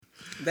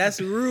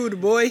That's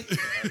rude, boy.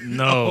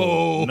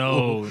 No.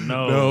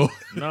 Man,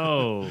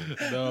 y'all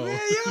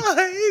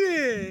hate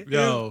it.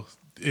 Yo,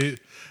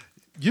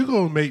 you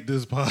gonna make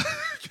this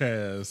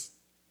podcast.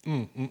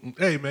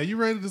 Hey, man, you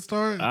ready to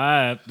start?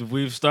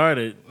 We've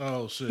started.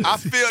 Oh, shit. I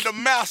feel the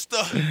master.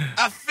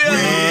 I feel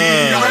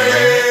it. Y'all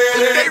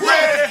ready? They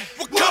ready?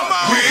 Well, come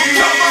on.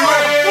 Come on.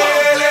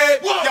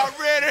 Y'all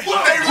ready?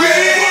 They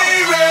ready?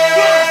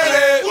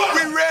 We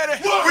ready?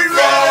 We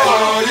ready?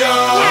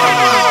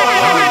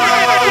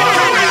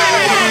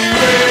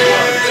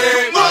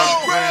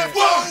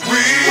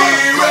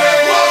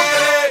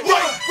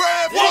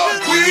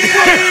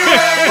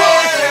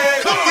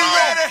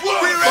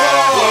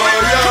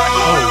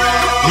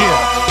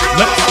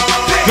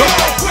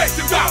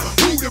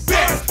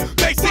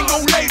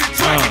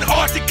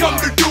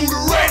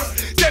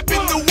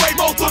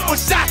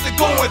 Shots are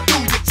going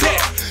through your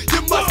chest.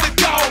 You must have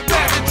gone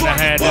back and When I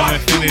had them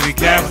Infinity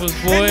Cappers,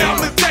 boy.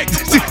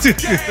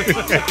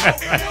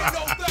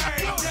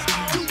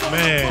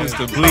 Man. Just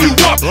to bleed You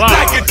the walk block.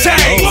 like a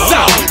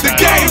chainsaw. The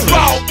game's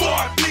ball,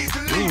 boy.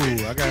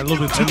 Ooh, I got a little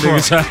bit too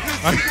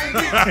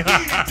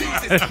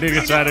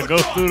Nigga try to go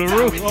through the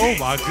roof. Oh,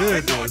 my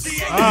goodness.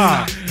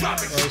 Oh,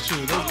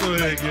 shoot. Let's go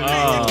ahead and get it.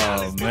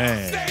 Oh,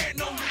 man.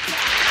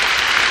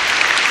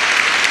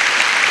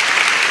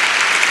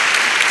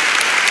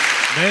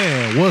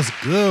 Man, what's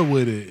good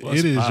with it? What's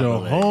It is your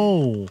poppin',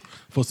 home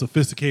for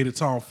sophisticated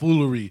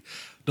tomfoolery,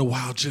 the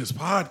Wild Gents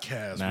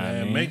podcast,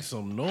 man. man. Make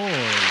some noise.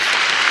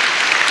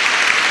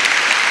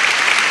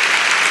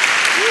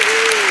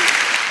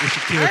 It's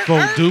your kid,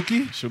 Folk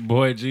Dookie. It's your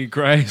boy G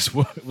Christ.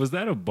 What, was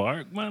that a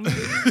bark, my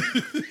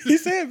nigga? He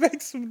said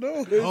make some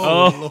noise.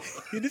 Oh, Lord.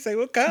 He didn't say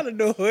what kind of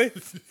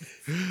noise.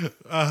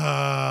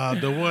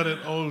 The one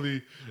and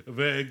only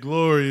Van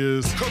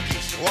Glorious.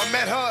 Cookies. Well, I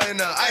met her in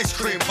the ice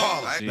cream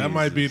parlor. That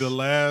might be the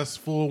last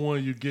full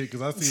one you get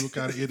because I see what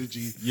kind of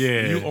energy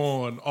Yeah. you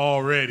on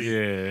already.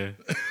 Yeah.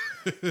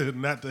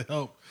 Not to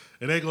help.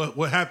 It ain't gonna.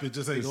 What happened?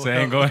 Just ain't This gonna.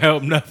 ain't gonna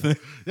help nothing.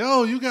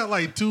 Yo, you got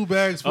like 2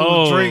 bags full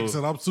Oh. of drinks,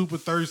 and I'm super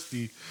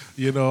thirsty.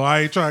 You know,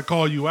 I ain't trying to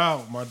call you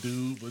out, my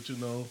dude, but you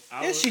know.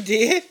 Yes, you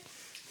did.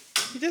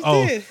 You just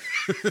Oh. did.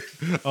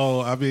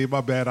 Oh, I mean,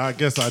 my bad. I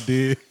guess I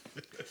did.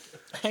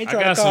 I ain't I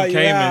trying got to call some you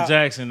Cayman out.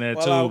 Jackson there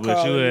While I'm too, but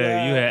calling you you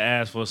had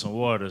out. asked for some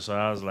water, so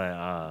I was like,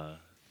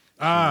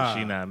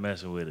 she not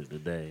messing with it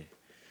today.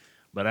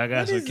 But I got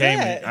What some is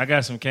Cayman. that? I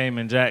got some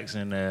Cayman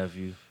Jackson there. If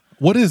you,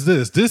 What is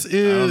this? This I don't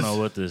is know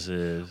what this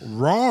is.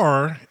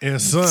 Rar and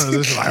Sons.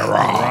 It's like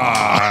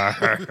Rar.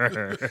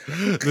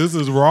 This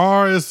is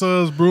Rar and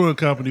Sons Brewing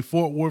Company,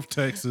 Fort Worth,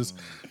 Texas.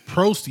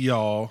 Prost,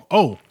 y'all.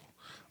 Oh,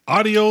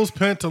 adios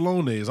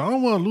pantalones. I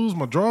don't want to lose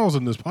my draws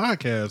in this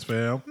podcast,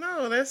 fam.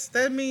 No,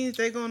 that means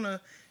they're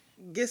gonna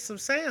get some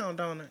sound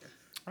on it.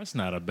 That's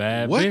not a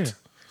bad What? beer.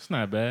 It's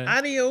not bad.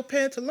 Audio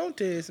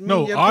pantalones.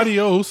 No,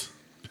 adios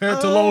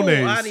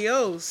pantalones. Oh,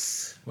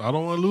 adios. I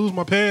don't want to lose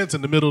my pants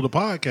in the middle of the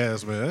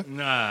podcast, man.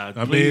 Nah,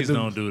 I please mean,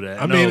 don't do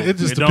that. I mean, No, it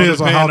just don't depends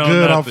on how depend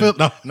good I nothing. feel.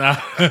 No. Nah,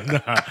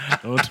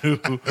 don't do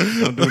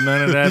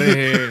none of that in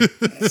here.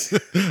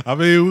 I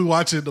mean, we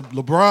watching the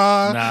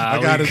LeBron. Nah, I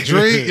got a we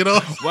drink, good. you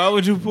know. Why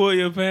would you pull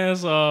your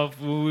pants off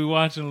when we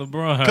watching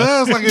LeBron?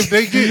 Cause like if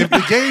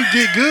the game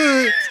get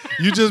good,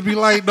 you just be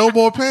like, no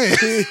more pants.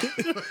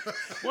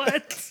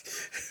 What?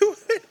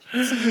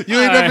 You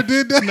ain't never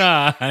did that.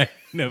 Nah, I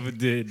never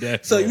did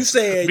that. So you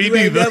said Me you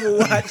ain't neither. never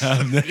watched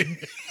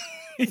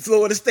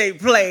Florida State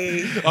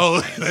play. Oh,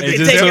 They They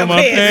just take took your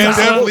my pants pants off. off.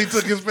 definitely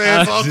took his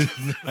pants off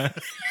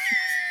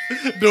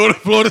during the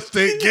Florida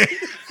State game.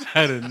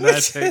 I did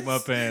not take my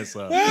pants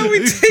off. Why we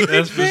take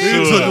That's his for He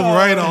pants took sure. them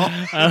right off.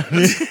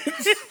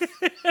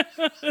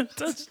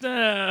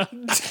 Touchdown.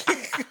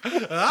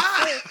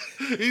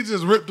 He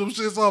just ripped them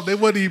shits off. They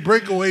wasn't even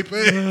breakaway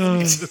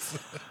pants.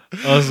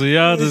 Oh, so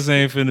y'all just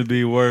ain't finna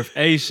be worth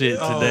a shit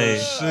today.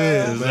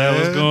 Shit, Is that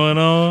what's man. going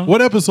on?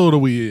 What episode are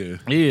we in?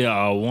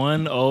 Yeah,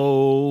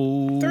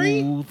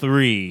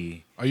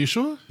 103. Are you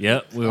sure?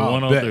 Yep, we're Oh,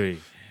 103.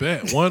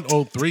 Bet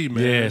 103,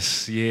 man.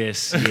 Yes.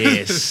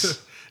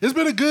 It's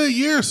been a good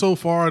year so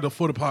far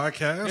for the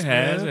podcast. It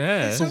has, man. it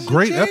has. Some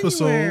great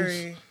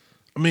episodes.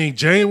 I mean,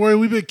 January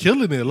we've been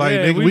killing it. Like,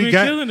 Yeah, nigga, we we been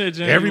got killing it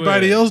January.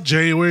 everybody else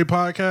January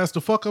podcast the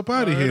fuck up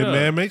out of Word here, up.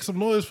 man. Make some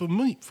noise for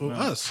me, for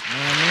us.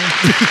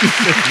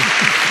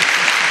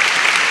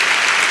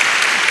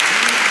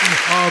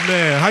 Oh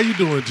man, how you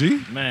doing,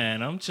 G?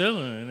 Man, I'm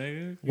chilling,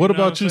 nigga. What know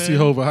about you, I'm saying?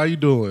 C-Hova? How you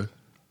doing?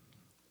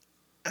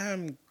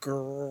 I'm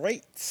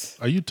great.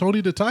 Are you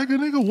Tony the Tiger,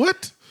 nigga?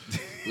 What?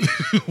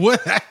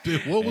 What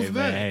happened? What was Hey, that?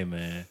 man, hey,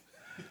 man.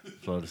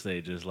 Florida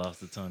State just lost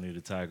to Tony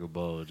the Tiger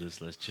Bowl.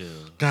 Just let's chill.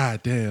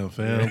 God damn,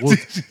 fam. What,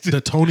 the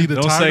Tony the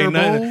Don't say Tiger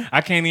nothing. Bowl? I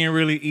can't even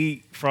really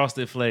eat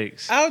Frosted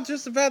Flakes. I was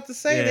just about to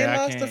say Yeah, they I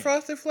lost the can't.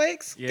 Frosted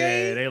Flakes Yeah,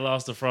 game. they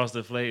lost the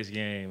Frosted Flakes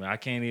game. I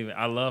can't even.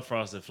 I love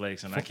Frosted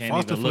Flakes, and I can't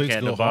Frosted even look Flakes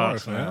at go the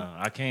box hard, man. now.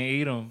 I can't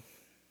eat them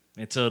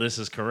until this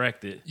is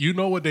corrected. You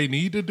know what they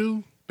need to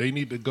do? They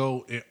need to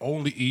go and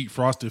only eat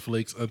Frosted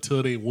Flakes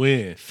until they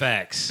win.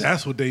 Facts.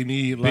 That's what they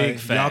need. Big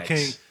Like y'all facts.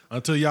 can't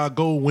until y'all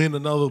go win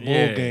another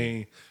bowl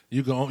game.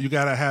 You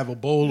gotta have a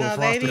bowl of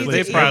Frosted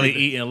Flakes. They probably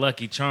eating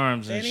Lucky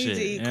Charms and shit.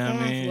 They need to eat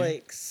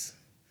cornflakes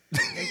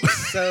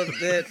so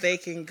that they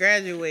can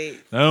graduate.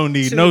 I don't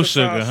need no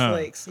sugar, huh?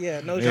 Flakes.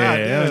 Yeah, no sugar.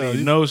 Yeah, I don't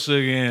need no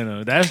sugar in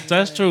them.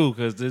 That's true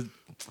because they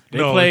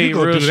play if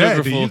you real do that,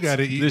 sugarful. you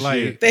gotta eat like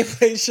year. They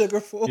play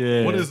sugarful.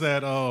 Yeah. What is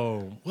that?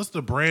 What's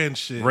the brand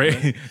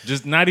shit?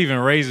 Just not even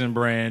Raisin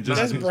Bran. Just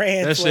That's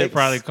Bran that Flakes. shit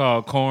probably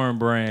called Corn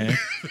Bran.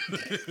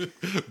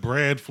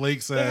 Brand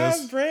Flakes They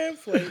ass. have Bran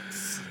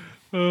Flakes.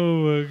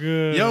 Oh my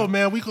god. Yo,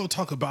 man, we gonna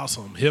talk about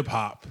some hip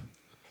hop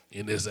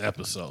in this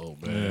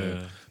episode, man.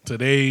 Yeah.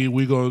 Today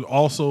we gonna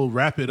also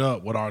wrap it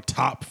up with our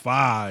top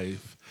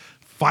 5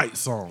 fight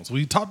songs.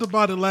 We talked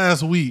about it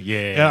last week,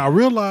 Yeah. and I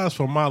realized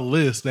from my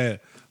list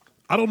that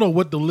I don't know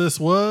what the list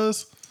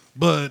was,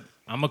 but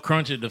I'm gonna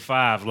crunch it to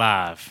 5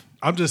 live.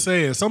 I'm just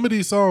saying some of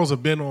these songs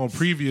have been on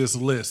previous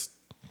lists,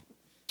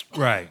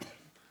 Right.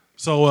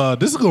 so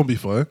this is gonna be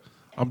fun.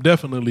 I'm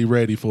definitely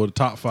ready for the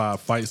top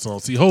 5 fight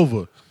songs. See,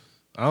 Hova,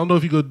 I don't know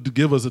if you could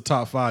give us a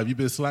top 5. You've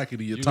been slacking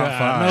to your top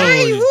 5.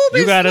 Hey, who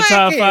been You got a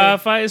top slacking?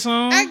 5 fight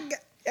song?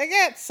 I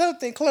got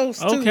something close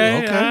to Okay.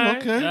 it.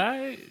 Okay. All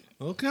right.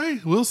 Okay,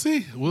 we'll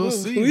see. We'll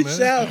see, We man.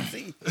 shall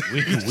see.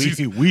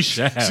 We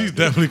shall. She's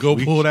definitely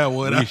gonna pull that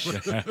one We out.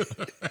 shall.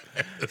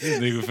 This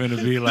nigga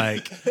finna be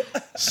like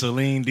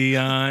Celine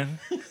Dion.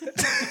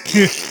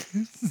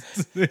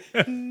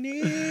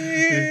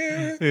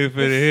 Near. He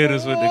finna hit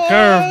us with the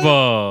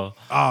curveball.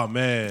 Oh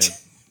man,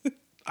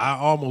 I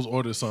almost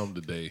ordered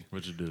something today.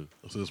 What you do?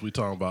 Since we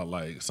talking about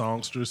like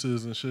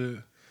songstresses and shit,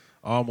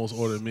 I almost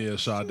ordered me a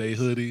Sade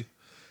hoodie.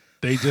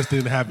 They just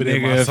didn't have it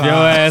in my Nigga, if size. your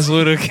ass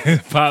would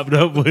have popped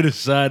up with a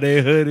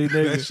Sade hoodie,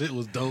 that nigga, shit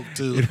was dope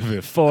too. it'd have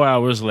been 4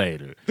 hours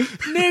later.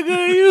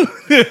 Nigga, you.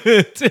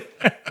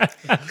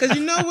 Because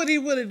you know what he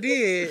would have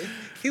did?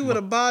 He would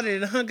have bought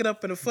it and hung it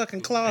up in a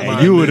fucking closet.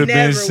 And you would have been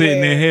Never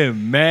sitting wear in it. here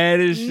mad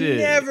as shit.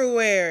 Never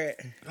wear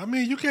it. I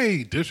mean, you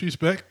can't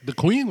disrespect the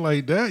queen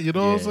like that. You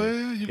know what I'm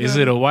saying? You Is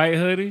gotta- it a white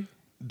hoodie?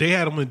 They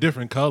had them in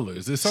different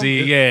colors. It's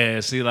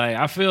something. See, like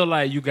I feel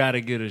like you got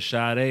to get a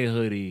Sade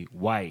hoodie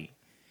white,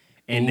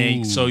 and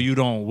then so you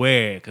don't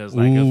wear it, cause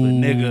like if a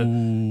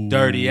nigga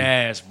dirty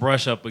ass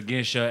brush up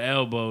against your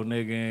elbow,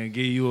 nigga, and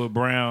give you a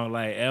brown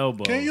like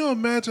elbow. Can you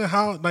imagine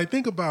how? Like,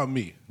 think about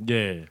me.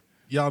 Yeah.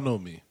 Y'all know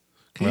me.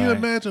 Can you Right.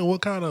 imagine what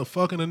kind of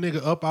fucking a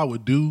nigga up I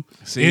would do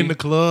See? in the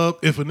club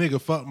if a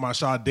nigga fucked my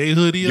Sade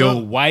hoodie Your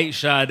up? white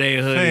Sade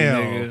hoodie, Fam.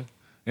 nigga.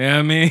 You know what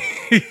I mean?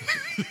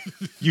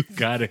 You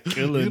gotta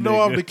kill a You nigga. know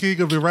I'm the king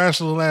of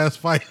irrational ass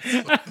fights.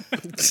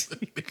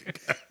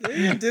 All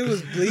you do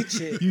is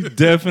bleach it. You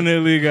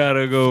definitely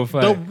gotta go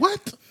fight. The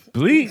what?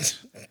 Bleach.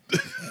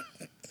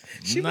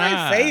 She Nah.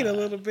 might fade a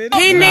little bit.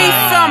 He needs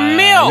some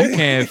milk. You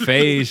can't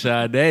fade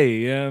Sade,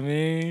 you know what I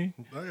mean?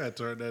 I gotta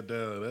turn that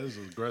down. That's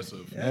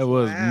aggressive. That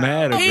was Wow.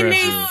 mad He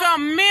aggressive. needs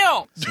some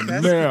milk.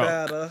 That's Milk.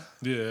 better.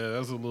 Yeah,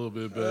 that's a little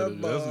bit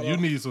better. You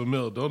need some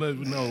milk. Don't let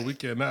me know. We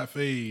cannot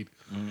fade.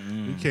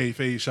 We can't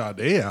fade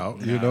Sade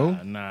out. You know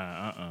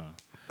Nah.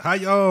 how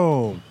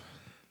y'all?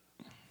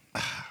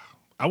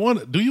 I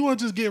want. Do you want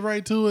to just get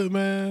right to it,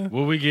 man?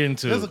 What we getting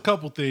to? There's a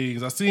couple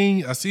things I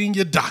seen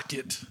your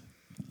docket.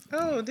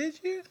 Oh, did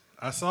you?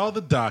 I saw the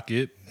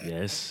docket.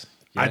 Yes.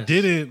 I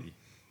didn't.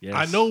 Yes.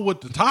 I know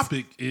what the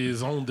topic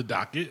is on the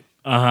docket.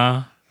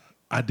 Uh-huh.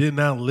 I did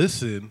not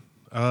listen.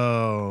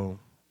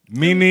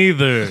 Me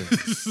neither.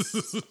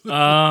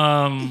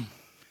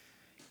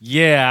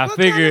 Yeah, What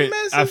kind of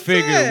mess I is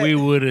figured that? we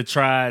would have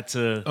tried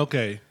to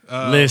Okay.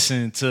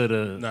 listen to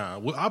the Nah,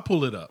 I'll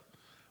pull it up.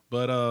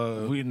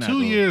 But We not 2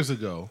 gonna- years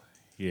ago,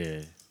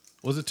 yeah.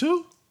 was it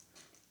 2?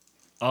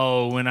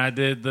 Oh, when I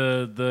did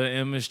the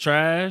Emma's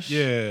trash?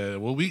 Yeah.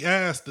 Well, we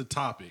asked the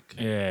topic,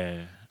 Yeah.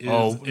 Is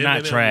Oh, Eminem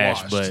not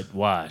trash, washed? but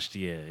washed.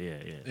 Yeah.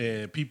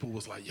 and people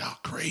was like, "Y'all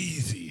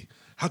crazy!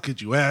 How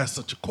could you ask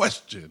such a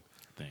question?"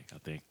 I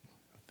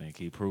think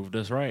he proved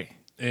us right.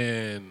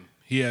 And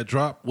he had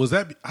dropped. Was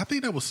that? I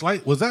think that was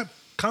slight. Was that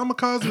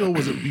Kamikaze or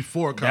was it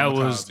before Kamikaze? That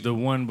was the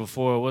one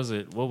before. Was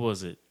it? What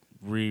was it?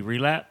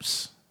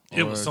 Relapse.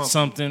 It Or was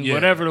something. yeah.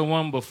 Whatever the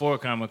one before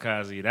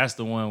Kamikaze. That's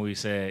the one we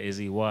said is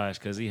he washed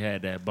because he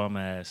had that bum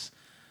ass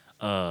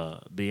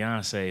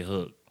Beyonce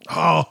hook.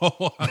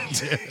 Oh,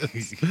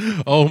 yes.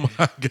 Oh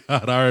my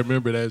God, I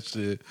remember that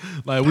shit.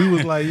 Like we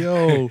was like,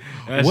 "Yo,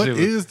 That what shit was-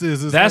 is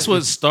this?" Is That's that-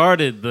 what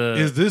started the.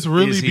 Is this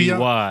really is he Beyonce?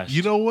 washed?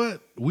 You know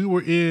what? We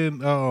were in.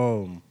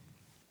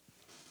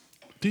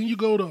 Didn't you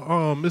go to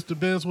Mr.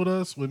 Benz with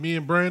us with me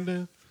and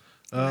Brandon?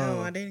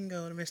 No, I didn't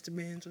go to Mr.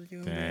 Benz with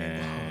you.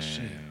 Oh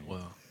shit.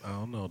 Well, I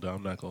don't know.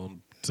 I'm not gonna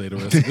say the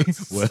rest of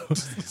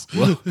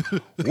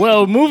this.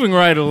 Well, moving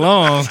right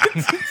along.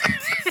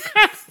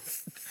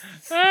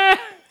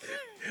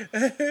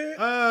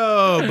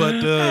 Oh,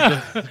 but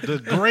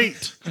the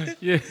great,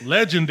 Yeah.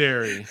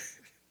 legendary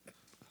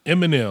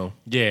Eminem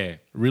Yeah.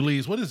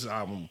 released, what is his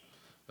album?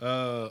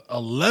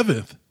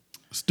 11th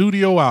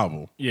studio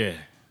album, Yeah.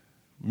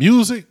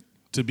 Music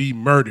to Be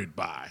Murdered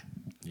By.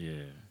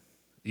 Yeah.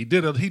 He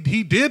did the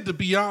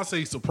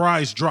Beyonce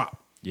surprise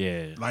drop.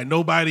 Yeah. Like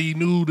nobody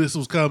knew this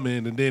was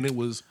coming, and then it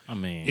was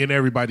in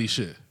everybody's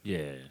shit.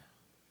 Yeah.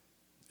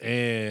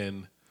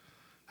 And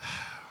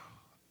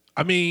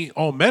I mean,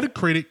 on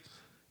Metacritic,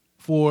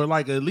 for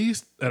like at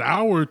least an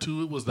hour or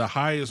two, it was the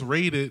highest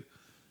rated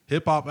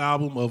hip hop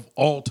album of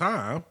all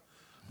time.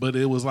 But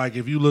it was like,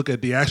 if you look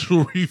at the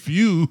actual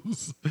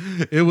reviews,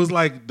 it was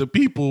like the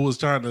people was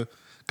trying to,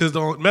 because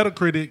on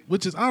Metacritic,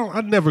 which is,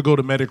 I never go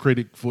to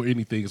Metacritic for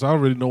anything, so I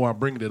don't really know why I'm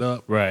bringing it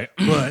up. Right.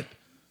 But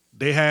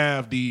they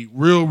have the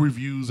real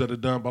reviews that are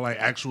done by like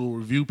actual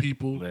review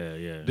people.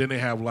 Yeah. Then they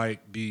have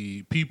like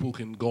the people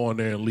can go on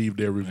there and leave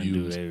their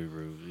reviews. And do their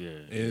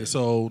reviews, yeah. And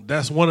so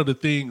that's one of the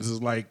things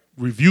is like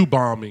review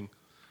bombing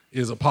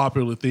is a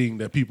popular thing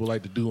that people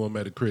like to do on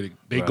Metacritic.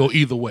 They go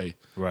either way.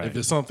 Right. If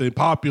it's something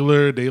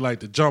popular, they like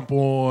to jump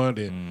on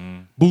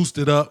and boost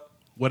it up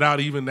without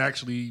even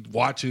actually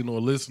watching or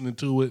listening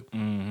to it.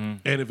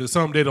 And if it's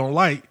something they don't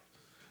like,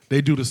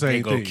 they do the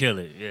same thing. They go kill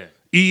it, yeah.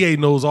 EA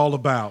knows all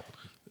about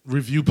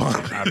review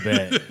bombing. I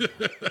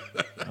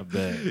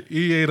bet.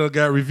 EA done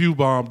got review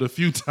bombed a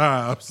few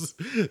times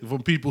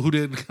from people who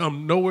didn't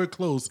come nowhere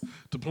close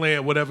to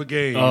playing whatever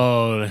game.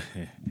 Oh.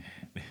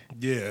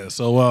 Yeah,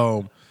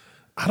 so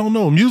I don't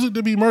know. Music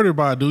to be murdered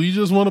by. Do you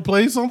just want to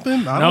play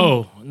something?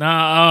 No,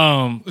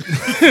 I'm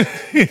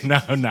playing.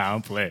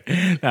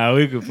 Nah,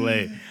 we could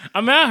play.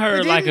 I mean, I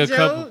heard like a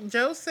couple.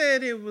 Joe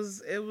said it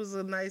was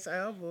a nice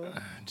album.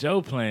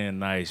 Joe playing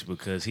nice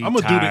because I'm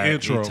gonna do the tired.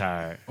 intro. He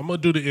tired. I'm gonna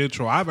do the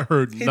intro. I haven't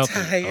heard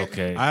nothing. Tired.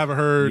 Okay. I haven't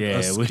heard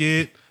a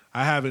skit.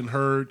 I haven't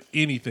heard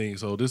anything.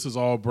 So this is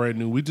all brand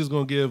new. We just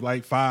gonna give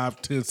like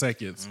 5-10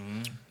 seconds.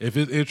 If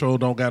his intro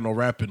don't got no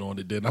rapping on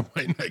it, then I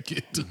might not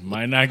get to it.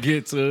 Might not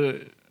get to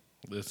it.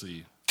 Let's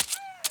see.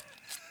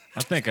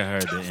 I think I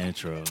heard the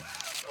intro.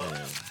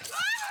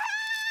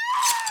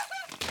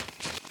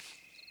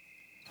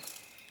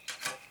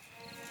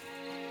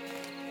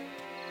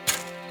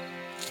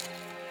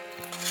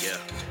 Yeah.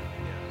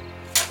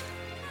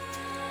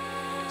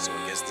 So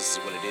I guess this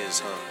is what it is,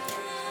 huh?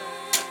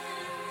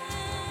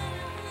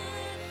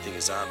 I think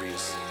it's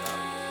obvious.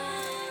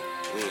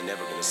 We ain't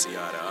never gonna see eye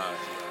to eye.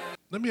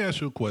 Let me ask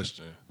you a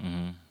question.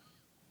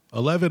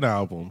 11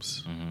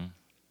 albums.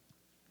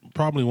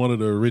 Probably one of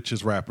the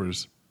richest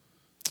rappers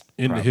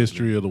in the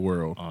history of the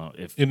world.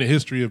 In the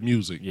history of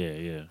music.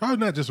 Yeah. Probably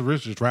not just the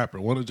richest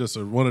rapper, one of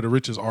the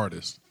richest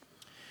artists.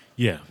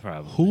 Yeah,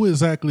 probably. Who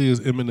exactly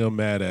is Eminem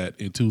mad at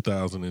in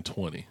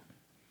 2020?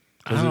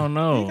 I don't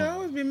know. He can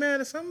always be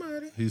mad at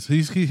somebody.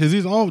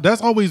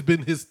 That's always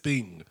been his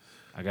thing.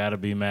 I gotta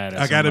be mad at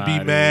I gotta somebody.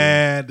 be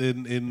mad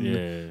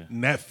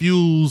and that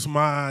fuels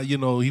my,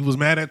 he was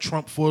mad at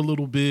Trump for a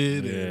little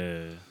bit.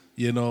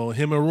 Yeah. And,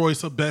 him and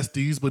Royce are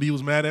besties, but he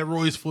was mad at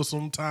Royce for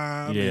some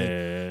time.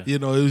 Yeah.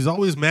 And, he's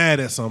always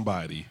mad at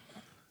somebody.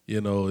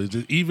 It's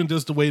just, even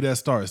just the way that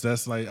starts,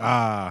 that's like,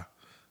 I'm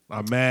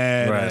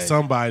mad at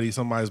somebody.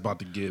 Somebody's about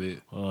to get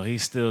it. Well,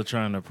 he's still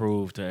trying to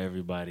prove to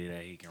everybody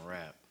that he can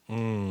rap.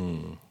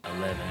 11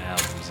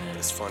 albums in.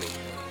 It's funny.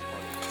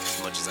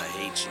 As much as I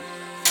hate you,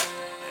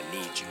 I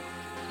need you.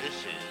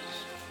 This is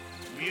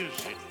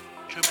music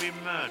to be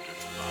murdered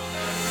by.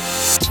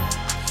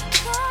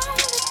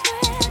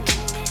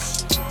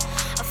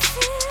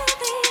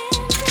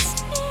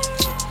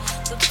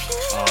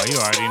 Oh, you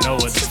already know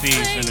what the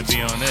Steve's finna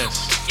be on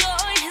this.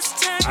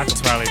 I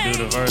could probably do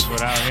the verse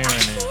without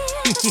hearing it.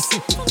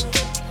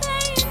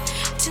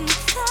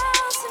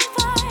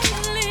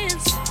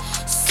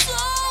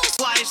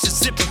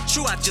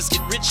 True, I just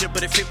get richer,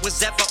 but if it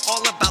was ever all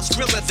about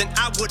Skrilla, then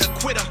I would've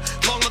quit her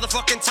long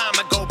motherfucking time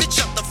ago. Bitch,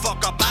 shut the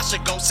fuck up, I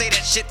should go say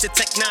that shit to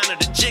Tech 9 or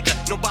the Jigger.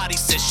 Nobody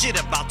says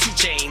shit about 2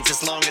 Chainz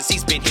as long as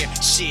he's been here.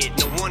 Shit,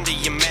 no wonder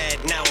you're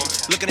mad now. I'm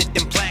looking at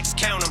them plaques,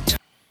 count them.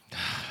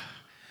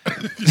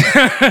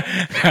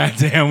 God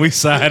damn, we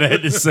saw it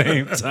at the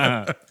same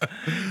time.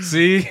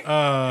 See?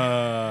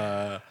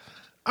 I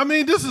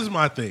mean, this is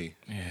my thing.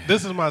 Yeah.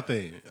 This is my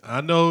thing. I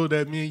know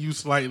that me and you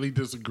slightly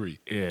disagree.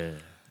 Yeah.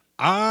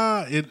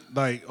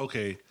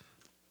 Okay,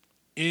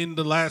 in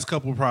the last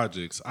couple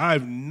projects,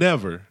 I've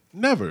never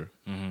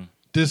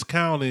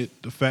discounted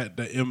the fact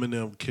that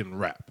Eminem can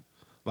rap.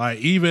 Like,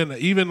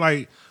 even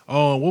like,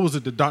 what was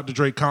it, the Dr.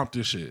 Dre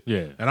Compton shit?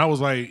 Yeah. And I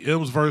was like,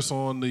 M's verse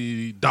on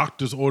the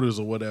Doctor's Orders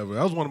or whatever.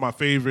 That was one of my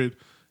favorite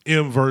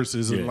M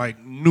verses in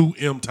like new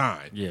M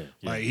time. Yeah.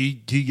 Like,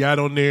 he got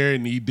on there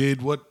and he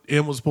did what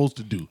M was supposed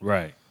to do.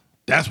 Right.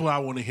 That's what I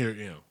want to hear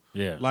M.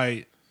 Yeah.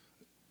 Like,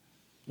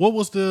 what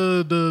was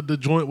the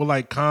joint with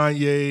like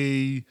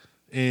Kanye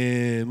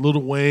and Lil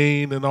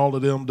Wayne and all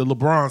of them? The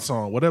LeBron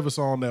song, whatever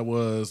song that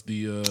was.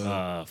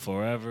 The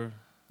Forever.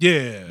 Yeah.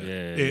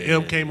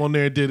 M came on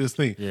there and did his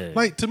thing. Yeah.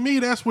 Like, to me,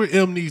 that's where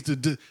M needs to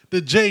do.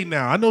 The Jay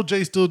now. I know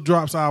Jay still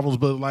drops albums,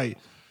 but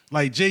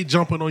like Jay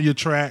jumping on your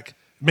track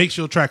makes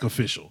your track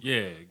official.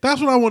 Yeah.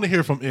 That's what I want to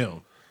hear from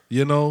M.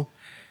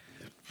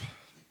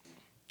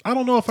 I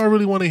don't know if I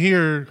really want to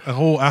hear a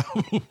whole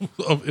album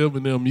of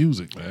Eminem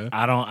music, man.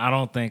 I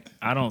don't think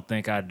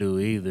I do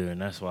either,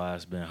 and that's why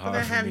it's been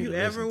hard for me to listen to. Have you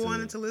ever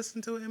wanted to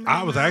listen to Eminem?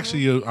 I was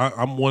actually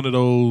I'm one of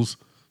those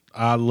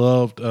I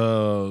loved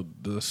the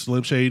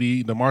Slim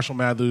Shady, the Marshall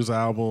Mathers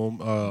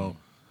album.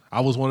 I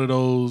was one of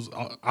those.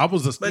 I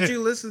was a stan. But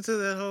you listened to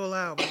that whole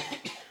album.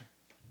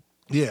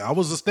 Yeah, I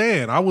was a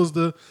stan. I was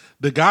the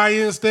guy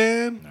in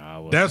Stan. Nah, I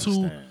wasn't that's a who.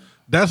 stan.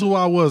 That's who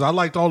I was. I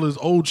liked all this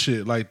old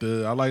shit. I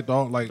liked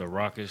all The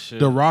rocket shit.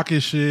 the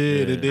rocket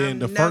shit, Yeah. and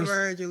then I've the never first.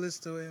 heard you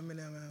listen to an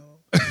Eminem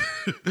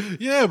album.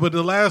 Yeah, but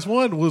the last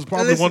one was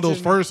probably Listen one of to those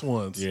me. first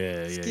ones.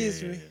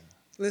 Excuse me.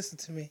 Listen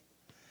to me.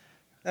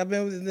 I've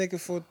been with this nigga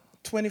for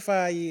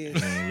 25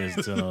 years. You ain't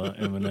listen to no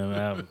Eminem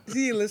album.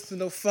 He ain't listen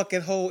to no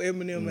fucking whole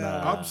Eminem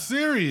album. I'm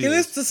serious. He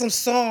listened to some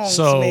songs,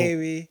 So-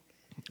 maybe.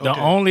 The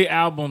Okay. only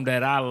album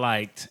that I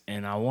liked,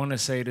 and I want to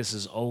say this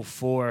is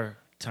 04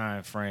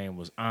 time frame,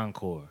 was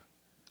Encore.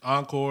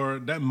 Encore.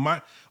 That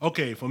might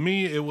for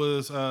me it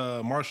was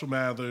Marshall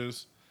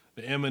Mathers,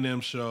 the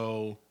Eminem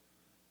Show,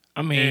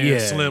 I mean, and yeah,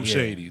 Slim yeah.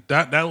 Shady.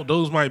 That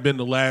those might have been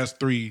the last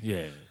three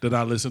Yeah. that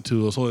I listened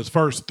to. So his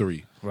first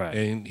three. Right.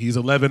 And he's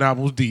 11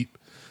 albums deep.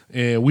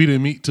 And we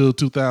didn't meet till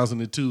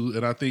 2002.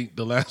 And I think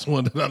the last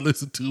one that I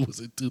listened to was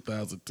in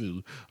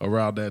 2002,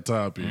 around that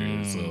time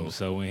period.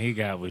 So when he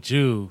got with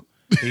you,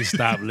 he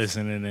stopped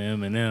listening to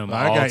Eminem.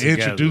 I got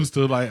altogether. introduced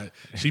to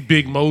she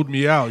big mowed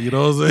me out, you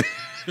know what I'm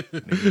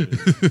saying?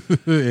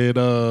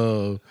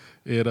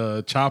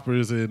 and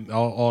choppers and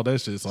all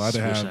that shit. So I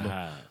didn't Swisher have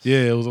Highs.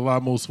 Yeah, it was a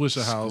lot more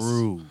Swisher House.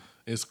 Screw.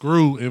 And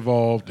Screw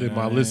involved in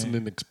my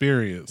listening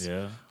experience.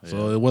 Yeah.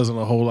 So it wasn't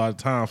a whole lot of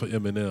time for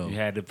Eminem. You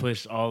had to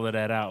push all of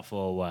that out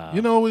for a while.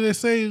 You know what they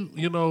say,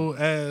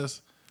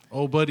 as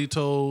old buddy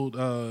told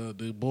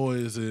the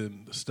boys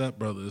and Step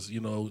Brothers,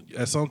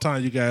 at some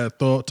time you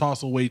gotta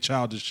toss away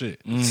childish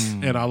shit.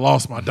 And I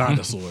lost my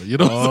dinosaur, you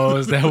know? Oh,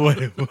 is that what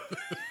it was?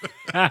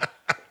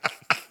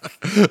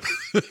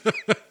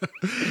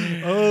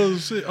 Oh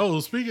shit! Oh,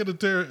 speaking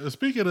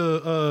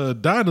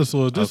of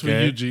dinosaurs, this for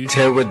Okay. you, G.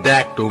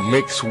 Pterodactyl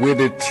mixed with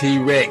a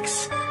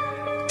T-Rex.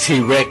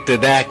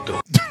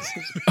 T-Rectadactyl.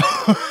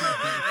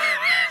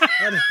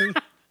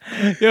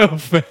 Yo,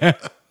 fam.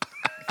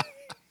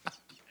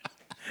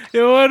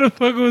 Yo, what the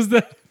fuck was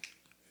that?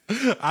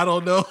 I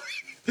don't know.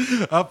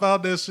 I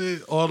found that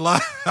shit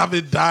online. I've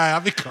been dying.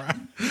 I've been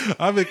crying.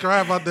 I've been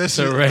crying about that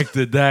shit.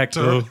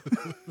 T-Rectadactyl.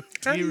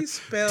 How do you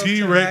spell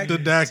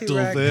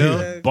T-Rectadactyl,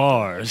 man.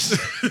 Bars.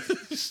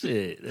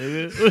 Shit,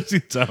 nigga. What you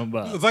talking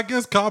about? 'Cause I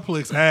guess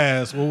Complex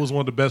asked what was one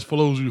of the best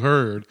flows you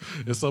heard,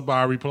 and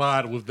somebody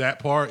replied with that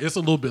part. It's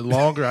a little bit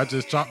longer. I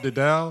just chopped it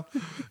down,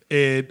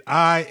 and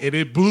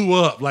it blew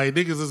up. Like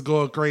niggas is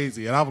going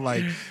crazy, and I'm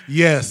like,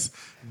 yes,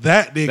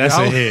 that nigga. That's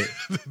a hit.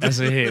 That's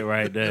a hit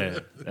right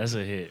there. That's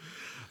a hit.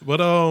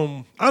 But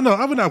I know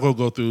I'm not gonna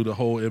go through the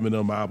whole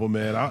Eminem album,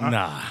 man.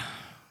 Nah.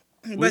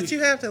 But you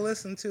have to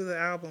listen to the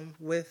album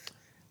with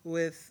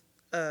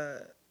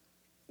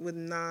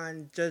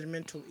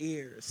non-judgmental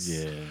ears.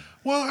 Yeah.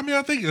 Well, I mean,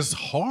 I think it's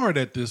hard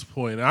at this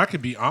point. I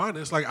can be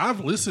honest. Like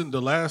I've listened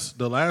the last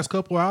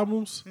couple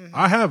albums.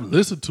 I have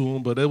listened to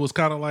them, but it was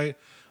kind of like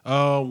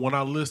when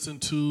I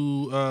listened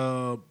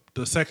to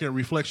the second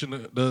Reflection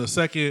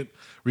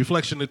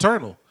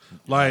Eternal.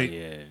 Like,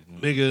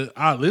 nigga,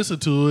 I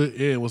listened to it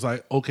and it was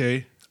like,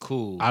 okay,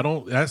 cool.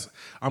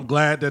 I'm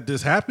glad that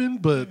this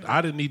happened, but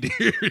I didn't need to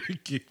hear it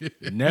again.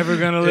 Never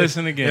gonna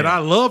listen again. And I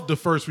loved the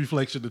first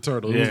Reflection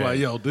Eternal. It was Yeah. like,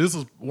 yo, this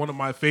is one of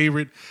my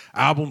favorite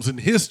albums in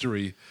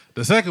history.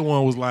 The second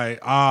one was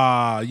like,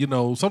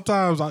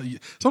 sometimes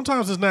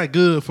it's not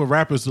good for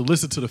rappers to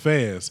listen to the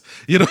fans.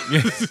 You know?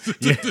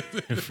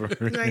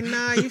 Like,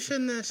 nah, you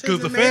shouldn't have.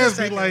 Because the fans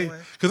be like,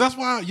 because that's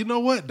why, you know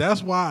what?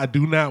 That's why I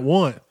do not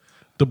want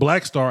the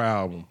Black Star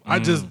album. I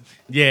just,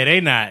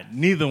 they not.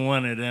 Neither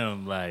one of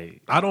them.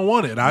 Like, I don't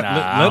want it.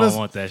 I don't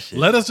want that shit.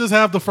 Let us just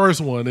have the first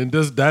one and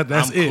just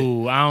that's I'm it.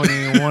 cool. I don't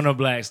even want a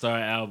Black Star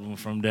album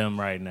from them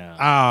right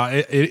now.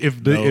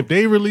 If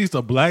they released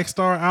a Black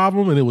Star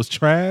album and it was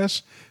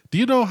trash, do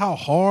you know how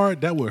hard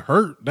that would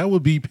hurt? That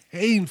would be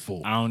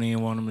painful. I don't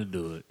even want them to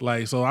do it.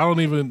 Like, so I don't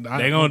even.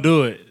 They gonna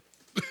do it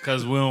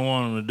because we don't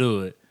want them to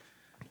do it.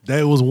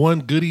 There was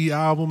one Goody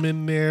album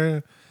in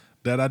there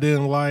that I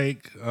didn't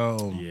like.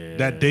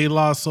 That De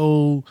La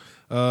Soul,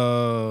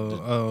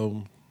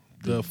 the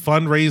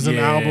fundraising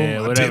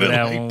album, whatever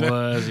that like one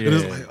was. It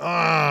is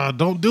like,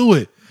 don't do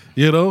it.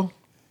 You know.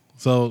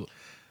 So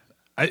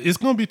it's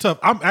gonna be tough.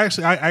 I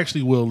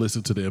actually will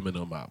listen to the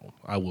Eminem album.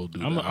 I will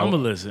do. I'm gonna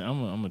listen.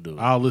 I'm gonna do it.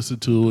 I'll listen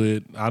to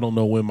it. I don't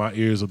know when my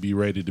ears will be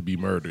ready to be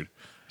murdered,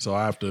 so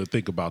I have to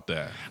think about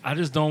that. I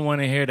just don't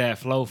want to hear that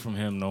flow from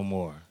him no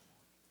more.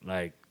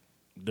 Like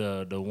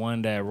the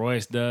one that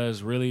Royce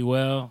does really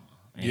well,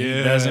 and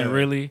he doesn't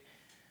really,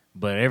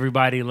 but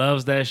everybody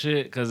loves that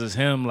shit because it's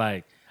him.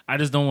 Like, I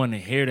just don't want to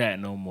hear that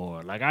no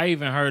more. Like, I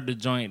even heard the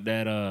joint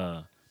that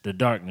the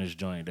Darkness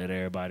joint that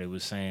everybody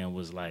was saying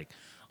was like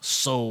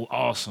so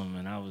awesome,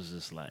 and I was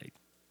just like,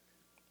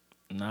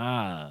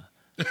 nah.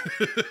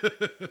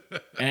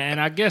 And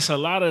I guess a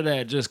lot of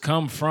that just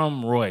come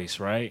from Royce,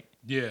 right?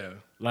 Yeah.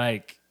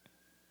 Like,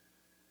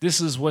 this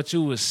is what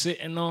you was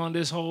sitting on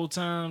this whole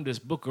time, this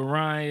Book of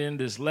Ryan,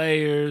 this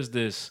Layers,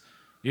 this,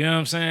 you know what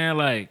I'm saying?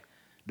 Like,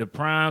 the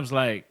Primes,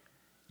 like,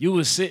 you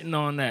was sitting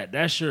on that.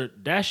 That's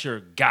your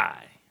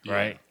guy,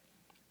 right?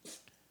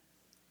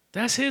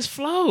 That's his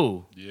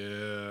flow.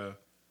 Yeah.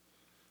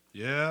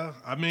 Yeah.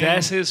 I mean,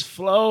 That's his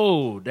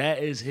flow.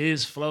 That is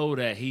his flow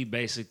that he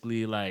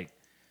basically like.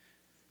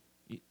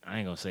 I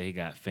ain't gonna say he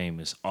got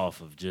famous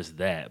off of just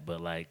that, but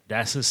like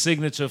that's a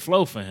signature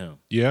flow for him.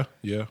 Yeah.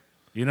 Yeah.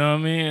 You know what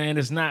I mean? And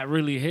it's not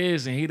really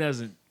his, and he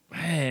doesn't.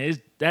 Man, it's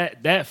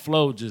that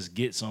flow just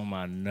gets on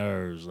my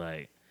nerves.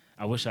 Like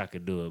I wish I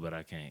could do it, but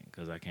I can't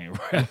because I can't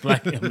rap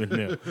like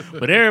Eminem.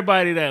 But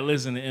everybody that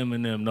listen to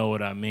Eminem know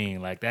what I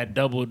mean. Like that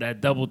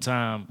double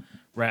time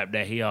rap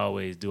that he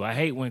always do. I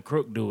hate when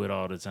Crook do it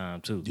all the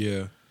time too.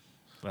 Yeah.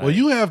 Like, Well,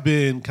 you have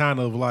been kind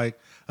of like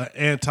an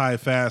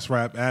anti-fast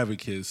rap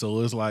advocate,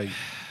 so it's like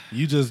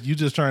you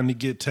just trying to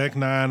get Tech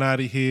Nine out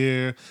of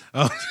here.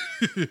 I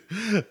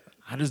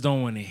just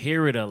don't want to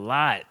hear it a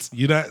lot.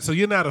 You're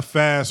not a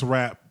fast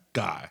rap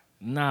guy.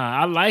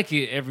 Nah, I like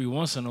it every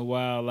once in a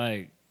while,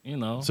 like, you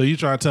know. So you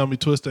trying to tell me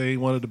Twista ain't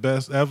one of the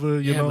best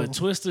ever, you know? But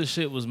Twista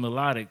shit was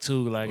melodic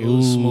too. Like it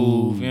was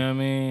smooth, you know what I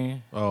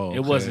mean? Oh, okay.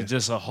 It wasn't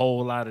just a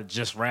whole lot of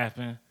just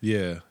rapping.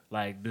 Yeah.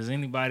 Like, does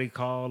anybody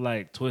call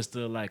like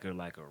Twista like a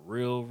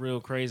real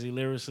crazy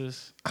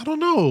lyricist? I don't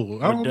know.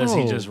 Or does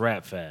he just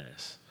rap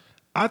fast?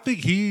 I think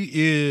he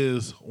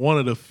is one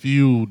of the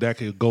few that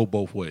can go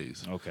both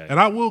ways. Okay. And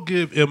I will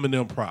give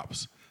Eminem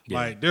props. Yeah.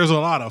 Like, there's a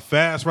lot of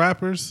fast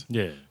rappers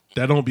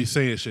that don't be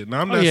saying shit.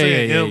 Now, I'm not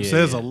saying him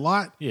says a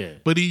lot,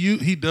 but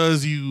he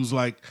does use,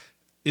 like,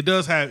 it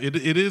does have, it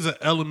is an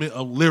element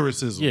of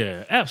lyricism.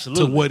 Yeah,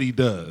 absolutely. To what he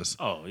does.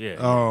 Oh,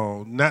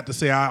 yeah. Not to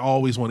say I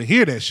always want to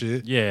hear that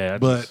shit. Yeah.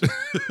 But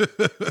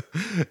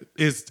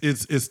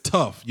it's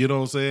tough, you know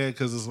what I'm saying?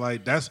 Because it's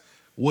like, that's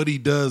what he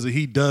does, and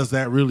he does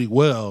that really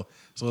well.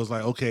 So it's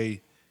like,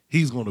 okay,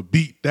 he's gonna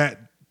beat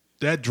that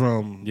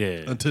drum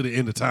until the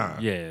end of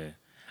time. Yeah.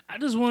 I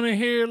just want to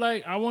hear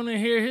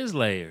his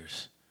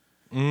layers.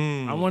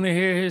 I want to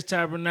hear his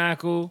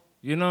tabernacle.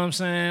 You know what I'm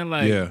saying?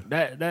 Like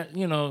that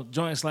you know,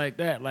 joints like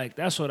that. Like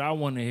that's what I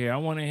want to hear. I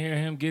want to hear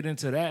him get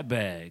into that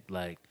bag.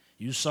 Like,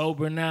 you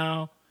sober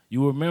now,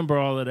 you remember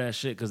all of that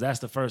shit, because that's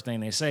the first thing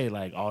they say.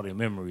 Like, all their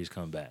memories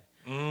come back.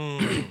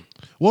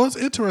 Well, it's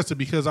interesting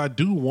because I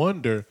do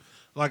wonder.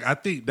 Like, I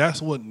think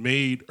that's what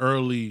made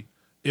early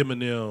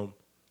Eminem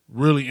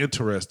really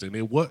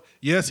interesting.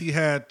 Yes, he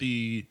had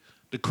the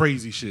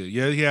crazy shit.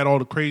 Yeah, he had all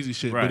the crazy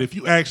shit. Right. But if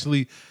you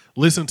actually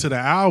listen to the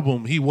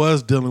album, he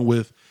was dealing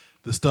with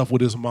the stuff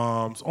with his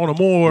moms on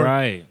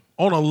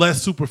a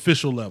less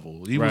superficial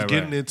level. He was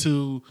getting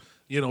into,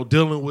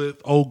 dealing with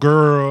old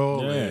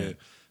girl and,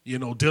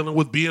 dealing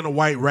with being a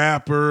white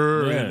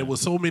rapper. And there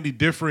was so many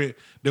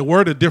there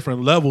were the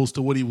different levels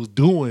to what he was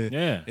doing.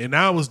 Yeah. And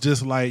I was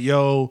just like,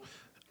 yo,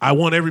 I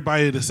want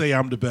everybody to say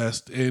I'm the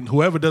best. And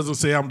whoever doesn't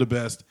say I'm the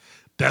best,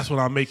 that's what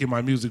I'm making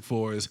my music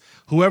for, is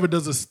whoever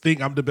doesn't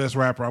think I'm the best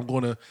rapper, I'm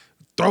going to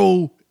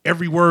throw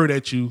every word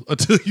at you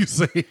until you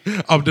say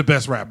I'm the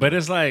best rapper. But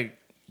it's like,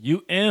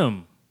 you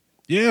M.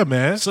 Yeah,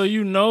 man. So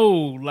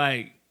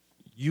like,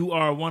 you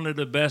are one of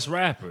the best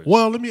rappers.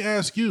 Well, let me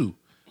ask you,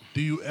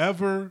 do you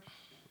ever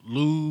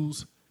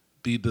lose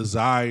the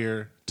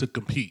desire to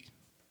compete?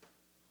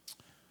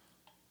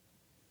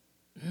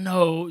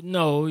 No,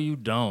 you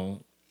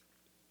don't.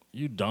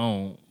 You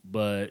don't,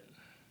 but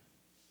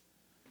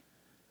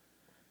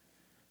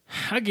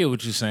I get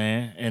what you're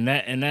saying. In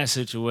that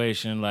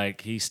situation,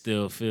 like, he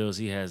still feels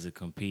he has to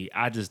compete.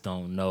 I just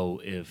don't know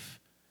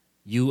if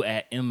you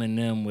at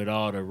Eminem with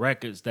all the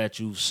records that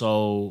you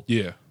sold,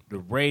 the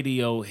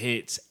radio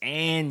hits,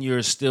 and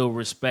you're still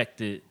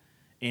respected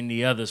in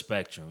the other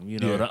spectrum.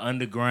 The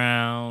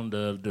underground,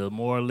 the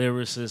more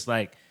lyricists.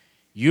 Like,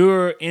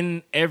 you're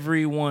in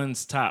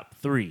everyone's top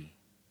 3,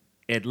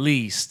 at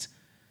least,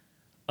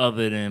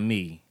 other than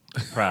me,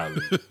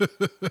 probably.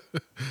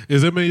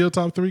 Is it in your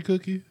top 3,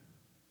 Cookie?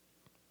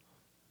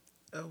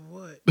 Of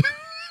what?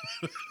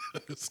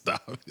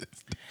 Stop it.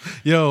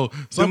 Yo,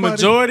 the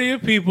majority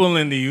of people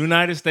in the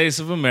United States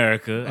of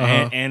America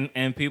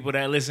and people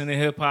that listen to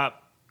hip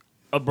hop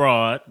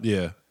abroad, you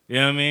know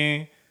what I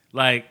mean?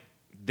 Like,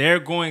 they're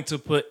going to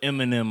put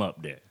Eminem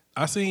up there.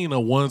 I seen a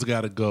One's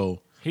Gotta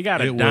Go. He got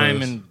a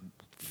diamond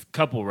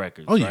couple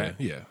records. Oh, right?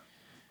 yeah.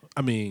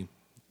 I mean,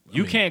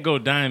 you can't go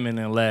diamond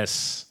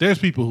unless there's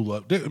people who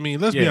love.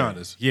 Let's be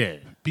honest. Yeah,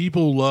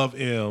 people love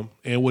him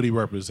and what he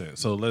represents.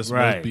 So let's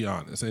be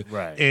honest.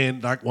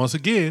 And like, once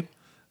again,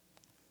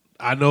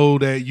 I know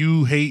that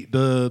you hate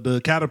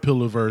the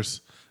Caterpillar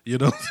verse.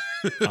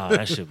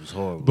 That shit was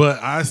horrible.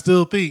 But I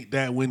still think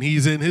that when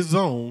he's in his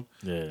zone,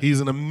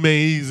 he's an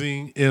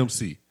amazing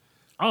MC.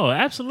 Oh,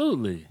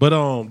 absolutely.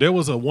 But there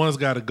was a One's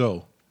Gotta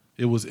Go.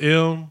 It was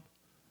M,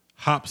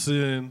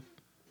 Hopsin,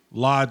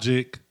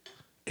 Logic.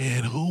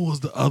 And who was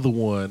the other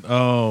one?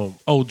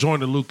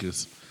 Jordan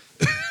Lucas.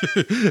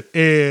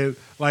 And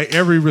like,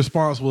 every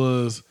response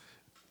was,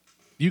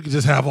 you can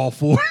just have all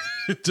 4.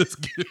 just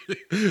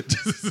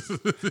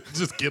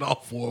get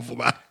all 4 of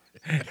them out.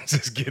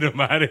 Just get him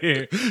out of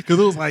here. Because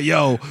it was like,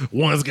 yo,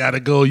 one's got to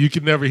go. You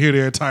can never hear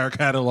their entire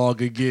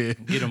catalog again.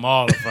 Get them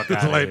all the fuck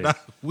out It's like, of nah,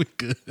 here. we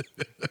good.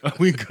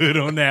 We good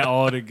on that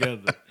all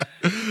together.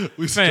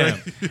 We Fam,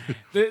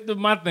 straight.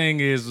 my thing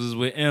is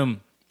with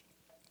M,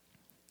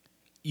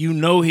 you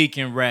know he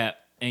can rap,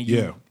 and you.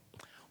 Yeah.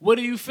 What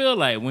do you feel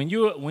like when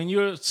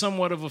you're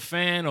somewhat of a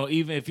fan, or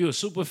even if you're a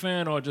super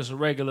fan, or just a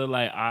regular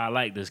like I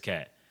like this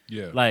cat?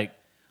 Yeah. Like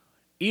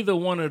either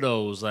one of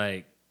those,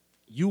 like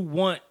you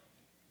want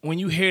when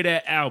you hear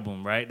that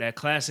album, right? That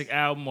classic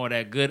album or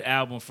that good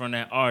album from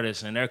that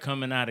artist, and they're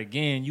coming out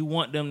again, you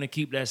want them to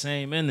keep that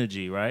same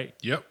energy, right?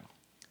 Yep.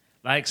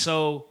 Like,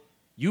 so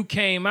you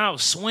came out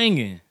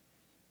swinging,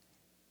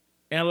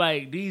 and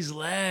like these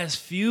last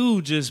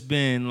few just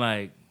been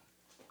like,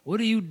 what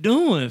are you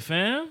doing,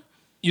 fam?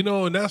 You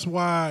know, and that's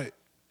why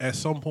at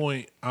some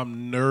point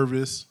I'm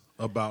nervous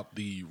about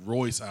the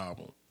Royce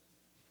album.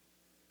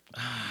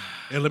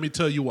 And let me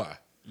tell you why.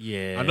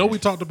 Yeah. I know we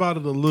talked about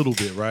it a little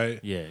bit, right?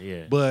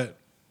 Yeah. But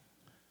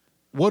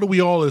what do we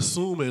all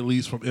assume, at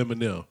least from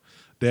Eminem?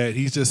 That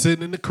he's just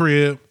sitting in the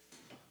crib,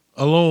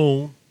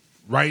 alone,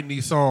 writing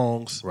these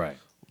songs, right.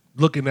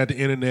 looking at the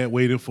internet,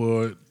 waiting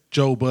for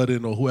Joe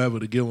Budden or whoever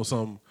to give him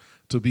something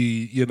to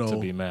be, to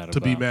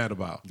be mad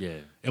about. Yeah.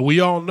 And we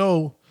all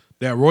know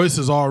that Royce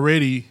is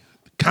already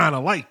kind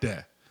of like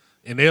that.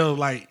 And they're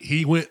like,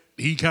 he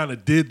kind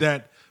of did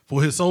that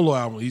for his solo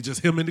album. He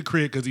just him in the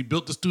crib because he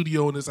built the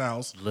studio in his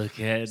house. Look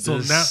at so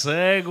the now,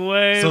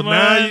 segue, so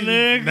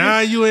nigga. Now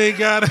you ain't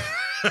got to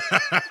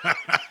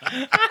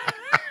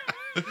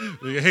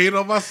you hate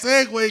on my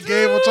segue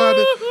game. I'm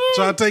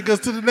trying to take us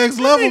to the next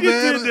level,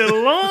 man. He did the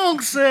long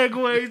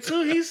segue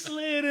too. He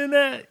slid in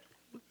that.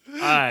 All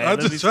right, I'm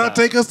just trying to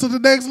take us to the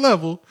next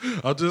level.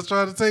 I'm just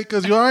trying to take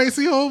us. You all right,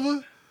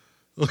 C-Hova?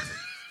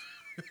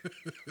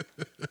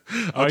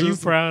 Are you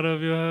proud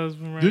of your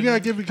husband right You gotta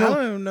now? give me I color.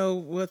 don't even know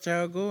what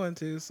y'all going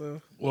to,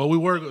 so. Well,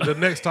 the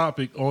next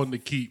topic on the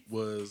keep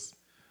was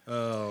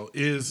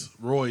is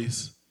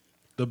Royce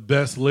the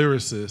best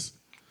lyricist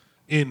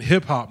in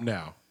hip hop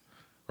now?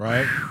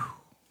 Right?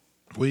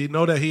 We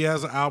know that he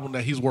has an album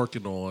that he's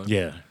working on.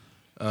 Yeah.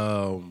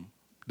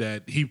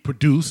 That he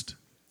produced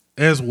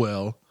as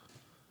well.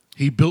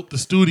 He built the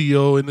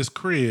studio in his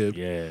crib.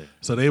 Yeah.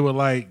 So they were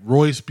like,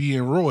 Royce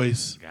being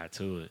Royce. Got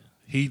to it.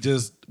 He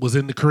just was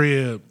in the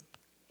crib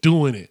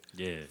doing it.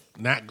 Yeah.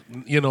 Not,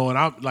 and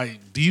I'm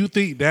like, do you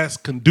think that's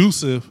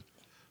conducive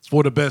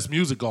for the best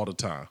music all the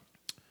time?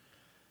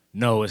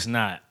 No, it's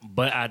not.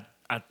 But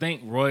I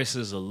think Royce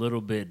is a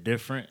little bit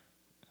different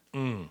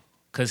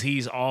because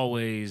he's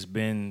always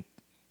been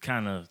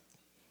kind of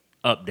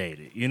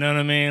updated. You know what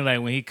I mean?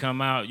 Like when he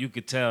come out, you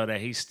could tell that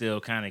he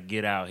still kind of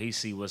get out. He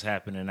see what's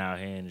happening out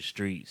here in the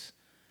streets.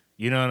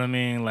 You know what I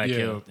mean? Like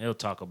he'll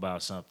talk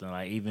about something.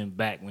 Like even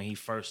back when he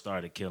first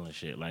started killing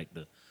shit, like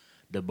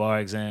the Bar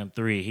Exam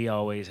 3, he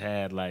always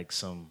had like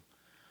some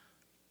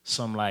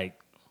like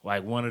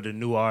one of the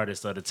new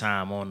artists of the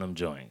time on them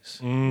joints.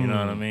 You know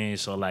what I mean?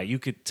 So like you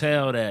could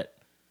tell that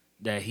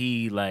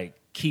he like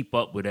keep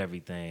up with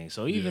everything.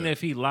 So even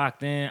if he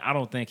locked in, I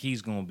don't think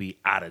he's gonna be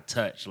out of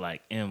touch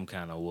like M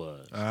kind of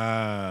was.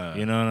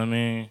 You know what I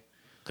mean?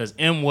 Because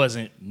M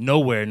wasn't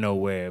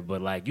nowhere,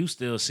 but like you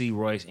still see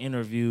Royce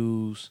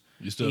interviews.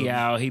 He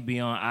out, he be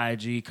on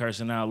IG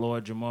cursing out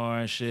Lord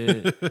Jamar and shit.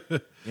 You know what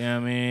I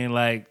mean?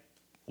 Like,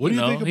 what do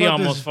you think about he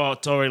almost this?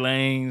 fought Tory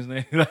Lanez.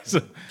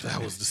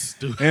 That was the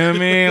stupid. You know what I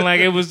mean? Like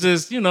it was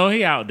just,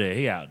 he out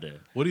there.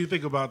 What do you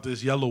think about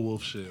this Yellow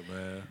Wolf shit,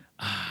 man?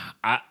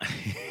 I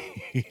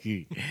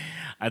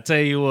tell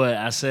you what,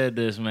 I said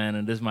this, man,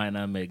 and this might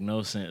not make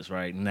no sense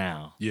right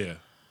now. Yeah.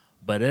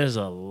 But there's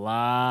a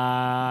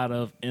lot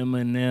of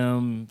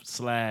Eminem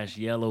 /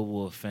 Yellow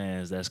Wolf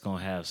fans that's going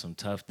to have some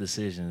tough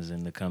decisions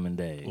in the coming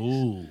days.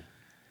 Ooh.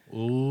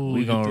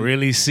 We're going to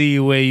really see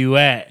where you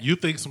at. You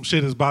think some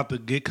shit is about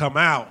to come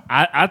out?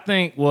 I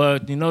think,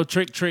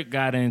 Trick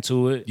got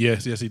into it.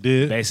 Yes, he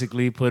did.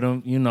 Basically put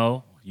him, you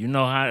know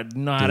how that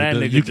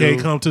nigga You can't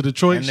do. come to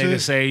Detroit That shit?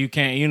 nigga say you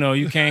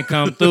can't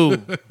come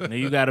through. Now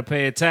you got to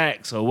pay a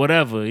tax or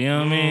whatever. You know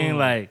what I mean?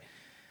 Like,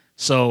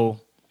 so,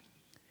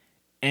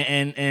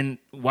 and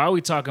while we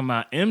talking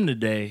about M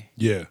today,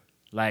 yeah,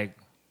 like,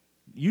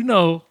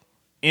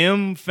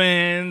 M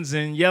fans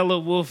and Yellow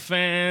Wolf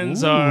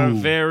fans are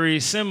very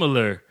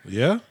similar.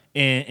 Yeah,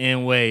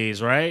 in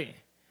ways, right?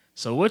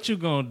 So what you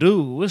gonna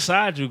do? What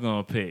side you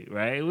gonna pick,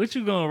 right? What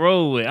you gonna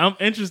roll with? I'm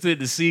interested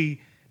to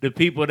see the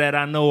people that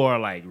I know are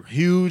like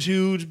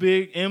huge,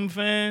 big M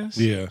fans.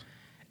 Yeah.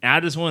 And I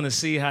just want to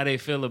see how they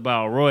feel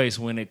about Royce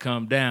when it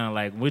come down.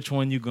 Like, which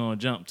one you gonna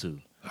jump to?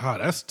 Oh,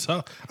 that's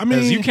tough. I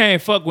mean, you can't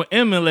fuck with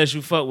M unless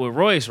you fuck with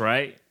Royce,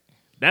 right?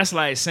 That's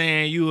like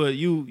saying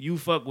you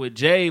fuck with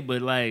Jay,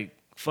 but like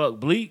fuck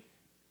Bleak.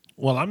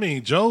 Well, I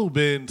mean, Joe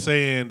been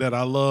saying that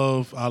I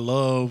love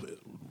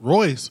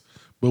Royce,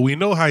 but we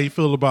know how he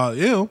feel about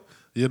him.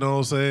 You know what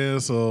I'm saying?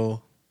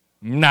 So.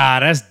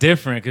 Nah, that's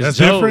different because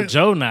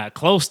Joe not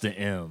close to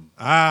M.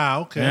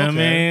 Okay. You know what I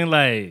mean?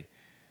 Like,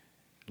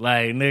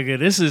 nigga,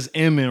 this is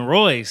M and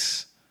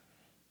Royce.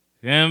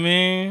 You know what I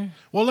mean?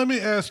 Well, let me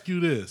ask you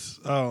this,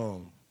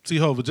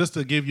 T-Hova, just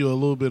to give you a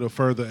little bit of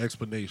further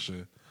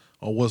explanation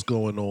on what's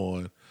going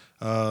on.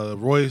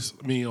 Royce,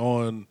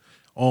 on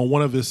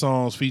one of his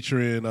songs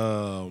featuring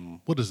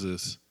what is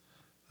this?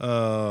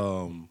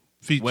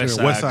 Featuring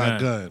Westside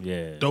Gun.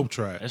 Yeah. Dope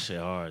track. That shit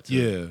hard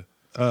too.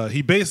 Yeah.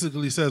 He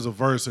basically says a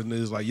verse and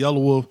is like, Yellow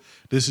Wolf,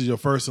 this is your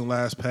first and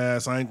last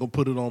pass. I ain't gonna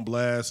put it on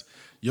blast.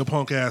 Your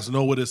punk ass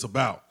know what it's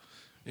about.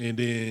 And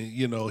then,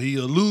 he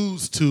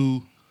alludes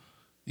to,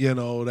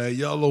 that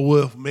Yellow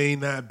Wolf may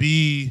not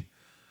be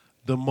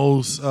the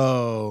most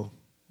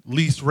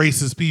least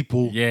racist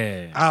people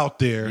out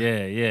there.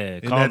 Yeah.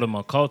 Called him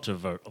a culture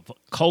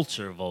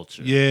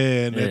vulture.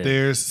 Yeah, and that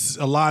there's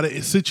a lot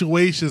of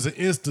situations and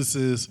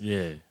instances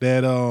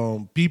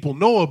that people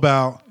know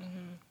about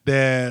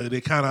that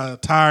they're kind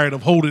of tired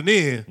of holding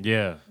in.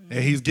 Yeah.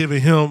 And he's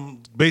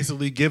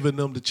basically giving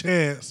them the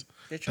chance.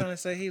 They're trying to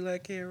say he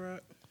like Kid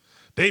Rock.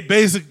 It's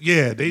basically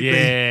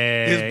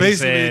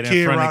a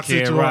Kid Rock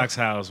situation. Rock's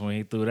house when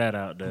he threw that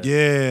out there.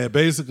 Yeah,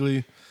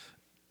 basically.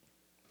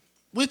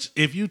 Which,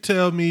 if you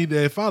tell me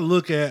that if I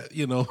look at,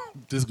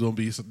 this is gonna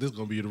be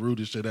the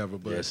rudest shit ever.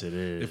 But yes, it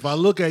is. If I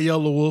look at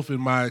Yellow Wolf and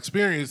my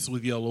experience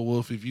with Yellow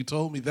Wolf, if you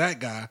told me that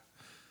guy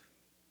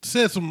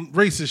said some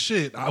racist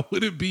shit, I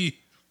wouldn't be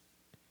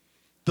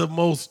the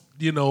most,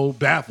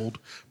 baffled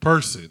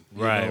person.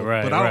 Right.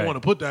 But I don't want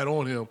to put that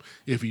on him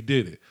if he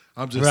did it.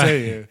 I'm just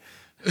saying.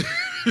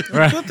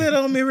 Right. Put that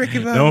on me, Ricky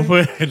Bobby.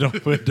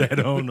 Don't put that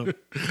on him.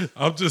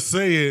 I'm just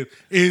saying,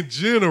 in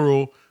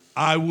general,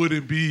 I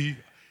wouldn't be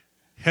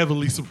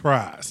heavily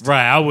surprised.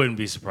 Right, I wouldn't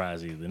be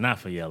surprised either. Not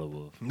for Yellow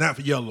Wolf. Not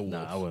for Yellow Wolf.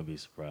 No, I wouldn't be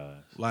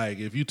surprised. Like,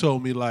 if you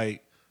told me,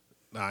 like,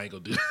 nah, I ain't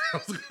gonna do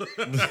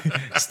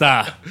that.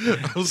 Stop.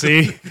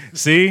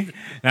 See?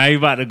 Now you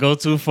about to go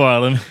too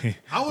far.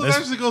 I was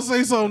actually gonna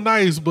say something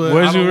nice, but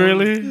was you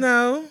really?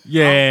 No.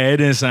 Yeah, it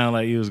didn't sound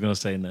like you was gonna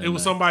say nothing. It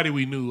was somebody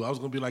we knew. I was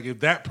gonna be like, if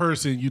that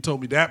person, you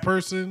told me that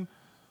person,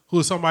 who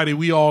is somebody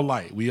we all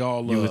like, we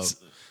all love.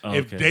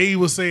 If they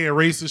was saying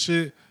racist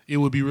shit, it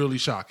would be really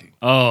shocking.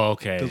 Oh,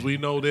 okay. Because we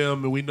know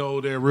them and we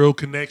know their real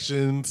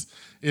connections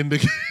in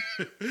the.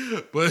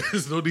 But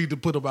there's no need to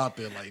put them out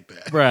there like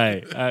that.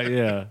 Right.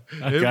 Yeah.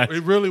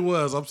 It really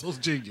was. I'm so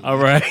genuine. All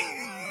right.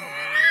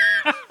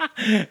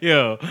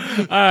 Yo.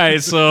 All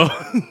right. So.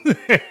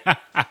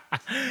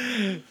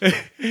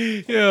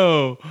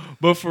 Yo.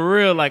 But for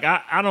real, like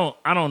I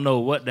don't know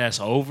what that's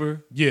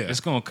over. Yeah.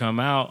 It's gonna come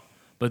out.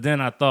 But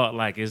then I thought,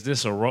 like, is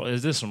this some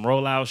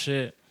rollout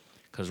shit?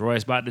 Because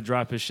Royce about to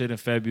drop his shit in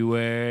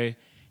February.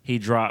 He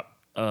dropped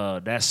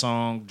that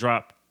song.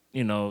 That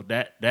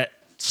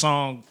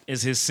song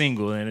is his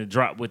single, and it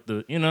dropped with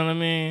the. You know what I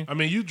mean? I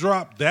mean, you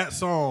dropped that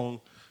song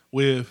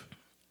with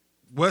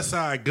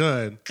Westside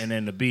Gun, and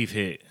then the beef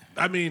hit.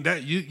 I mean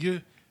that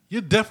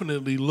you're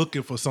definitely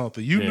looking for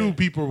something. You knew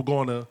people were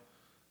gonna,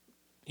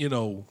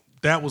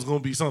 that was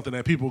gonna be something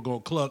that people were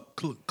gonna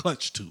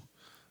clutch to.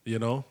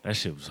 That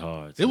shit was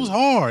hard. It was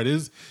hard.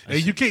 And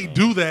you can't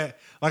do that.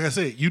 Like I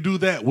said, you do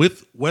that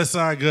with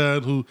Westside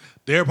Gun, who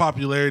their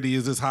popularity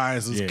is as high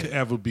as it could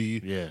ever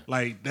be. Yeah.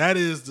 Like, that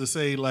is to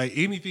say, like,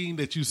 anything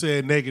that you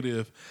said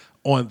negative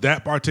on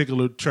that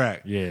particular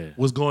track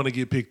was going to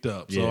get picked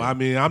up. So, I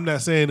mean, I'm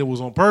not saying it was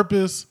on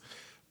purpose,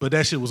 but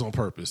that shit was on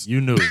purpose.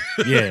 You knew.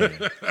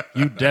 Yeah.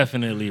 You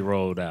definitely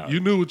rolled out. You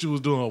knew what you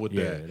was doing with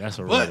that. Yeah, that's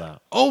a rollout.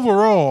 But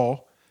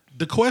overall,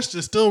 the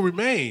question still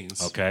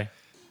remains. Okay.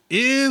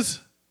 Is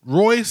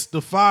Royce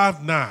the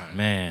 5'9"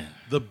 man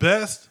the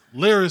best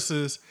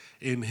lyricist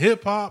in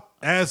hip hop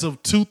as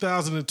of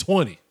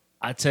 2020?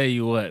 I tell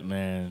you what,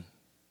 man,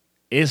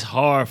 it's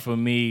hard for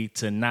me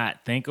to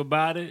not think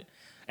about it.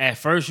 At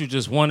first, you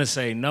just want to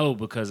say no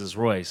because it's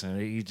Royce,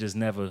 and he just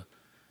never,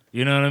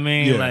 you know what I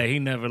mean? Yeah. Like, he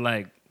never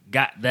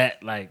got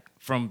that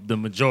from the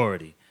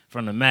majority,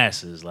 from the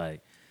masses,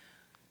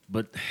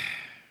 But,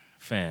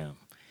 fam,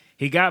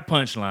 he got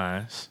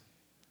punchlines.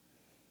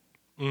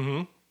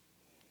 Mm-hmm.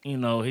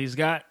 He's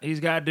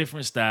got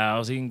different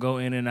styles. He can go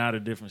in and out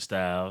of different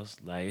styles.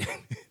 Like,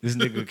 this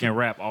nigga can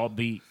rap off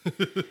beat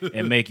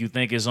and make you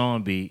think it's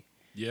on beat.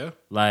 Yeah.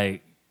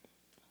 Like,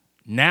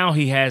 now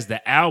he has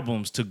the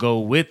albums to go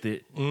with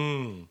it.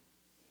 Mm.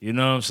 You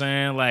know what I'm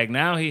saying? Like,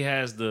 now he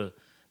has the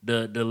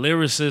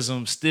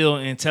lyricism still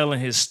in telling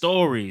his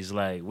stories.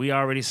 Like, we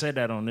already said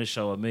that on this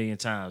show a million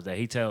times, that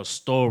he tells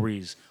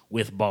stories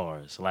with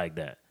bars like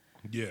that.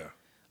 Yeah.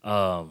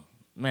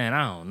 Man,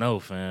 I don't know,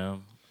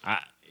 fam.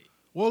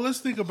 Well, let's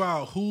think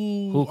about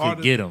who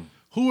could get him.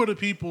 Who are the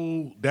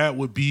people that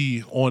would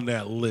be on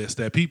that list?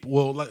 That people,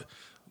 well,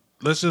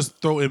 let's just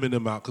throw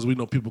Eminem out because we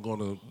know people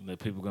gonna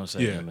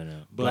say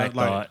Eminem. Black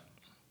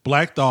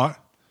Thought.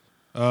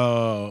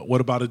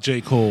 What about a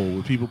J. Cole?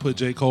 Would people put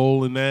J.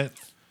 Cole in that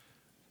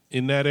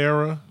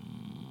era?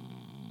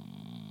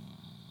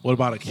 What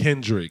about a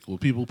Kendrick? Will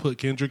people put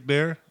Kendrick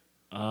there?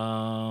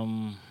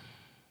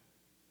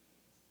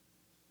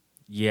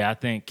 Yeah, I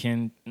think I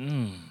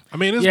mean,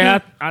 it's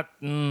good. I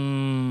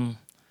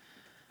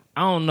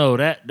don't know.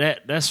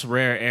 That's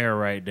rare air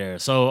right there.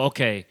 So,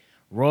 okay,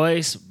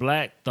 Royce,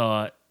 Black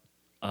Thought,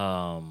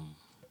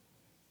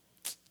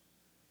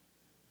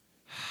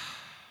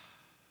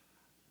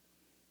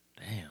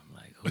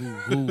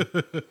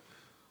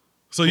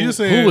 So you're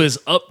saying who is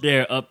up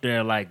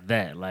there like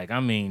that? Like, I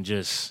mean,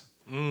 just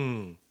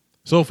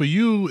so for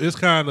you, it's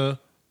kind of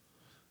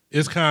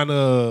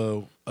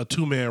a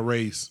 2-man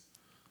race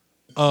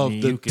of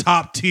the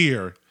top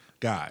tier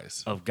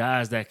guys. Of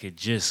guys that could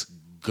just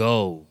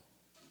go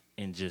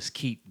and just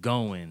keep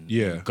going,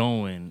 and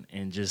going,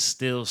 and just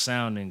still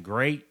sounding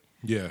great.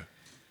 Yeah.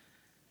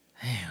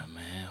 Damn,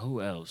 man.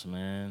 Who else,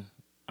 man?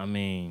 I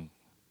mean,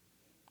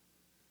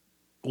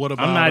 what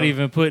about? I'm not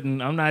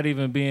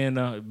even being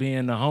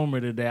the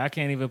homer today. I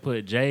can't even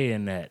put Jay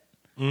in that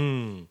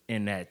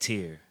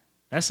tier.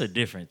 That's a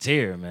different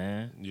tier,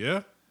 man.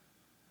 Yeah.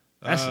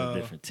 That's a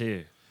different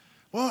tier.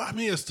 Well, I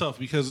mean, it's tough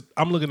because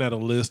I'm looking at a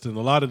list, and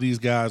a lot of these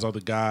guys are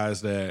the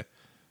guys that,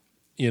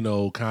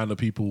 kind of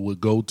people would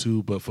go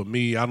to. But for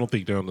me, I don't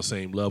think they're on the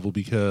same level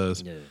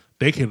because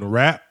they can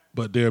rap,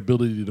 but their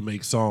ability to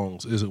make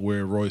songs isn't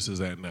where Royce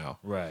is at now.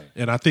 Right.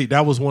 And I think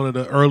that was one of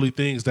the early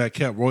things that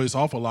kept Royce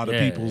off a lot of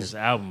people's. His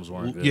albums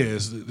weren't good. Yeah,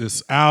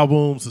 his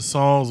albums, the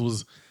songs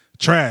was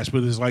trash,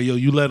 but it's like,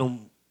 you let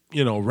him,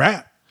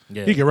 rap.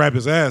 Yeah. He can rap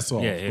his ass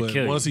off. Yeah, but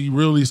kill once he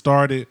really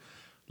started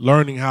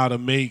learning how to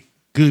make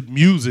good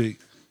music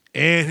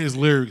and his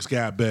lyrics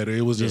got better,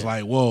 it was just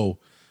like, whoa,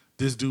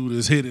 this dude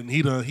is hitting.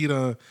 He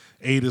done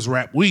ate his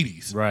rap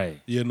Wheaties. Right.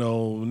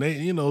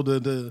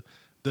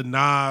 The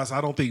Nas,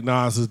 I don't think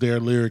Nas is there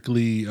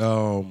lyrically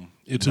in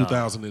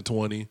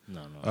 2020.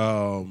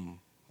 No.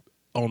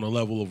 On the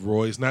level of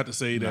Royce. Not to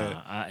say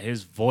that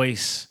his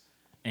voice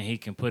and he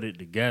can put it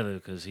together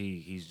because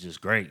he's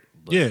just great.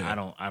 But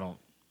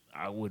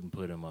I wouldn't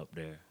put him up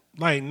there.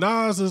 Like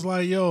Nas is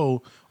like,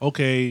 yo,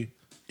 okay,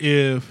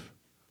 if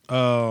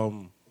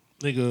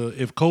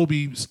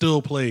Kobe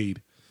still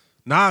played,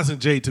 Nas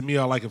and Jay to me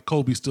are like if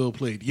Kobe still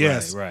played.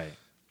 Yes, right.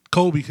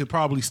 Kobe could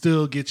probably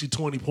still get you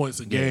 20 points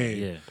a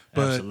game. Yeah,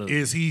 but absolutely.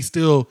 is he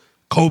still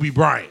Kobe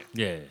Bryant?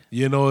 Yeah.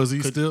 Is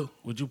he still?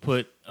 Would you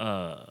put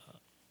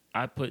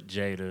I put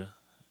Jada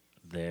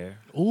there.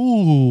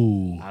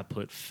 Ooh. I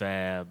put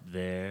Fab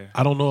there.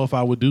 I don't know if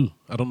I would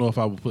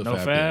put No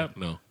Fab Fab? there.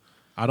 No.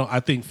 I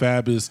think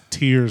Fab is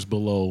tiers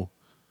below.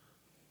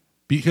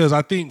 Because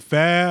I think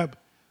Fab,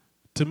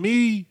 to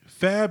me,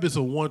 Fab is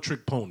a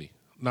one-trick pony.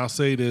 And I'll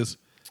say this,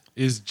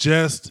 it's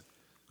just,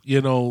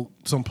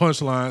 some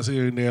punchlines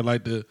here and there,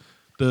 like the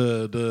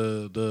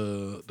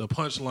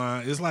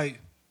punchline. It's like,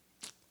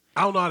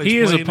 I don't know how to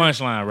explain it. He is a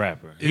punchline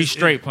rapper. He's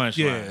straight punchline.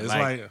 Yeah, it's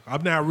like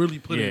I'm not really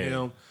putting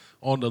him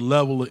on the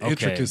level of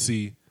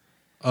intricacy.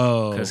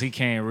 Because he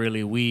can't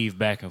really weave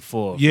back and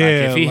forth. Yeah,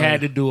 like if he had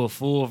to do a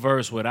full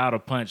verse without a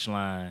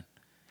punchline,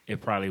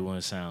 it probably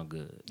wouldn't sound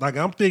good. Like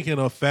I'm thinking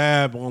of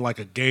Fab on like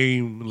a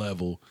game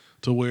level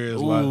to where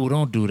it's like,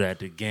 don't do that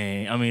to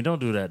Game. I mean, don't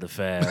do that to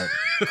Fab.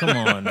 Come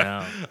on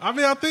now. I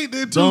mean, I think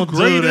they're two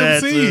great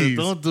MCs.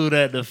 Don't do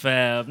that to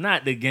Fab.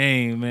 Not the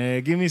Game,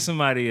 man. Give me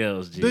somebody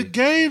else, G. The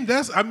Game,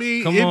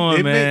 come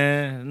on,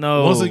 man.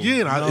 No. Once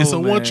again, it's a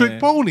one-trick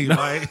pony. No,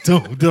 like,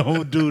 don't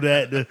do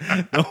that.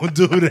 Don't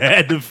do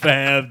that to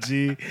Fab,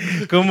 G.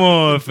 Come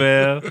on,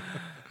 Fab.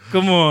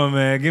 Come on,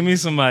 man. Give me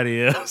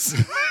somebody else.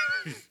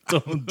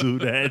 Don't do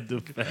that to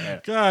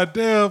Fab. God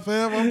damn,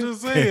 Fab. I'm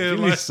just saying. Give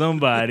me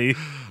somebody.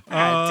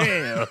 God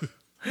damn.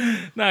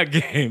 Not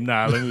Game.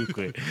 Nah, let me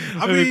quit.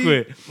 Let me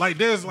quit. Like,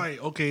 there's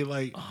like, okay,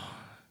 like,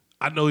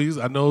 I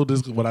know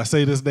this, when I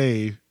say this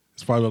name,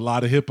 it's probably a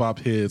lot of hip-hop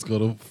heads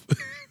going to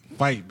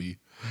fight me.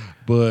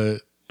 But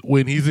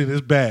when he's in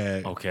his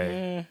bag.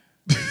 Okay.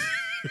 This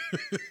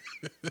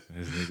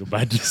nigga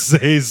about to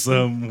say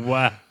something.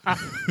 Wow.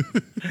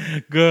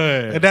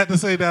 Good. And not to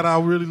say that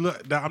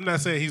I'm not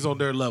saying he's on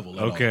their level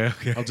at all. Okay.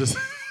 I'm just...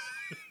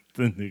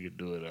 The nigga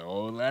doing a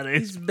whole lot of...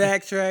 He's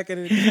backtracking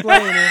and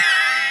explaining.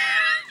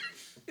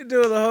 You're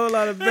doing a whole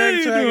lot of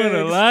backtracking. You're doing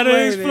a lot of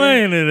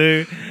explaining,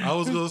 dude. I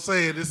was gonna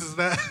say this is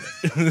not.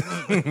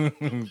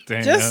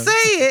 Just say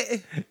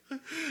it.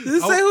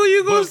 Just say who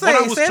you gonna say. What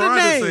I was say trying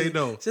the name. to say,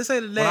 no. Just say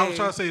the name. What I was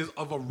trying to say is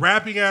of a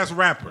rapping ass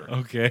rapper.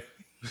 Okay.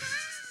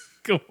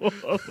 Come on,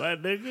 my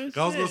nigga.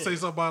 I was gonna say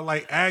somebody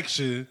like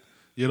Action.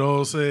 You know what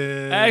I'm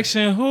saying?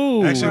 Action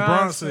who? Action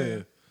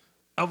Bronson.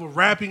 Of a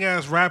rapping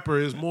ass rapper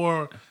is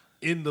more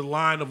in the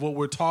line of what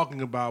we're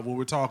talking about when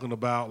we're talking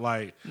about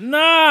like.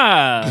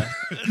 Nah.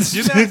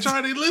 You're not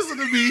trying to listen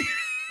to me.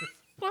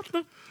 What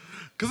the?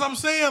 Because I'm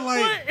saying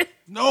like,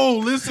 no,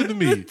 listen to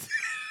me.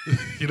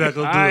 You're not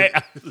gonna do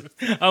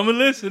it. I'm a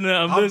listener.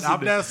 I'm listening.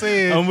 I'm not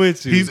saying I'm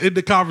with you. He's in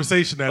the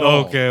conversation at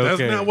all. Okay.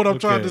 That's not what I'm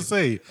trying to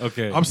say.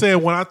 Okay. I'm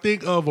saying when I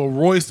think of a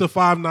Royce the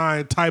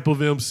 5'9" type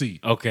of MC.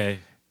 Okay.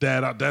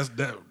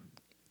 That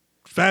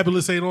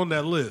Fabulous ain't on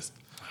that list.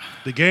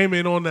 The Game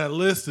ain't on that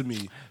list to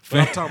me. You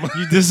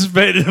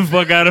disrespected the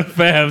fuck out of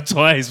Fab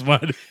twice,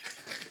 man.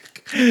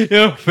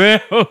 Yo,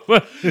 Fab.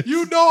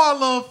 You know I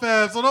love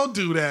Fab, so don't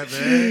do that,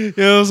 man.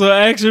 Yo, so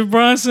Action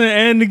Bronson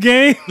and the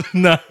Game?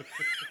 Nah.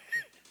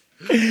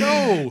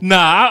 No.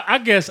 Nah, I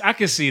guess I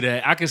can see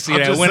that. I can see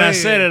that. When I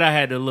said it, I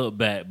had to look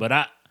back. But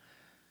I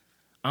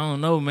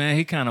don't know, man.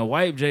 He kind of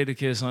wiped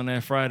Jadakiss on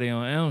that Friday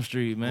on Elm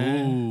Street,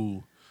 man.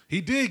 Ooh.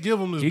 He did give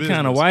him his He business.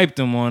 kind of wiped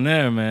him on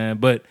there, man.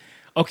 But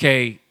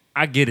okay,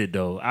 I get it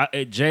though.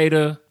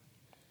 Jada,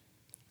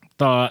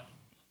 Thought,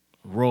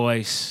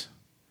 Royce.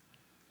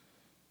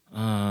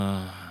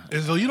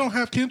 And so you don't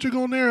have Kendrick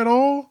on there at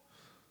all?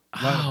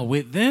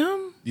 With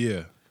them?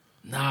 Yeah.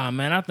 Nah,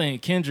 man. I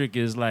think Kendrick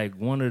is like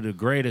one of the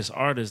greatest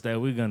artists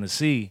that we're gonna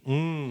see,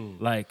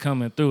 like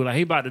coming through. Like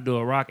he about to do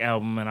a rock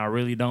album, and I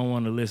really don't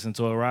want to listen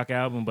to a rock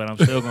album, but I'm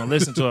still gonna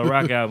listen to a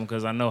rock album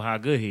because I know how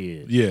good he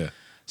is. Yeah.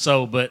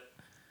 So, but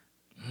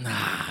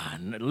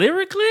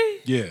lyrically,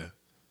 Yeah.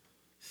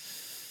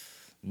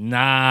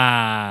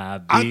 nah.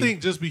 B. I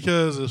think just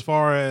because as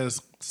far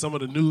as some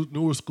of the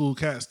newer school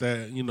cats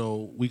that,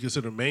 we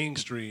consider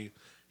mainstream,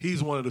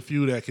 he's one of the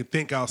few that can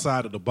think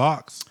outside of the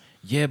box.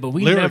 Yeah, but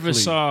we never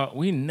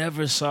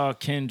saw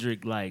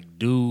Kendrick like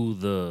do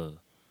the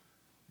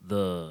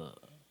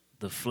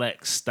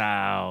flex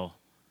style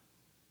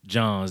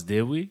Johns,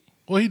 did we?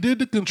 Well, he did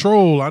the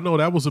Control. I know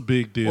that was a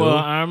big deal. Well,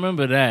 I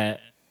remember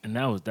that, and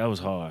that was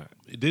hard.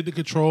 He did the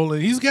Control,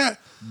 and he's got.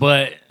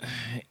 But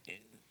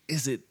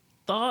is it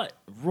Thought,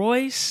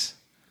 Royce?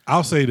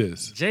 I'll say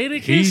this: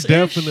 Jadakiss. He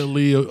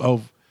definitely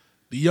of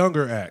the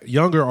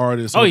younger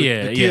artists. Oh, the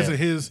kids yeah. in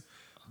his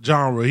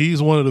genre.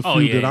 He's one of the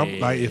few that I'm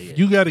like. If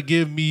you got to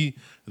give me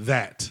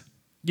that,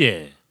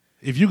 yeah.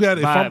 If you got,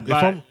 if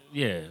I'm,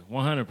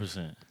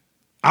 100%.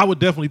 I would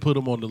definitely put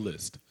him on the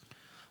list.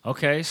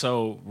 Okay,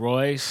 so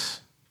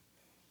Royce,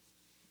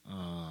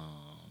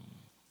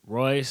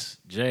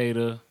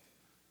 Jada.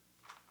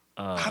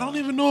 I don't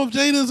even know if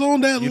Jada's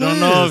on that list. You don't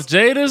know if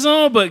Jada's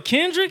on, but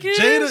Kendrick is?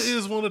 Jada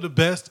is one of the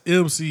best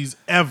MCs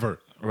ever.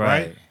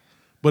 Right?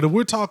 But if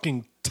we're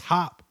talking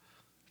top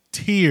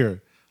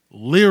tier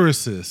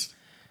lyricists,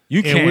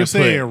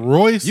 saying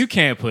Royce, you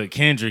can't put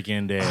Kendrick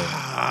in there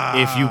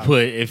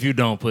if you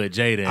don't put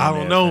Jada in there. I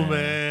don't know,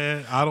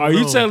 man. I don't know. Are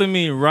you telling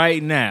me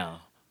right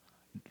now,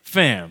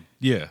 fam?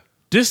 Yeah.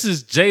 This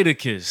is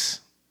Jadakiss.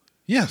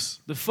 Yes.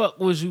 The fuck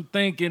was you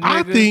thinking, nigga?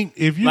 I think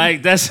if you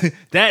that's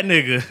that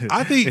nigga.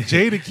 I think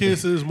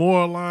Jadakiss is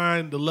more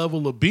aligned the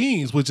level of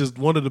Beans, which is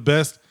one of the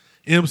best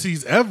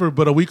MCs ever.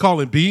 But are we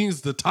calling Beans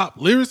the top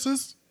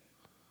lyricist?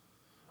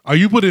 Are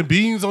you putting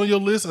Beans on your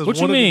list as what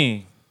one you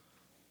mean?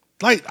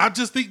 I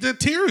just think that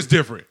tier is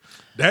different.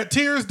 That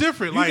tier is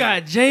different. You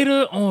got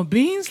Jada on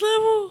Beans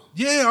level?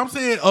 Yeah, I'm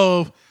saying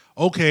of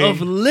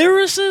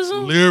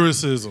lyricism.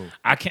 Lyricism.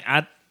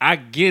 I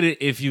get it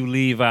if you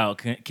leave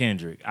out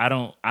Kendrick. I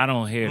don't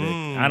hear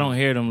I don't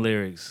hear them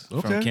lyrics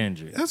from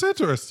Kendrick. That's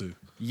interesting.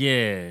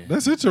 Yeah.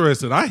 That's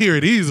interesting. I hear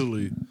it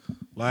easily.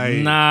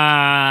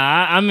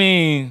 I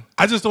mean,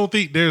 I just don't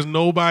think there's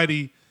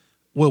nobody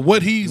with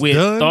what he's with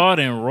done. Thought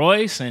and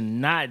Royce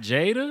and not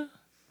Jada.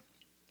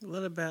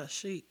 What about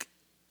Sheik?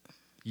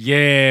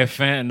 Yeah,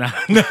 fan.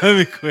 Let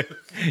me quit.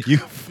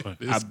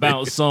 I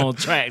bounce on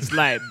tracks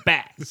like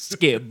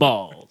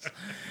basketballs.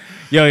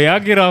 Yo, y'all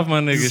get off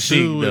my nigga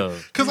Sheik though.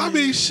 Cause I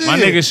mean, shit. My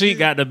nigga Sheik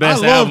got the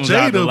best albums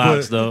out the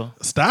box though.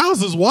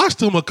 Styles has watched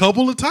him a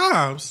couple of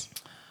times,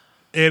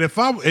 and if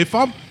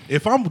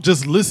I'm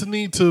just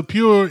listening to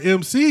pure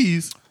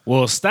MCs,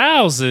 well,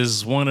 Styles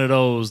is one of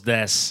those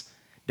that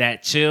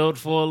chilled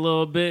for a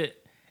little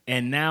bit,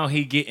 and now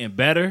he getting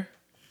better,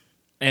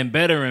 and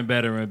better and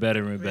better and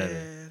better and better.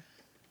 Man.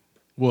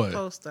 What?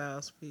 Post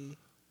Styles P.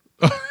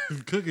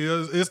 Cookie,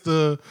 it's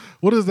the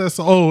what is that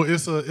song? Oh,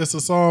 it's a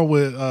song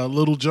with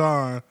Little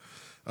John,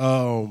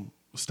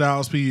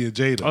 Styles P and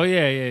Jada. Oh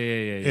yeah.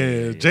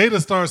 And Jada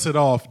starts it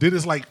off. Then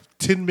it's like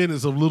 10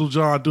 minutes of Little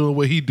John doing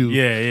what he do.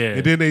 Yeah.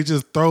 And then they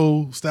just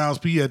throw Styles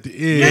P at the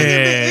end.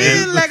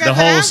 Yeah. The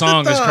whole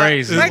song is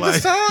crazy. Like the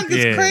song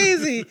is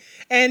crazy.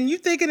 And you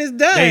thinking it's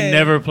done. They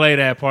never play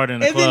that part in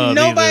the club. And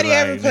then nobody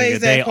either. ever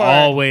plays that they part. They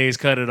always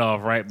cut it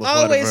off right before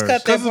always the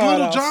verse. cut that part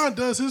Little off. John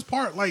does his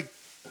part like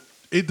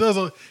he does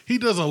a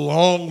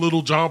long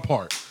Little John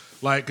part.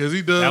 Like, cause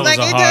he does that was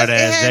a hard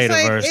ass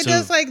Jada verse it too.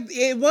 Does like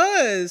it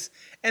was.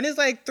 And it's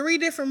like 3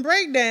 different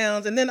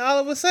breakdowns, and then all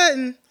of a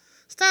sudden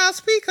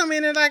Styles P come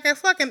in and like a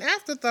fucking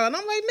afterthought. And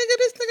I'm like, nigga,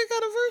 this nigga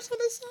got a verse on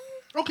this song.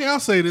 Okay, I'll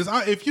say this.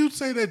 If you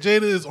say that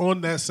Jada is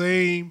on that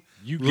same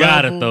you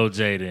gotta level, throw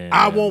Jada in.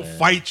 I won't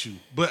fight you.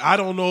 But I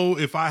don't know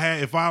if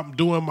I'm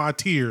doing my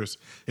tiers,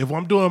 if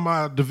I'm doing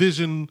my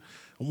Division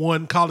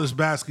I college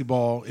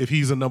basketball, if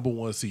he's a number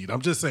 1 seed.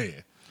 I'm just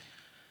saying.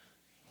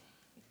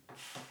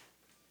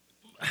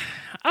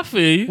 I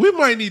feel you. We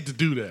might need to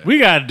do that. We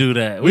gotta do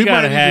that. We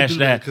gotta hash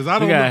that. Because I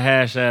don't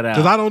hash that out.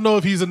 Because I don't know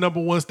if he's a number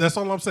 1. That's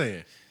all I'm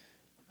saying.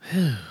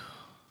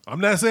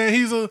 I'm not saying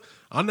he's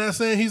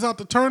out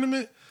the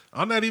tournament.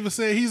 I'm not even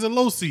saying he's a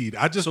low seed.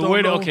 I just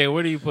don't know. Okay,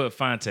 where do you put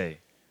Fonte?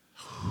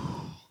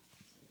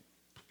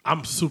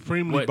 I'm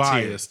supremely What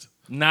biased.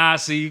 Tier? Nah,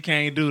 see, you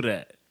can't do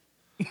that.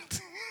 You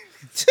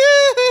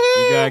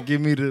gotta give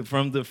me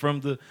from the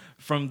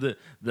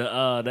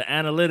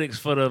analytics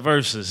for the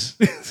verses.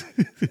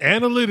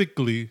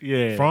 Analytically,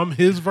 yeah. From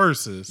his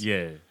verses,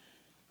 yeah,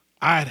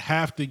 I'd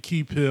have to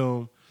keep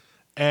him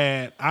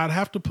I'd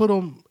have to put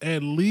him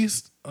at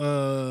least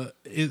a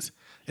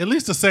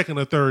second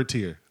or third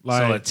tier.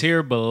 Like, so a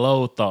tier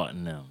below Thought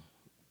and them.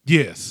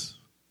 Yes.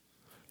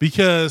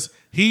 Because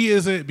he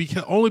isn't,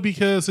 only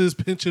because his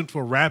penchant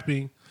for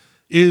rapping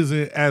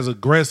isn't as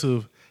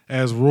aggressive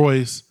as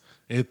Royce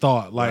and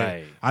thought. Like,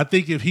 Right. I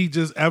think if he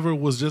just ever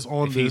was just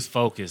on If this, he's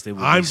focused, it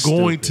would I'm be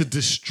going to stupid.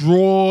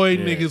 destroy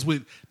Yeah. niggas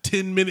with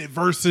 10-minute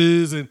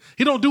verses, and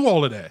he don't do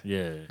all of that.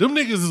 Yeah. Them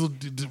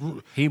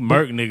niggas He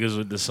murk niggas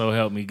with the So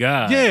Help Me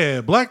God.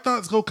 yeah, Black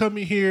Thought's gonna come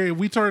in here and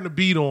we turn the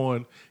beat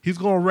on. He's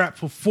gonna rap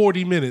for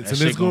 40 minutes That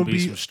and it's shit gonna gonna be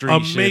be some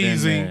street shit in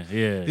amazing.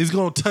 there. Yeah. He's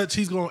gonna touch,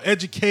 he's gonna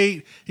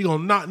educate, he's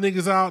gonna knock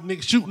niggas out,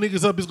 shoot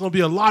niggas up. It's gonna be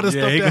a lot of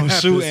Yeah, stuff he that gonna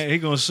happens. shoot. He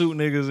gonna shoot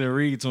niggas and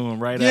read to him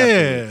right after.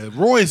 Yeah,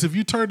 Royce, if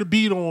you turn the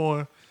beat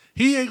on,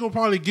 he ain't gonna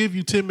probably give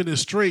you 10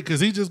 minutes straight because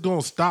he just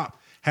gonna stop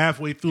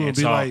halfway through and And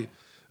be talk. like,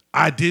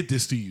 I did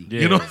this to you.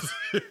 Yeah. You know?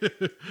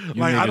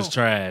 You I niggas don't-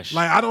 trash.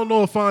 Like, I don't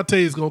know if Fonte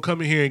is gonna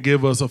come in here and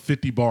give us a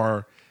 50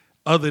 bar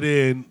other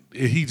than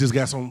he just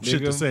got some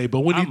shit to Nigga, say. But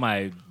when I he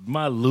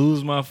might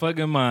lose my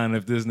fucking mind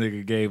if this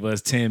nigga gave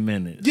us 10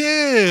 minutes.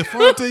 yeah,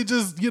 Fonte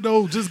just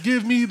just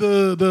give me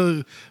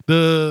the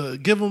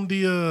give him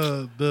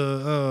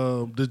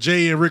the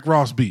Jay and Rick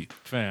Ross beat.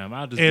 Fam,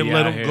 I'll just And be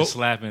let out him here go.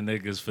 slapping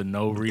niggas for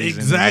no reason.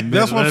 Exactly.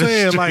 That's what I'm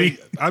saying. Like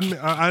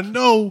I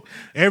know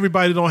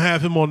everybody don't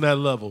have him on that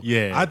level.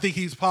 Yeah. I think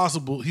he's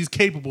possible. He's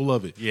capable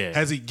of it. Yeah.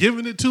 Has he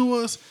given it to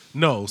us?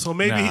 No. So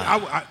maybe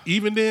Nah.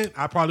 even then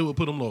I probably would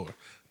put him lower,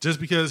 just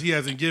because he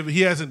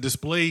hasn't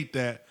displayed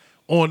that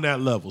on that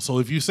level. So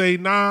if you say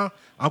nah,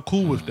 I'm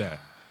cool with that.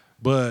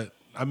 But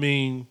I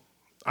mean,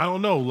 I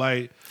don't know.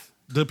 Like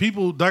the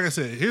people, like I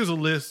said, here's a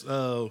list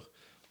of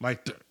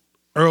like the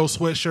Earl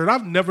Sweatshirt.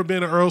 I've never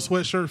been an Earl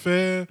Sweatshirt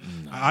fan.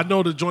 I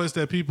know the joints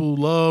that people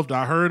loved.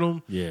 I heard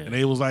them. Yeah. And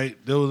they was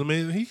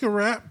amazing. He can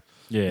rap.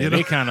 Yeah, You know?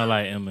 they kind of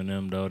like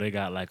Eminem though. They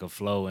got like a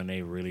flow and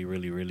they really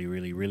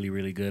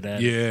good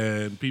at it.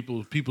 Yeah, and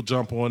people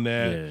jump on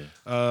that.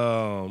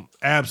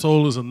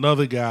 Absol is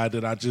another guy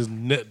that I just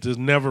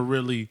never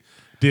really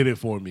did it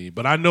for me.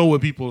 But I know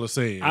what people are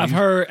saying. I've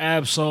heard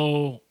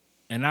Absol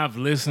and I've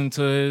listened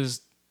to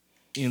his,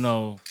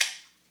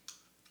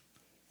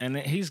 and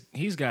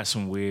he's got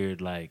some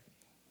weird like,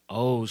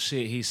 oh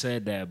shit, he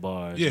said that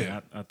bars. Yeah.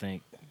 And I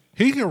think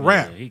he can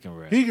rap. he can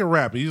rap. He can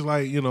rap. He's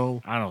like, I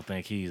don't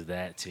think he's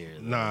that tier.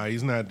 Though. nah,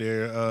 he's not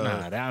there.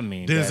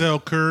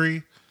 Denzel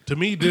Curry. To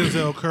me,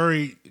 Denzel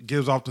Curry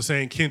gives off the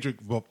same Kendrick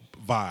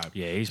vibe.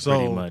 Yeah, he's So,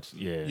 pretty much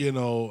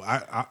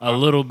a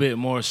little bit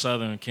more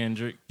Southern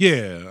Kendrick.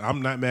 Yeah,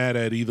 I'm not mad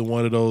at either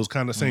one of those.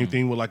 Kind of same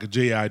thing with like a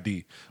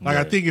JID. Like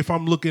I think if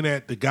I'm looking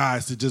at the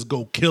guys to just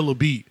go kill a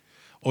beat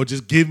or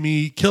just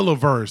kill a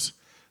verse,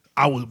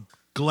 I would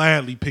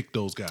gladly pick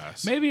those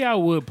guys. Maybe I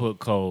would put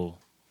Cole.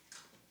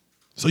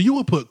 So you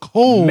would put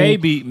Cole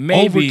maybe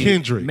over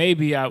Kendrick.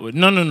 Maybe I would.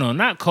 No,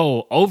 not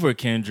Cole over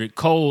Kendrick.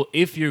 Cole,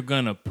 if you're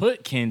gonna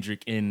put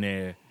Kendrick in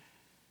there,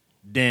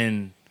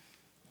 then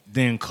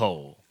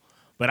Cole.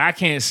 But I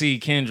can't see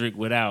Kendrick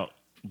without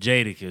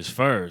Jadakiss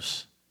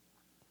first.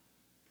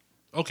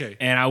 Okay.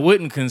 And I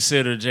wouldn't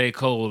consider J.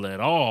 Cole at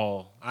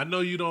all. I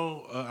know you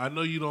don't. I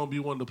know you don't be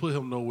wanting to put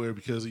him nowhere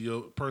because of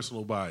your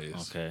personal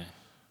bias. Okay.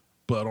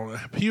 But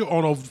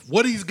on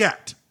what he's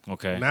got,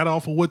 Okay. not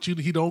off of what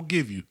he don't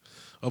give you,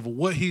 of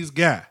what he's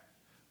got,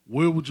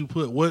 where would you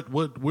put where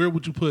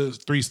would you put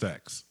 3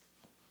 Stacks?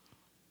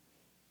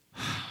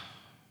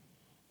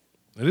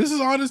 And this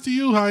is honest to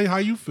you, how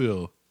you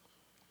feel.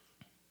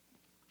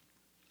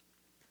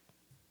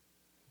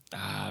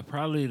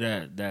 Probably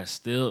that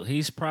still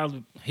he's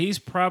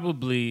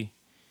probably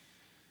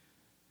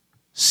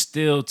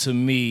still to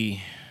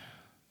me,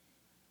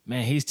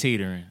 man, he's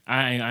teetering.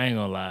 I ain't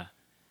gonna lie.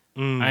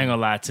 I ain't gonna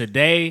lie.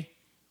 Today,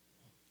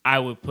 I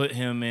would put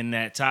him in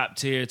that top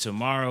tier.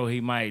 Tomorrow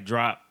he might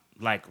drop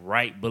like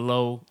right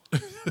below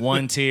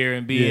 1 tier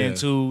and be in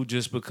 2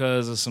 just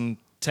because of some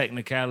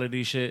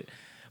technicality shit.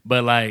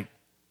 But like,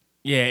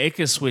 yeah, it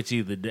could switch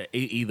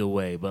either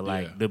way. But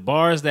like the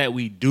bars that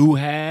we do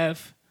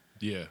have,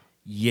 yeah,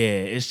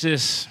 it's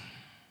just,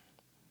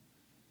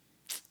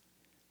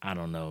 I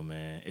don't know,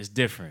 man. It's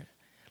different.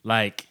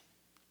 Like,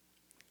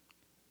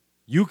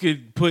 you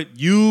could put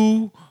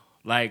you,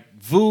 like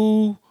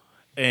Vu,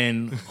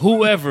 and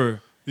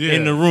whoever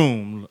in the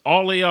room,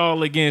 all of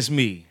y'all against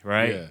me,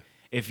 right? Yeah.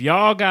 If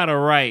y'all got to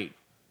write,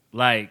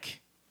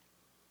 like,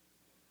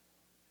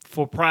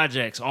 for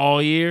projects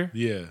all year,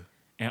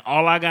 and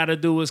all I got to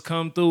do is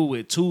come through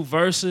with 2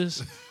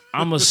 verses,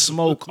 I'ma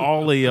smoke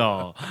all of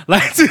y'all.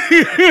 Like,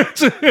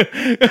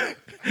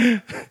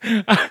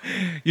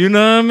 you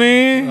know what I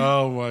mean?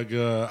 Oh my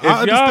God.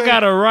 If y'all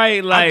gotta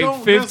write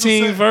like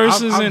 15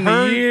 verses in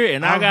a year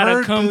and I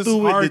gotta come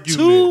through with the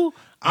 2,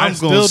 I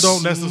still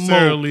don't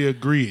necessarily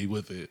agree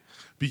with it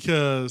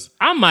because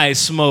I might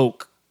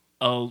smoke.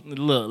 Oh,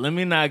 look, let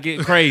me not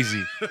get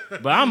crazy,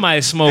 but I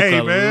might smoke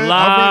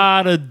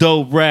lot of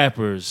dope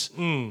rappers.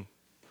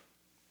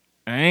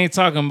 I ain't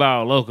talking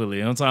about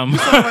locally. I'm talking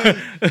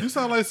about. You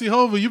sound like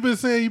C-Hova. You've been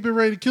saying you've been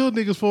ready to kill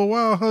niggas for a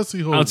while, huh,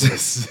 C-Hova?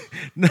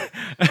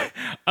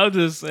 I'm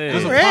just saying.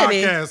 This is a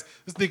Ready. podcast.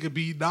 This nigga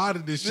be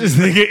nodding this shit. This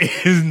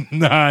nigga is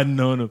nodding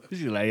on him.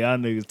 She's like, y'all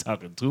niggas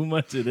talking too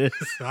much of this.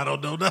 I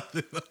don't know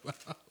nothing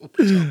about what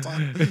y'all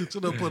talking.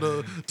 Should have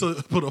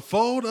put a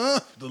phone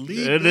up to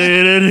lean That back.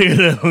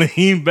 nigga that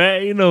lean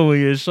back. You know when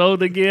your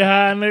shoulder get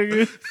high,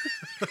 nigga.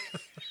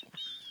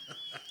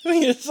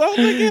 When your shoulder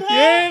get high.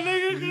 Yeah,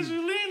 nigga, because you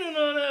leaning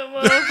on that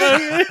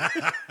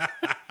motherfucker.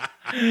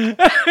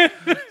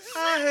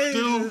 I hate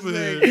Stupid.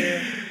 this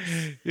nigga.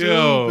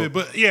 Yo, Stupid.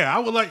 But yeah, I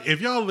would like,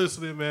 if y'all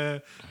listening,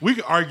 man, we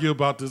can argue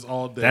about this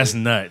all day. that's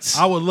nuts.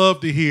 I would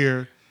love to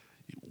hear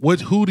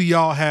who do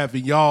y'all have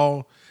in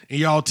y'all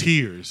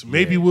tiers.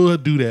 Maybe we'll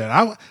do that.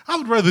 I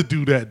would rather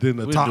do that than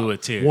the We'll top do a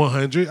tier.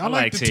 100. I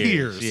like the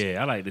tiers.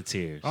 Yeah, I like the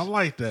tiers. I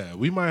like that.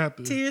 We might have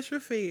to. Tears for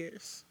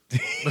fears.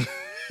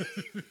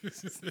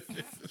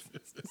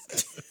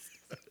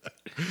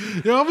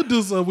 Yo, I'm gonna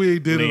do something we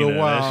ain't did in Lena, a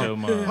while. that's your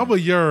mom. I'm a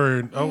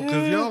yearn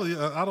because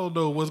y'all. I don't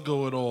know what's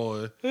going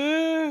on.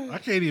 I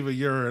can't even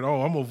yearn.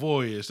 Oh, I'm a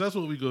voyage. That's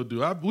what we gonna do.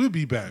 We'll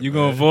be back. You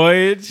man. gonna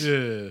voyage?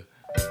 Yeah.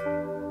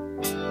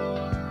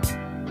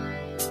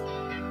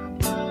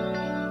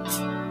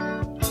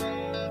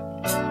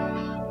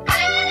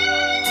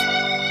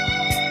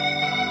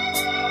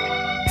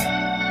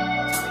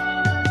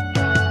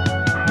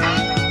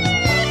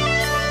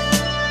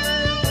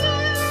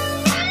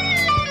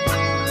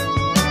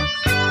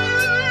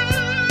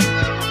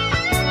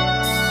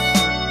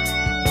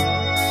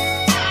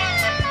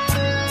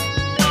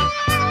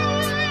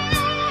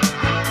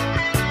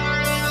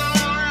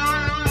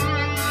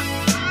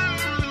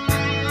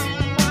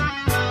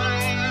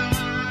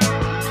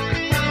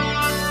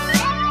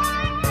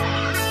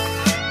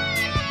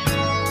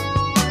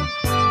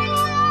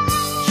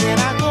 Can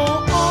I go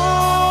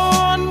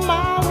on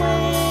my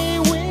way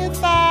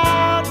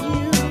without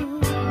you?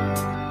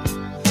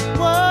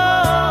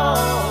 Whoa,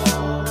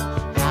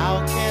 how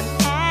can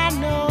I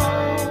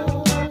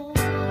know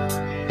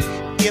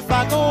if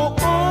I go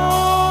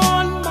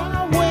on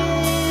my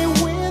way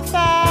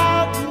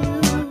without you?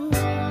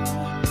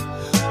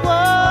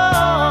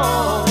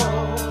 Whoa,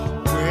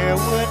 where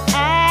would I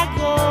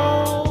go?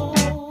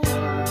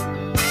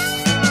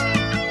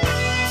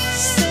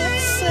 Set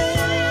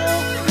sail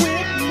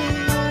with me,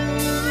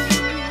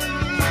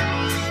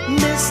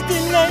 misty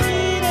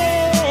lady,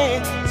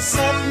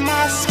 set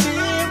my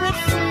spirit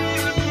free.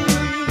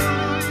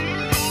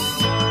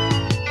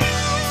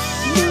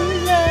 New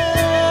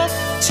love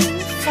to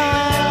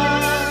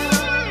find,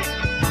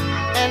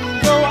 and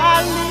though I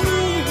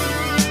leave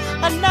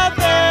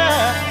another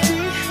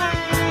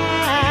behind,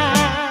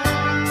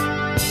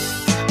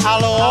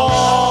 I'll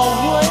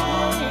always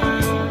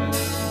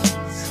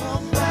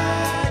come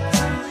back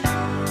to you.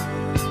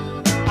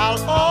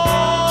 I'll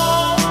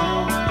always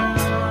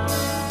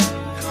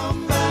come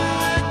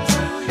back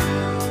to you.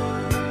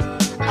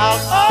 I'll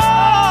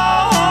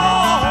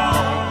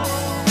always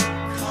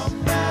come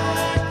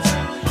back to you.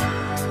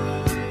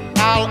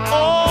 I'll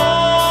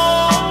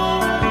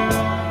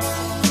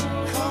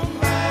always come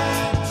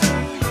back to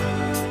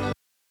you.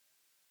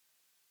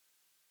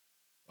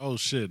 Oh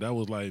shit, that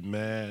was like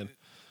mad.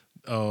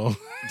 Oh,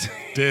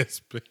 dead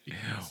space.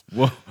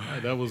 Whoa.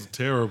 That was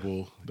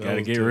terrible.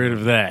 Gotta get rid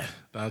of that.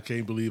 I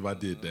can't believe I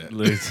did that.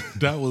 Listen.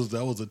 that was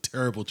a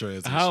terrible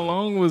transition. How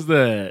long was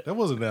that? That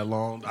wasn't that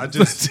long. I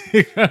just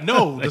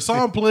no. The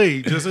song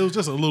played. It was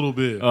just a little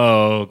bit.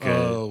 Oh,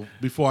 okay.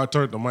 Before I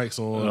turned the mics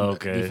on.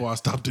 Okay. Before I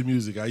stopped the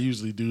music, I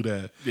usually do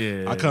that.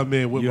 Yeah. I come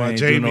in with You my ain't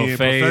do Jamie no and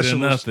fade or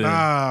professional. nothing.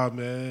 Nah,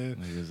 man.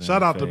 Niggas Shout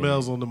ain't out to fade.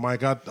 Mel's on the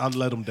mic. I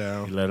let him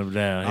down. You let him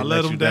down. I He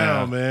let you him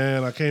down,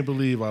 man. I can't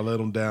believe I let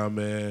him down,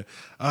 man.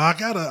 I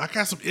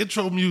got some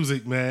intro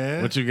music,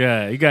 man. What you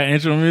got? You got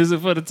intro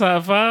music for the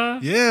top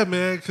 5? Yeah,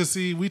 man. Cause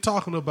see, we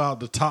talking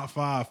about the top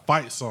 5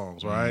 fight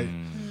songs, right?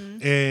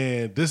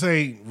 And this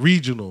ain't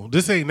regional.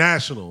 This ain't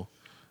national.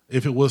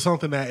 If it was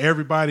something that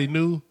everybody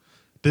knew,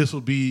 this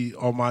would be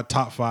on my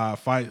top 5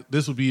 fight.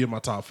 This would be in my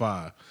top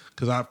 5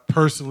 because I've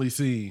personally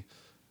seen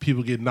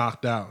people get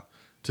knocked out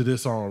to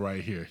this song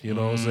right here. You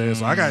know what I'm saying?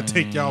 So I gotta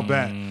take y'all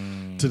back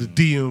to the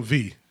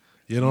DMV.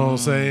 You know what I'm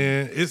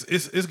saying?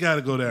 It's got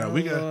to go down.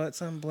 We got Lord,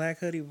 some Black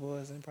Hoodie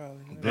Boys and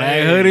probably.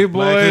 Black Hoodie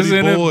Black Boys Hoodie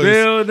in Boys. the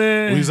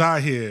building. We's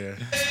out here.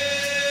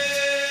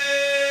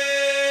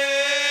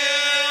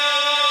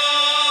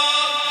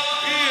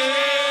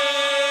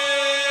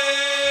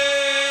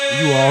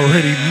 You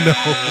already know.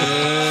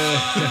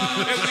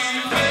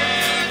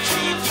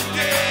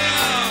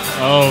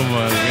 Oh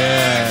my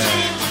God.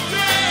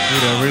 He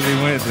done really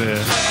went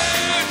there.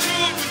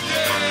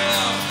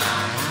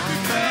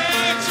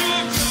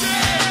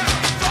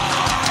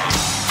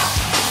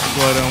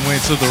 Boy done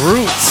went to the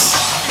roots.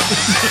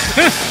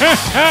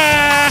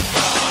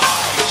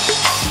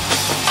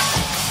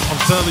 I'm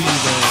telling you,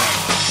 man.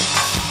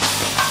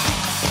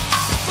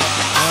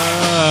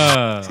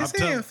 She's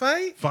saying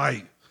fight.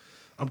 Fight.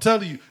 I'm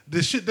telling you,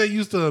 the shit that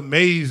used to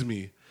amaze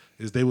me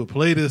is they would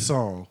play this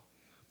song,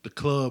 the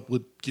club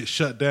would get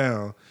shut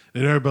down.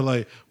 And everybody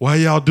like, why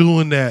y'all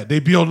doing that? They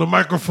be on the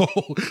microphone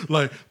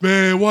like,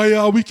 man, why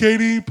y'all, we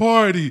can't even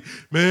party.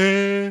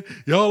 Man,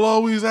 y'all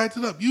always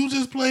acting up. You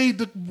just played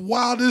the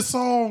wildest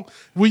song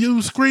where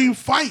you scream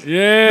fight.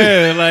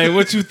 Yeah, like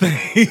what you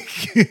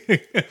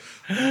think?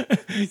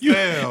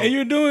 And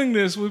you're doing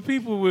this with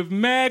people with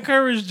mad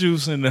courage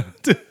juice in them.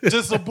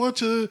 Just a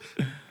bunch of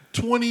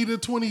 20 to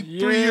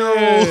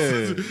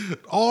 23-year-olds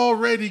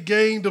already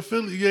gang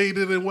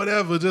affiliated and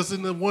whatever, just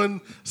in the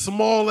one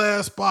small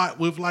ass spot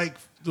with like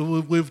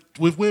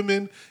with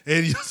women,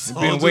 and you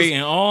been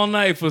waiting all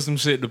night for some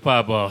shit to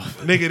pop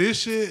off. Nigga, this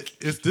shit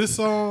is this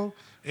song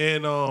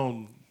and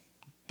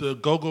the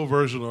go-go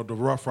version of the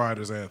Rough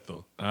Riders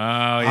anthem. Oh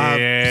yeah,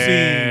 I've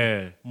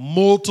seen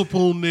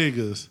multiple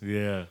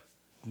niggas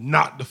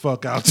knock the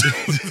fuck out.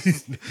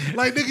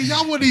 Like, nigga,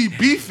 y'all wouldn't even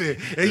beefing.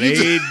 And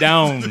Lay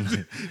down.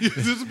 You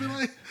just be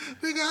like,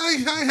 nigga, I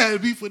ain't had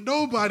beef with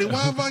nobody.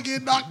 Why am I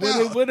getting knocked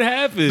out? What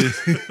happened?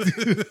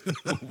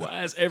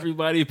 Why is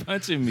everybody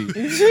punching me?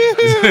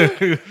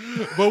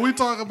 But we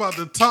talk about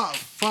the top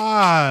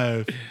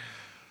 5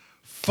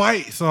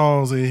 fight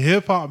songs in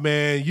hip hop,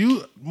 man.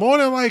 You more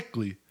than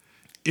likely,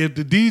 if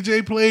the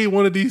DJ played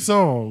one of these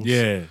songs,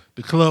 the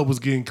club was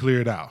getting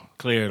cleared out.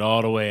 Cleared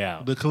all the way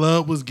out. The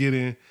club was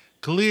getting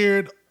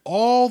cleared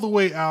all the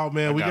way out,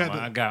 man.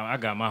 I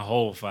got my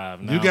whole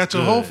 5 now. You got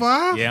your whole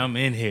 5? Yeah, I'm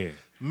in here.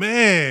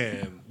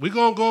 Man, we're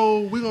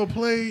gonna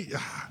play.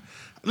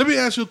 Let me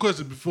ask you a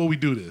question before we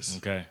do this.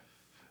 Okay.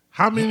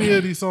 How many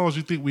of these songs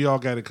you think we all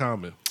got in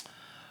common?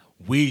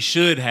 We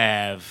should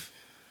have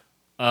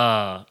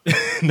nigga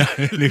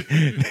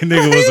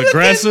was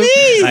aggressive.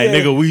 Like,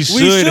 nigga, we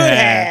should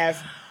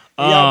have.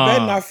 Y'all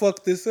better not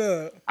fuck this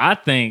up. I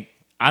think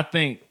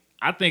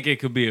it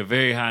could be a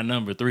very high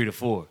number, 3 to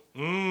 4.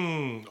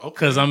 Okay.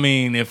 Because I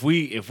mean, if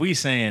we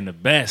saying the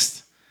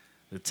best,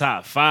 the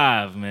top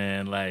 5,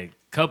 man, like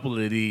a couple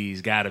of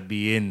these got to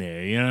be in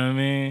there. You know what I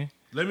mean?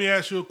 Let me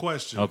ask you a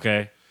question.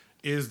 Okay.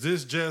 Is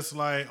this just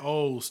like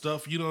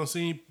stuff you don't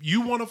see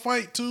you want to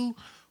fight to,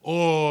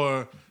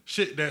 or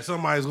shit that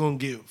somebody's gonna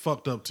get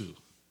fucked up to?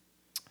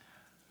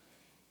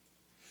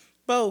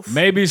 Both.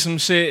 Maybe some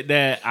shit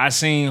that I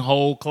seen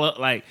whole club.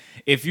 Like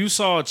if you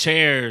saw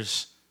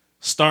chairs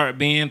start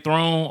being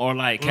thrown or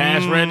like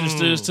cash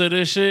registers to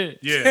this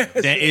shit,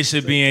 then it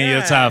should be in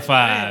your top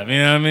 5. You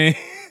know what I mean?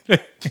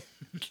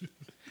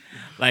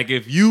 Like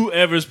if you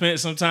ever spent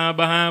some time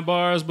behind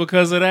bars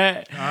because of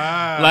that,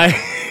 like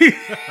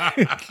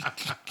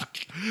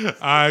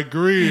I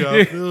agree.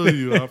 I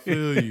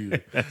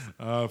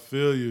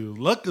feel you.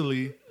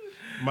 Luckily,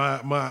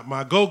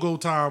 my go-go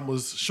time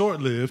was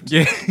short-lived.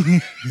 Yeah.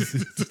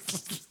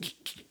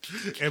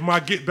 And my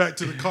get back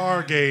to the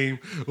car game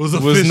was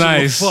official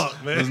nice.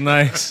 fuck, man. It was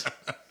nice.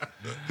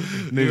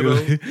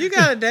 Nigga. You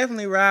gotta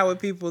definitely ride with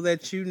people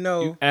that you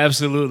know. You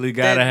absolutely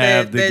gotta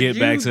have the get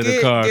back to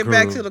the car. Get crew.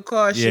 back to the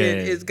car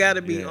shit. It's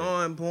gotta be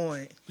on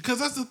point. Because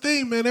that's the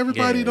thing, man.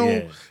 Everybody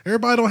don't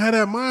have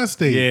that mind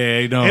state. Yeah,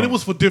 they don't. And it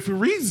was for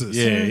different reasons.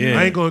 Yeah.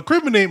 I ain't gonna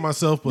incriminate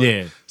myself,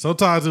 but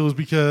sometimes it was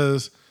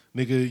because,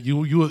 nigga,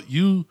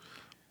 you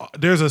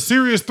there's a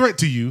serious threat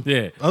to you.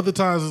 Yeah. Other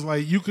times it's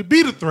like you could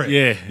be the threat.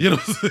 Yeah. You know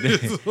what I'm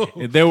saying? So,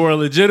 there were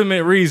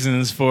legitimate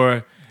reasons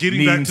for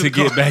needing to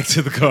get back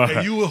to the car.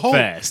 And you would hope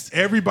fast.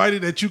 Everybody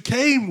that you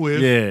came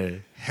with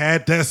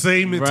had that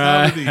same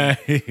mentality.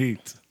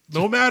 Right.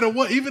 No matter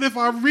what, even if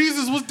our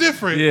reasons was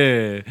different.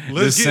 Yeah.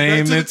 Let's the get same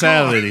back to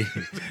mentality.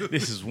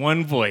 This is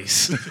one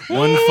voice,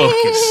 one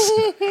focus.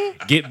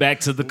 Get back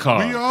to the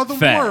car. We are the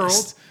fast.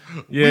 world.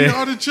 Yeah. We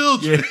are the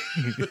children.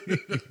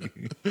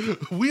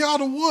 We are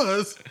the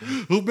ones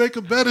who make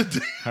a better day.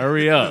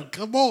 Hurry up.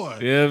 Come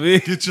on. Yeah,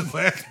 man. Get your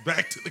ass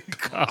back to the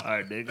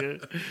car, nigga.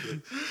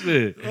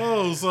 Shit.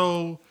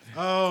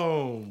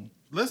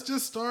 Let's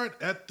just start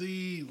at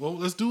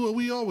let's do what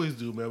we always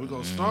do, man. We're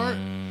going to start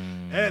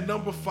at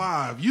number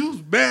 5.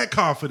 You mad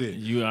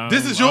confident.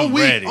 This is your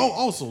week. Ready. Oh,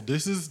 also,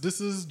 this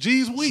is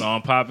G's week. So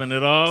I'm popping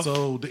it off.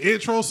 So the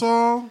intro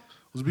song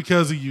was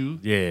because of you.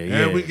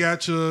 And we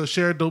got your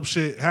share dope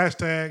shit,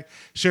 hashtag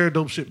share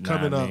dope shit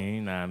coming up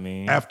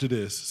after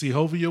this. See,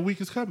 hopefully your week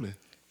is coming.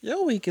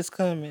 Your week is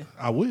coming.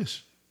 I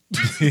wish.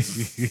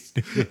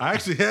 I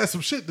actually had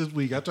some shit this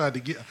week. I tried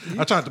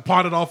to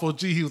pawn it off on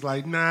G. He was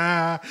like,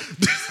 nah.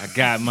 I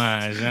got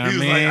mine. You know He was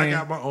what like, I I mean?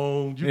 got my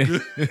own. You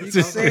good? You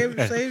can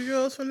save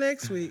yours for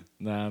next week.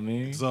 Nah, I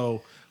mean.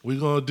 So we're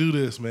going to do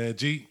this, man.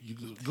 G, you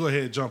go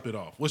ahead and jump it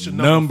off. What's your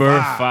number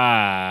 5?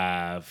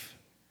 5?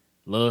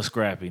 Lil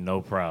Scrappy,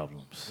 No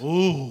Problems.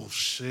 Oh,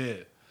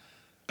 shit.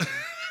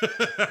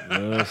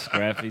 Lil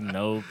Scrappy,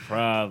 No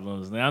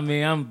Problems. I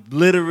mean, I'm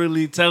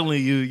literally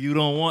telling you, you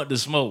don't want the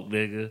smoke,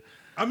 nigga.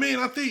 I mean,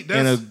 I think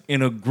that's...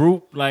 In a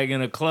group, like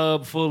in a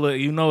club full of...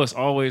 You know it's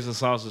always a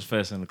sausage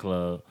fest in the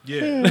club.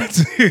 Yeah.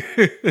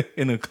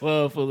 In a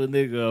club full of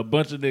a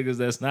bunch of niggas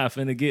that's not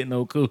finna get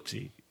no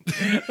coochie.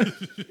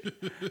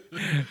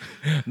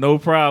 No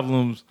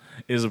Problems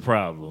is a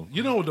problem.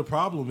 You know what the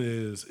problem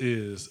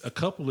is a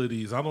couple of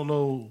these, I don't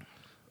know,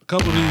 a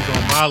couple of these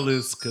on my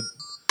list could...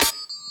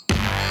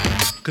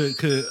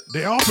 Cause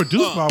they all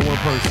produced by one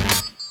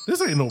person.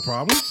 This ain't no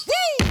problems.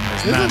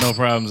 It's not no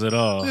problems at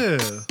all. Yeah. What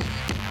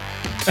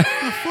the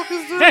fuck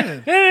is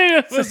that?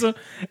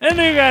 That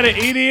nigga got an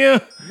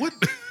EDM. What?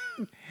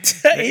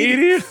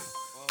 EDM?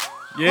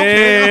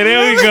 Yeah,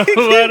 there we go,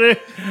 buddy.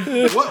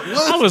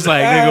 I was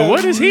like, nigga,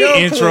 what is he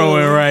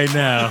introing right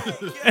now?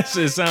 That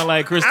shit sound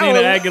like Christina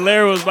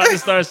Aguilera was about to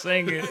start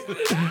singing.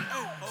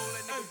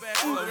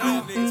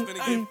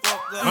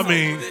 I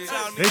mean,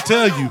 they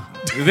tell you.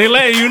 They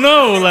letting you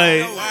know,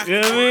 like, you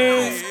know what I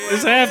mean?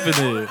 It's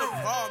happening.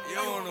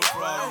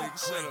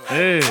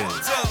 Yeah.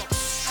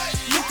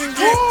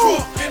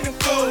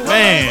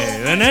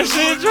 Man, and that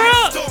shit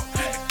dropped.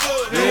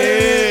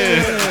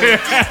 Yeah.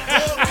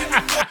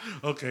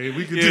 Okay,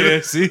 we can do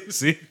that.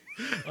 See.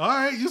 All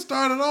right, you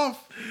started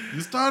off.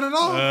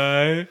 All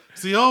right.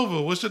 See,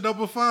 over. What's your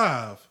number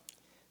 5?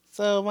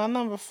 So my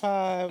number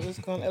 5 is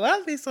going. A lot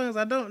of these songs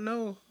I don't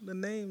know the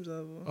names of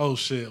them. Oh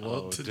shit!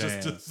 Well,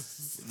 damn.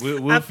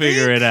 We'll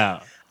figure it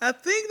out. I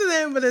think the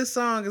name of this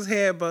song is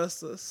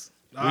Headbusters.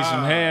 We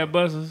some head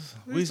busters.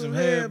 We some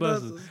head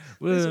busters.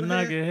 We'll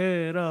knock your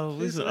head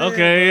off.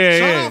 Okay,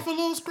 yeah. Shout out for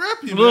Little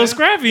Scrappy, man. Little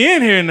Scrappy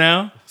in here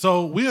now.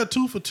 So we are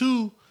 2 for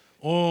 2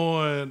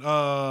 on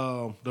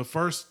the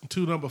first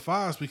 2 number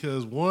 5s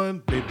because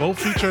one, they both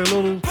feature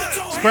Little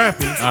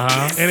Scrappy,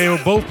 and they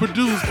were both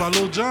produced by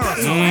Lil Jon.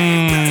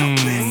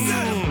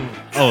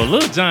 Oh,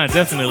 Lil Jon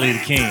definitely the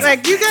king.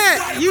 Like you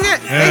got. He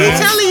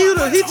telling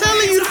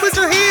you to put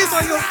your hands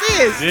on your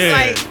fists. Yeah.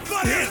 Like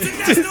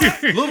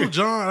Lil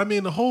Jon, I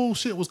mean, the whole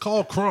shit was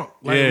called Crunk.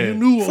 Like Yeah. you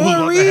knew what For was a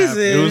about to reason.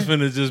 happen. It was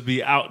finna just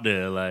be out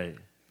there, like,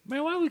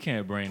 man, why we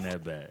can't bring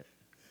that back?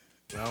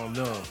 I don't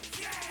know.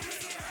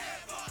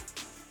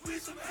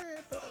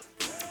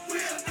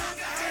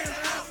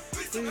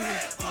 we'll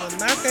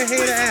knock a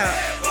hater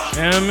out.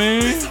 You know what I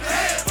mean?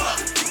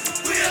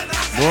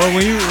 Boy,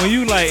 when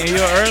you like in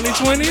your early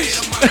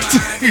 20s,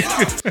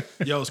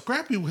 Yo,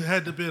 Scrappy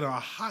had to been a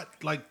hot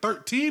like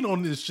 13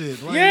 on this shit.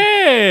 Right?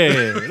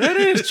 yeah, that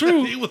is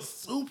true. He was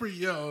super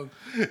young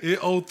in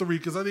 03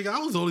 because I think I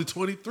was only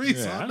 23.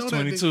 So Yeah, I I know was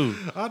that 22.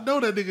 nigga, I know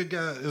that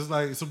nigga is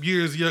like some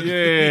years younger.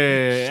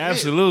 Yeah,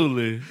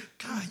 absolutely.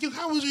 God,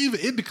 how was you even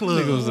in the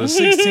club? Nigga was a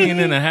 16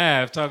 and a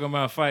half talking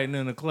about fighting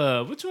in the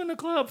club. What you in the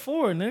club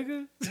for,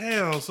 nigga?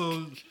 Damn,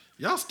 so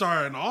y'all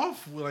starting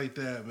off like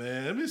that,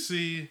 man. Let me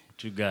see.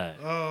 What you got?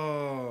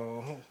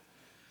 Oh,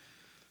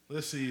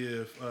 let's see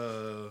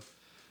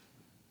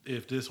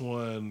if this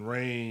one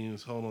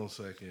reigns. Hold on a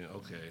second.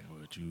 Okay,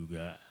 What you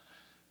got?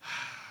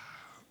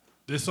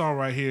 this song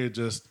right here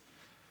just.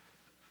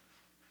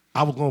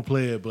 I was gonna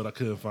play it, but I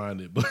couldn't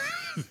find it. But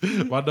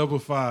my number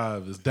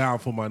 5 is "Down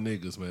for My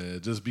Niggas," man.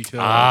 Just because.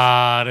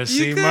 The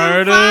C You couldn't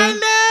murder.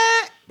 find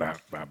that?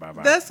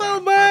 That's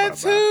on mine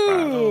too.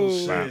 Oh,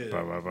 shit.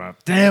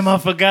 Damn, I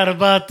forgot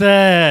about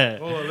that.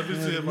 Hold on, let me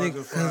see if I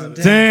can find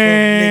it.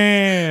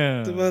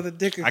 Damn. The other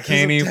niggas. I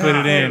can't even put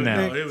it in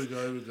now. Here we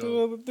go. The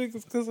other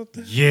niggas because of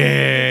this.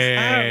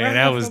 Yeah,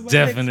 that was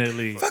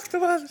definitely. Fuck the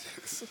other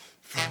niggas.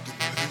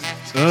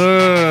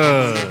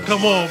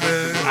 Come on,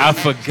 man. I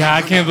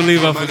forgot. I can't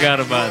believe I forgot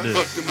about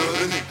this.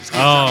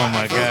 Oh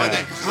my god.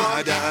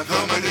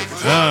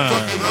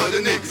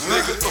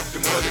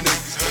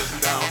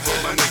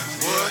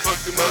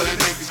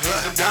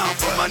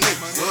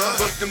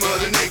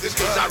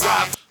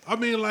 I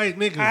mean, like,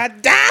 nigga. I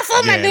die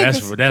for my Yeah,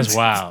 niggas. that's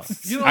wild.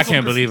 You know, I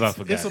can't believe I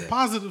forgot It's a that.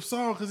 positive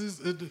song because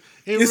in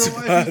It's real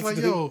life, it's like,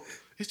 positive. yo,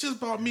 it's just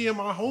about me and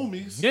my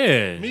homies.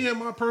 Yeah. Me and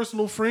my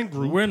personal friend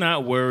group. We're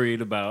not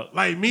worried about.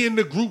 Like, me in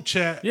the group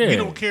chat, Yeah. we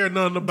don't care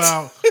nothing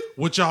about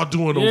what y'all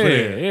doing over Yeah,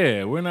 there.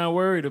 yeah. We're not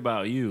worried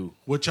about you.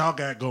 What y'all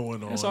got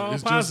going on. It's all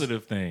just-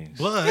 positive things.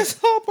 but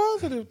It's all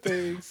positive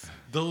things.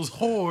 those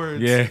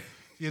hordes, Yeah.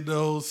 you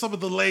know, some of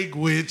the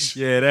language.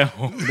 Yeah, the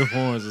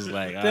horns is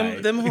like, all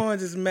right. Them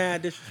horns is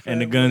mad disrespectful.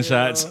 And the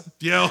gunshots.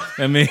 Yo,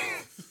 I mean,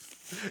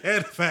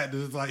 and the fact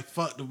that it's like,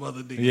 fuck the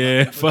mother niggas.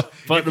 yeah, Like,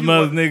 fuck the you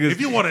mother want- niggas.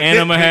 if you want to and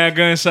I'm going to have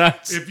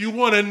gunshots. if you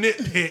want to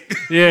nitpick,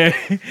 Yeah,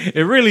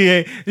 it really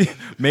ain't.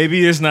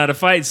 Maybe it's not a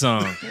fight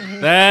song.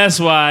 That's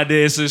why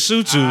it's a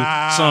shoot you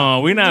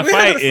song. We're not We're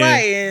not fighting.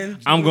 fighting.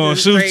 I'm going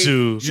to Just shoot straight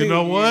you. you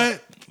know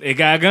what? It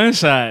got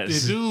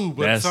gunshots. They do,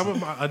 but That's- some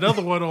of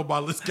another one on my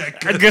list got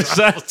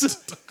gunshots.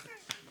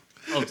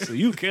 Oh, so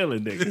you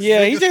killing niggas.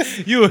 Yeah, he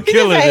just You a he just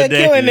killer out here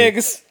today. killing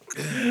niggas.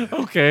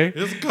 Okay.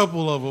 There's a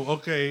couple of them.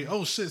 Okay.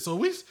 Oh shit. So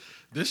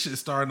this shit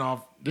starting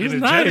off This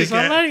is energetic. nice.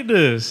 I like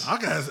this. I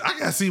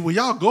gotta see where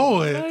y'all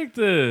going. I like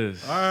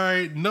this. All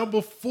right, number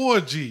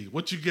 4G.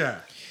 What you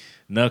got?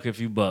 Nuck if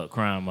you buck,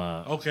 crime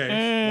mob.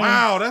 Okay.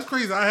 Wow, that's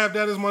crazy. I have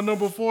that as my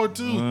number 4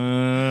 too.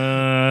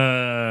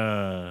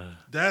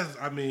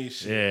 I mean,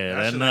 shit. Yeah,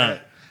 I that shoulda nut.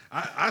 had-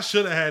 I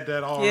should have had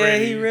that Yeah,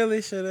 already. he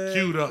really should have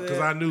queued up because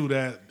I knew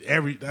that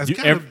that's You,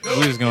 kind of.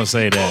 we was gonna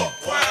say that.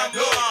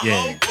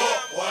 Yeah.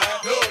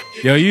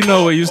 Yo, you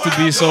know what used to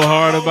be so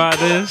hard about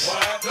this?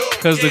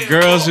 Because the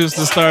girls used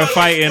to start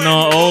fighting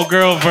on old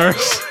girl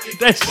verse.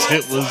 That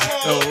shit was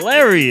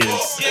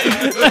hilarious.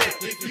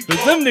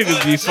 Because them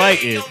niggas be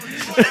fighting.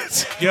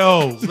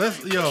 Yo,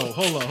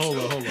 hold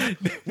on.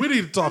 We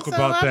need to talk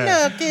about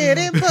that. Look at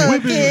it,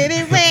 look at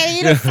it,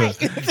 ready to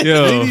fight.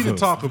 Yo, We need to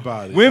talk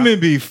about it. women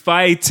be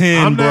fighting,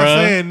 I'm not bruh.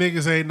 saying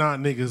niggas ain't not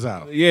niggas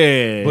out.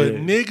 Yeah. But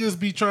niggas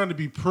be trying to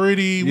be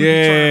pretty. We be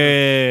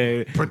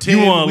yeah. pretend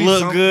You want to we look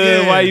some-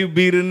 good yeah. while you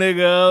beat a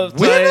nigga up.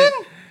 Women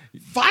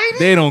fighting?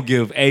 They don't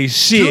give a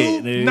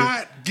shit. Do nigga.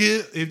 not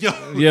give. If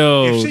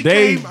Yo, she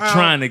they came out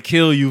trying to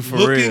kill you for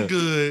looking real.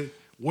 good,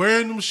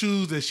 wearing them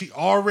shoes that she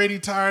already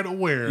tired of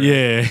wearing.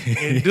 Yeah.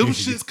 And them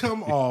shits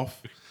come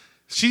off.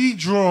 She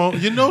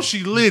drunk. You know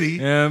she litty. You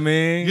know what I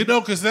mean? You know,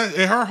 because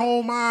her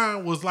whole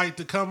mind was like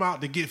to come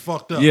out to get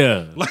fucked up.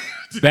 Yeah. Like,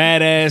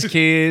 Badass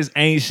kids,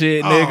 ain't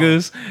shit Oh.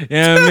 niggas. You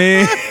know what I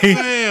mean?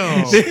 damn.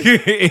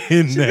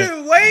 in She that,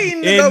 been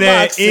waiting to in go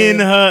that, boxing. in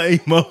her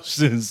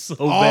emotions so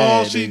All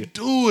bad. she nigga.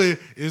 doing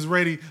is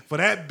ready for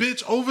that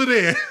bitch over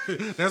there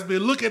that's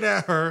been looking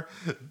at her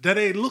that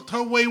ain't looked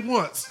her way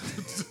once.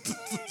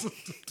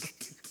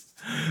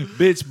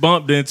 Bitch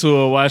bumped into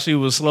her while she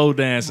was slow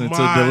dancing to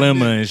My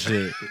Dilemma nigga. and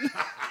shit.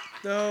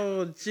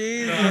 Oh,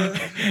 Jesus.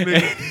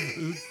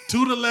 Nigga,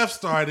 to the left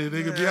started,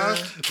 nigga.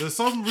 There's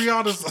some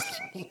Rihanna.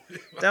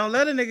 Don't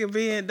let a nigga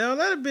be in. Don't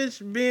let a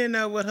bitch be in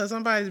there with her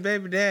somebody's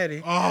baby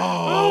daddy.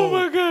 Oh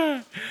my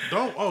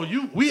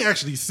God. We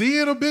actually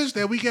seeing a bitch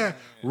that we got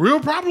real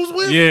problems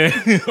with? Yeah.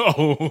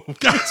 Oh,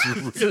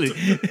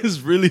 it's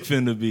really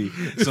finna be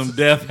some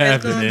death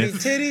It's gonna be happening.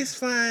 titties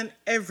flying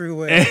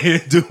everywhere.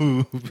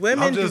 Dude,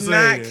 Women I'm do just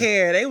not saying.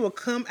 care. They will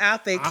come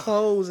out their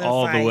clothes and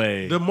all fight. the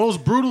way. The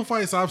most brutal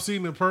fights I've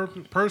seen in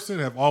person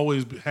have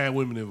always had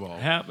women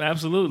involved.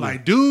 Absolutely.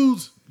 Like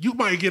dudes, you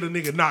might get a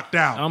nigga knocked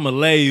out. I'm gonna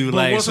lay you But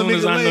like as once a soon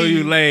as nigga I know lay you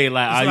you, lay,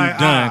 like it's are like, you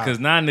done? ah. Because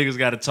now niggas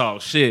gotta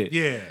talk shit.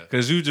 Yeah.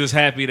 Cause you just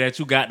happy that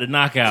you got the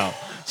knockout.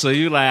 So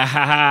you like,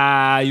 ha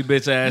ha, you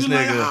bitch ass You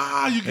nigga.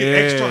 like, you get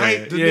extra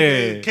hype. The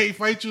nigga can't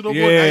fight you no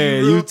more. Yeah, Now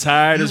you, real, you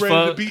tired you as ready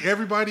fuck. to beat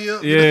everybody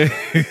up. Yeah,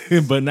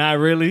 but not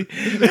really.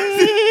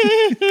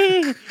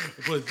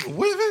 But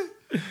women,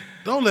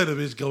 don't let a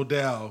bitch go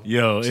down.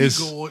 Yo, She it's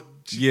going,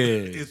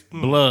 it's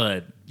mm.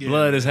 blood. Yeah.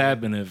 Blood is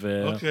happening,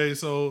 fam. Okay,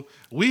 so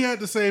we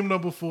had the same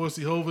number 4.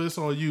 See, Hova, it's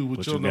on you with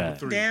What your you number got?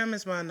 3. Damn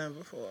is my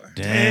number 4.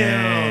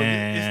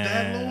 Damn. Is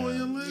that low on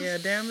your list? Yeah,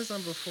 damn is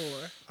number 4.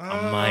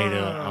 I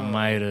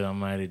might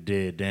have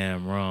did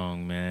damn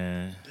wrong,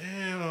 man.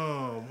 Damn.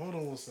 Hold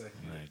on one second.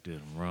 I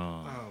did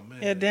wrong. Oh, man.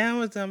 Yeah, damn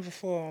was number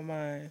 4 on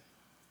mine.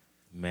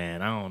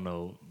 Man, I don't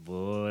know,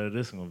 boy.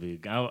 This is gonna be.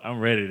 I'm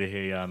ready to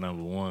hear y'all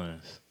number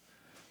ones.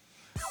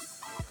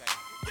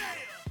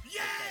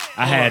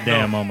 I had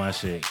damn on my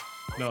shit.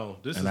 No,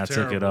 this And is I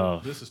terrible. took it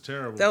off. This is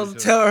terrible. That was a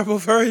because terrible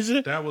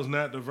version. That was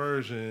not the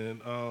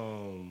version.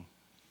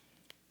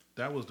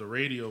 That was the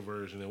radio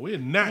version, and we're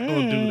not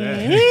gonna do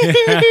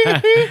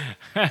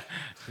that.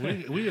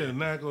 we are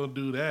not gonna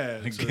do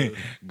that.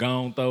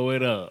 Gon' throw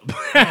it up.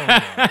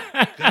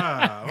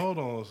 God, hold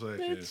on a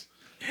second.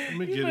 Let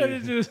me You get better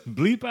it. just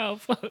bleep out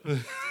fuck.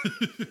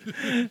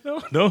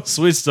 don't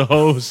switch the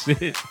whole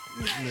shit.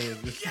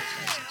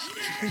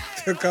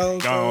 Gon'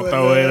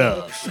 Throw it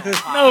up.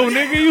 No,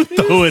 nigga, you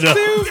throw it up.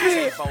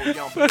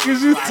 What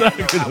is you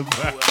talking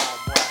about?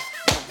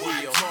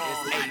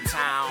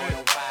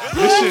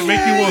 This shit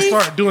make you want to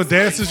start doing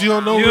dances you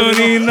don't know. You don't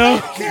really even know.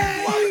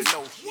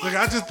 Like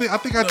I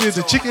think I did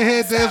the chicken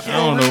head dance. I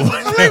don't know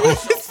what that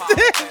was.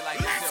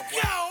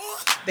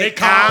 They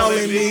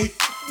calling me.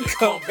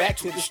 Come back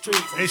to the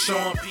streets. Hey,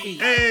 Sean P.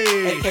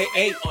 Hey.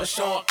 AKA on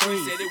Sean P.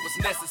 Said it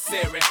was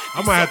necessary.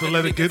 I might have to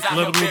let a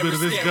little bit of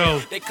this go.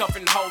 They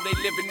cuffing home, they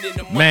living in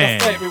the Man,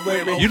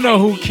 February. you know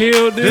who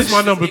killed this? This is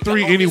my number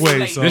 3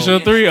 anyway. So This your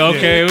 3?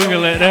 Okay, we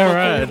can let that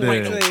ride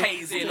then.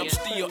 I'm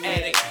still at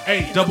it.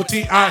 hey, double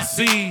TIC.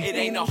 It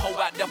ain't a hoe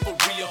out there for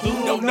real.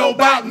 Who Don't know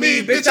about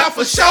me, bitch. I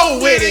for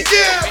sure with it.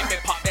 Yeah. Make me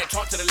pop that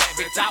trunk to the left,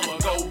 bitch. I will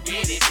go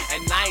get it.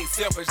 And I ain't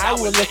selfish. I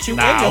will let you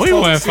Nah, in we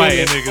your wasn't folks'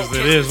 fighting feelings. niggas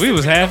to this. We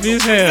was happy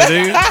as hell,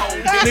 nigga.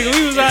 Nigga,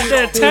 we was out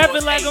there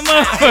tapping like a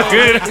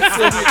motherfucker. That's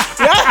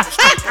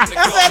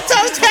that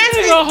toe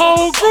tapping. Nigga, a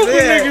whole group of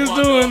Yeah. niggas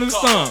doing the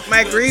stomp.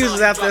 Mike Reeves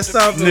was out there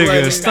stomping.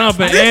 Nigga, like,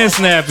 stomping and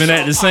snapping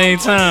at the same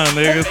time.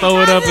 Nigga, throw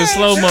it up in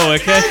slow-mo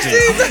and catch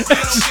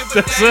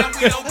it.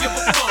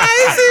 I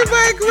ain't seen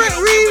Mike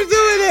Reeves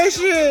doing that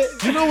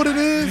shit. You know what it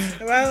is?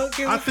 If I don't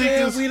give I a think fuck,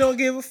 it's- we don't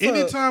give a fuck.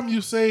 Anytime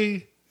you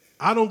say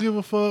I don't give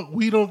a fuck,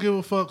 we don't give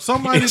a fuck,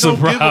 somebody It's a don't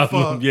give a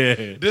problem, fuck. yeah.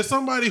 There's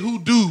somebody who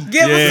do.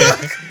 Give a Yeah,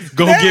 fuck.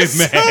 go There's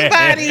get mad.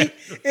 somebody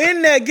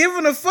in there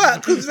giving a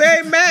fuck who's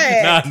very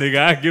mad Nah, nigga,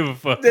 I give a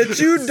fuck. that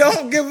you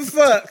don't give a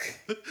fuck.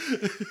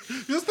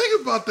 Just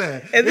think about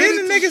that. And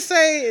then the nigga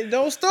say,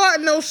 don't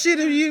start no shit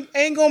if you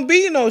ain't gonna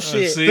be no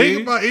shit. see?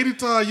 Think about any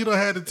time you don't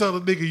have to tell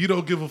a nigga you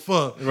don't give a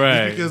fuck. It's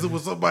Right. because it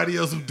was somebody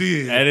else who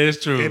did. That is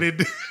true. And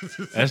it,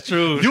 That's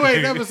true. You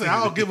ain't never say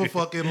I don't give a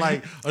fuck in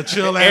like a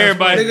chill ass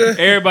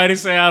Everybody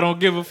say I don't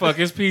give a fuck.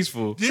 It's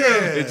peaceful. Yeah.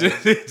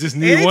 It just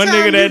need one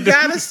Anytime nigga that you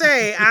gotta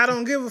say, I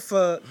don't give a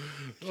fuck,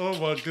 Oh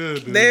my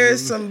goodness.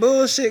 There's some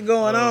bullshit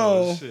going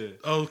on. Shit.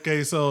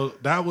 Okay, so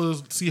that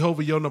was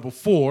C-Hova, your number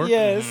 4.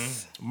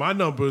 Yes. My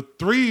number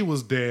 3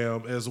 was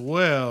Damn as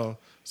well.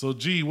 So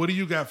G, what do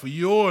you got for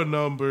your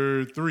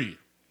number 3?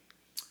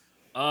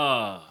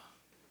 I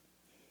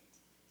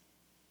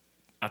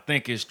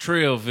think it's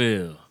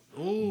Trillville.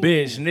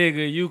 Bitch,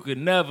 nigga, you could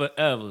never,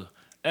 ever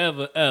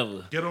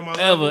Get on my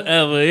ever,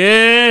 level?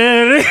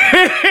 yeah.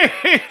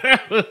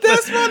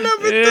 That's my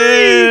number 3.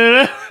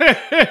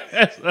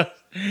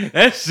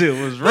 That shit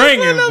was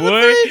ringing, number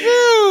boy. 3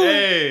 too.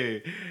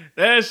 Hey,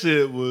 that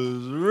shit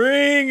was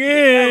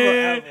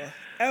ringing.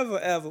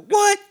 Ever.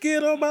 What?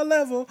 Get on my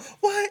level.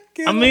 What?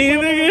 Get I mean,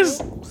 on my niggas,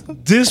 level.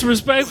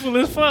 disrespectful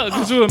as fuck.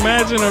 Could you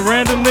imagine a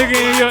random nigga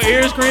in your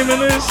ear screaming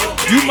this?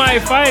 You might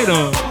fight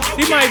him.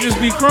 He might just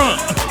be crunk.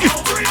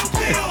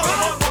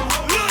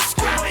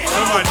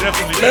 Somebody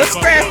definitely Lil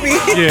Scrappy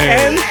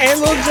Yeah. and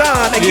Lil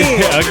Jon again.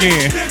 Yeah,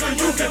 again.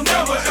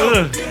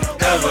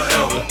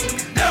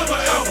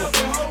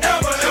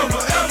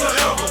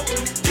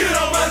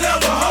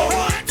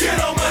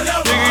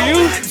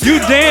 Nigga, you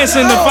dance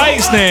in the fight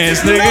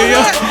stance,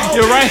 nigga.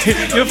 You're right.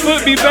 Your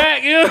foot be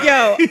back, yeah.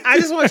 Yo, I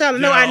just want y'all to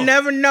know, I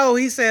never know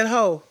he said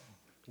ho.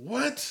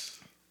 What?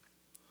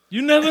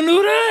 You never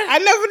knew that? I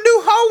never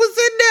knew ho was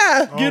in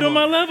there. Get on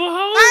my level, ho.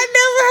 I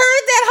never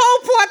heard that whole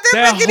part.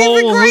 That make it whole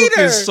even hook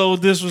greater. is so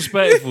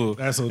disrespectful.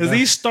 Because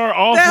he start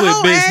off That with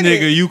whole bitch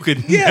edit. nigga, you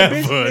could Yeah,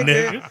 never,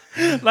 bitch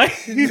nigga. Like,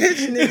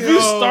 Bitch nigga. if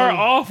you start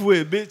off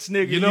with bitch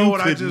nigga, You know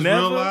what I could just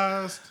never.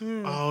 realized?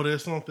 Oh,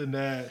 there's something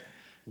that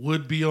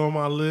would be on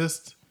my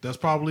list. That's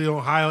probably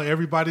on high on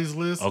everybody's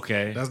list.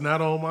 Okay. That's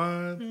not on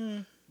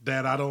mine.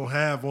 That I don't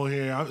have on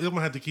here. I'm gonna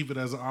have to keep it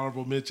as an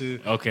honorable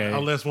mention. Okay.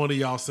 Unless one of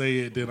y'all say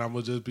it, then I'm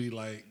gonna just be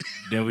like,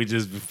 Then we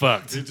just be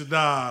fucked.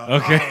 nah.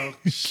 Okay. Oh,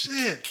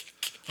 shit.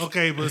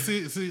 Okay, but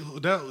see,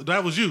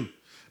 that was you.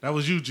 That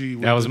was you, G.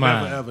 with That was the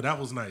mine. Never ever. That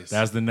was nice.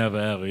 That's the never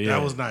ever. Yeah.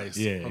 That was nice.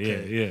 Yeah,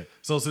 Okay. yeah.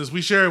 So since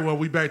we shared one,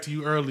 we back to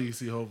you early,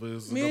 C-Hova.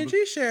 Me and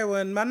G share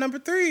one. My number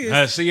 3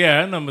 is. So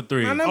yeah, number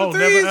 3. My number Oh, 3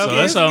 never is. ever. So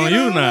that's on Get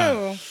you my now.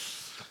 level.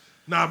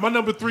 Nah, my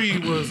number 3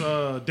 was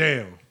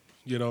Damn.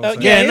 You know what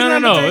I'm saying? Yeah, his no.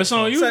 number 3. It's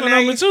on you So for now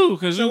number you- 2.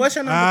 Because So you what's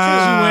your number 2?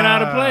 you went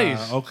out of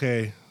place.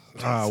 Okay.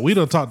 We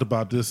done talked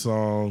about this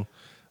song.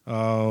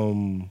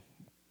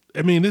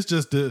 I mean, it's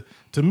just to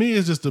me,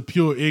 it's just the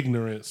pure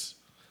ignorance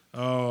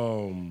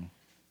of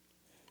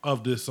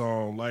this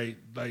song. Like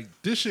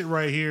this shit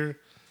right here,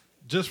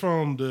 just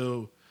from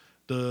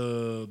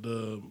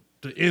the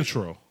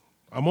intro.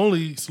 I'm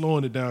only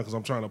slowing it down because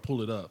I'm trying to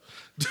pull it up.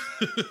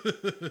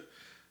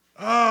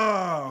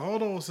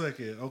 Hold on a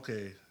second.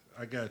 Okay,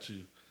 I got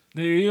you.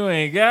 Nigga, you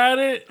ain't got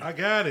it? I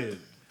got it.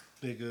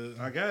 Nigga,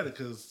 I got it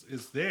because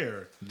it's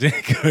there.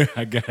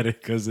 I got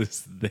it because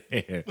it's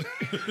there.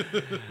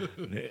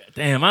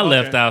 Damn, I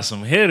left out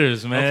some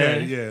hitters, man.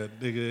 Okay, yeah,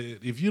 nigga.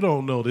 If you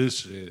don't know this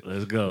shit,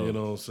 Let's go. You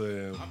know what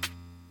I'm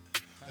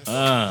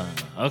saying?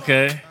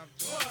 Okay.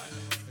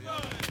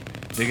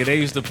 Nigga, they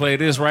used to play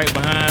this right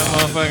behind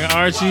motherfucking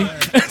Archie. I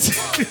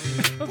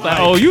was like,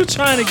 oh, you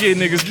trying to get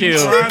niggas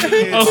killed.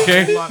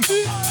 Okay.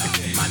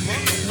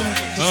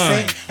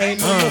 Ain't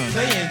no more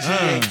playing,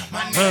 GA.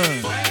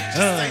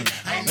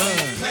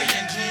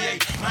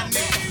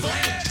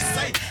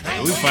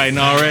 We fighting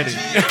already.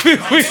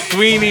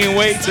 we ain't even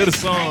wait till the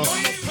song.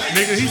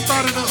 Nigga, he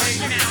started up.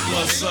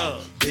 What's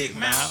up, Big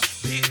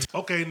Mouth?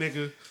 Okay,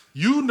 nigga.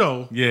 You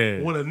know,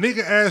 Yeah. when a nigga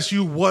asks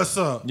you what's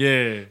up,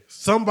 Yeah,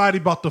 somebody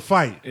about to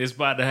fight. it's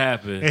about to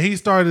happen. And he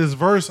started his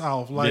verse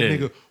off like, Yeah.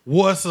 nigga,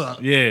 what's up?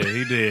 Yeah,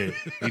 he did.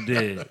 He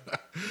did. Yeah.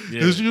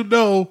 Because you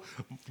know,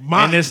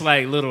 And it's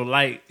like little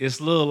light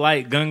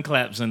gun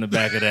claps in the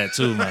back of that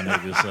too, my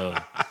nigga. So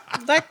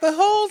Like the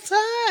whole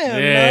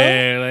time.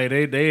 yeah,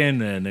 like they in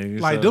there, nigga.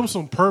 like so them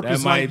some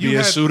purpose. that might like, be you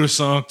a had- shooter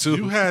song too.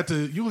 You had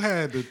to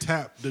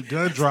tap the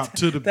gun drop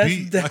to the That's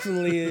beat.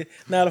 definitely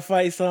not a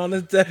fight song.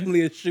 That's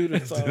definitely a shooter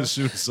a song.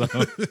 shooter song.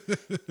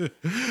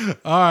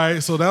 All right,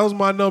 so that was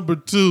my number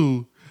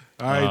 2.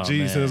 All right, Oh, G,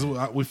 man. since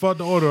we fucked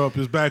the order up,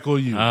 it's back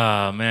on you.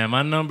 Ah, man,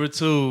 my number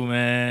 2,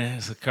 man,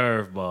 it's a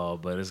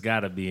curveball, but it's got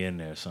to be in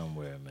there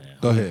somewhere, man.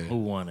 Go ahead. Who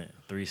won it?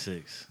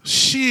 3-6.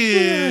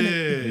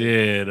 Shit.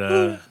 Yeah,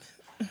 dog.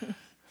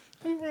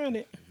 Who run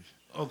it?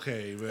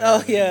 Okay, man.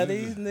 Oh yeah,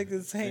 these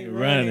niggas ain't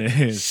running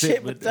Running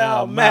shit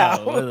without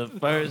mouth. The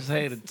first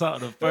hater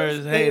talk, the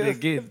first hater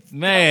get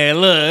mad.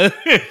 Look.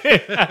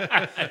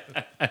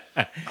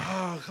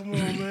 Oh, come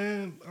on,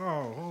 man.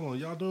 Oh, hold on.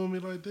 Y'all doing me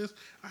like this?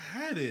 I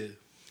had it.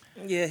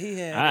 Yeah, he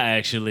had. I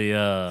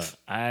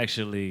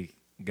actually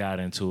got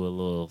into a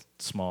little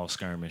small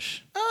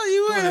skirmish Oh,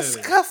 you were in a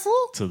ahead.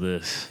 scuffle. to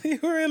this. You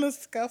were in a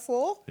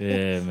scuffle.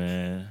 Yeah,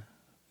 man.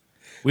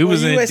 We Were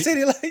was you in at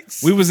City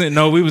Lights? we was in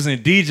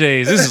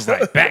DJs. This is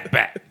like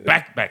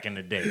back in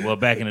the day. Well,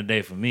 back in the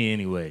day for me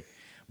anyway.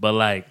 But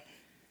like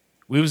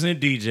we was in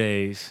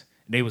DJs,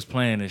 they was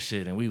playing this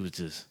shit and we was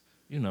just,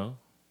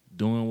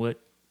 doing what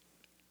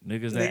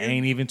niggas that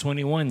ain't even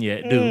 21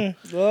 yet do.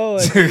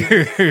 Lord.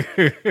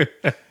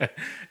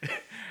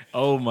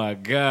 Oh my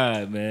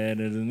God, man.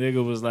 And the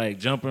nigga was like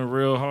jumping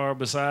real hard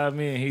beside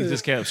me and he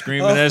just kept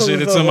screaming that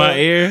shit into my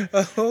ear.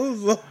 Oh,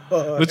 Lord.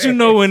 But you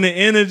know when the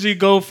energy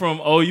go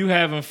from, oh, you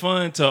having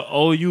fun to,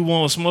 oh, you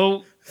won't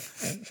smoke?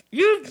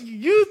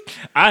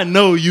 I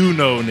know you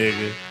know,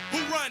 nigga.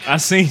 I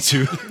seen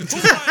you.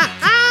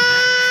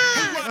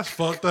 That's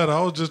fucked up.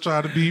 I was just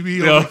trying to beat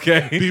me.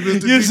 Okay. The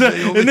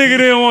nigga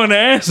didn't want to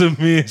answer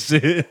me and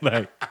shit.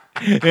 Like,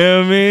 you know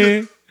what I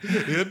mean?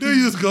 Yeah, dude,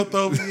 you was gonna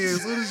throw me in.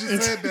 As soon as you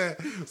said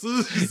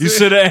that, you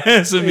should have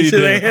answered me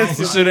then.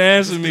 You should have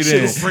answered me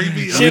then.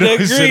 Should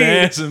have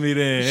answered me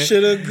then.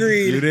 Should have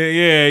agreed. You didn't,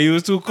 yeah, you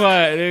was too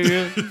quiet,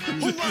 nigga.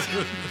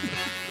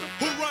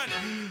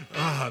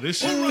 This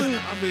shit.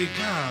 I mean,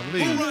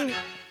 golly.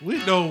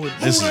 We know what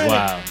this is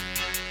wild.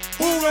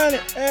 Who run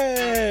it?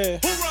 Hey.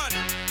 Who run it?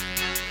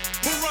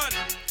 Who run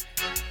it?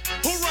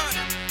 Who run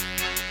it?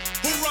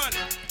 Who run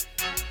it?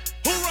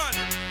 Who run it?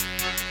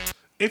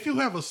 If you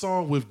have a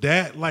song with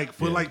that, like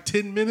for like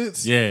 10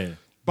 minutes,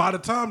 by the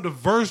time the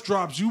verse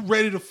drops, you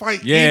ready to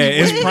fight. Yeah,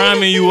 anyway. it's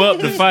priming you up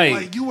to fight.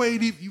 Like you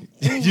ain't even.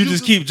 You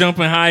just keep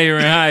jumping higher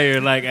and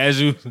higher, like as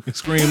you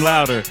scream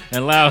louder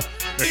and louder.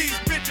 These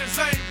bitches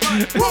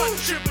ain't run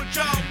triple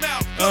jaw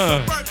mouth.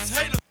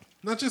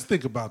 Now just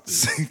think about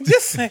this.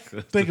 Just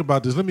think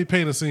about this. Let me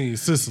paint a scene.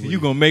 Sicily. You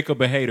gonna make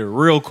up a hater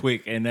real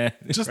quick, and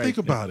that. Just think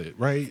about it,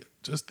 right?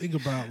 Just think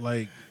about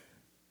like.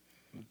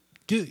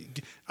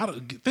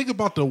 Think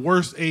about the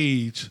worst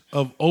age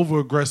of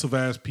over-aggressive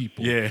ass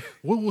people. Yeah.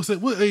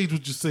 What age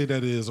would you say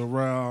that is?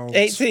 Around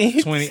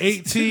 18.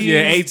 18?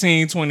 Yeah,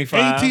 18,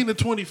 25. 18 to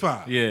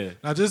 25. Yeah.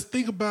 Now just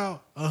think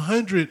about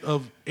 100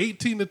 of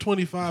 18 to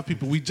 25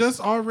 people. We just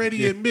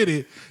already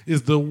admitted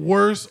is the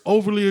worst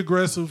overly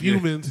aggressive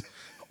humans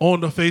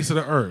on the face of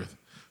the earth.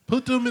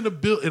 Put them in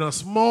a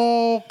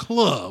small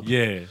club.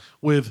 Yeah.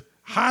 With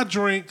high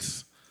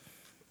drinks,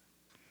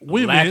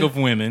 women.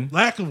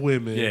 Lack of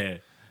women. Yeah.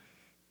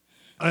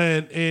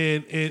 And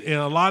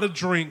a lot of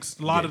drinks,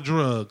 a lot of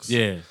drugs.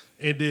 Yeah.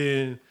 And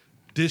then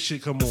this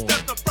shit come on.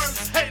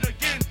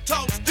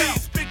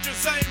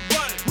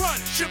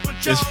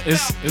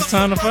 It's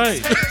time to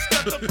fight.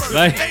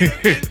 Like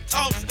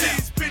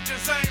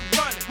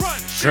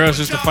girls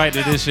used to fight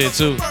to this shit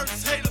too.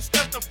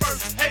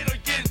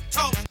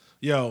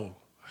 Yo,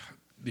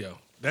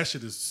 that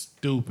shit is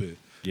stupid.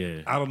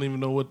 Yeah. I don't even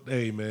know what.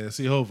 Hey man,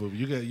 see, hopefully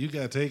you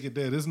got to take it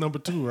there. This is number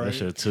 2, right? That's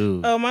your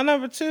 2. Oh, my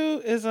number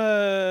 2 is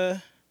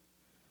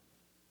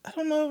I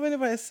don't know if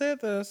anybody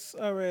said this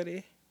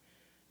already.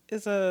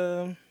 It's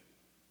we're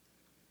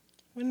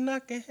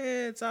knocking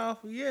heads off.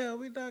 Yeah,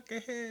 we knocking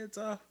heads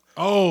off.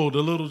 Oh, the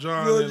Little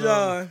John. Little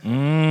John.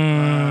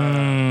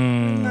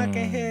 We're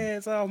knocking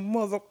heads off,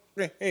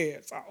 motherfucking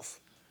heads off.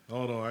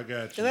 Hold on, I got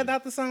you. Is that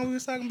not the song we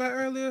was talking about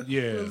earlier?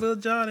 Yeah. With Lil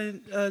Jon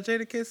and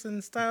Jadakiss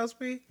and Styles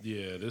P?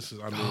 Yeah, this is.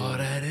 I mean, oh,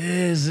 that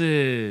is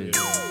it.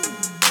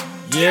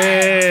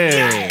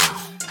 Yeah.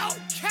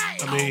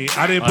 I mean,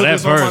 I didn't put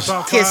this on my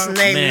top 5. Kiss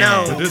name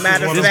no.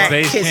 Matter of fact,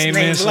 bass Kiss came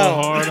name in so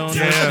blow. hard on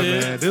that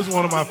shit. Man, this is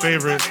one of my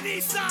favorite.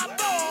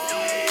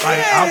 Like,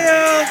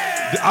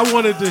 I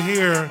wanted to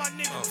hear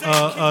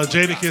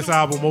Jadakiss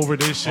album over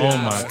this shit. Oh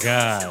my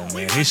God,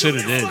 man, he should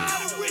have did it.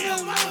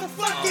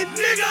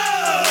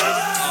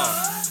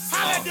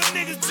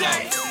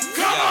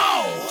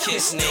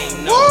 Kiss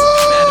name no.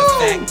 Matter of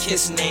fact,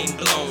 kiss name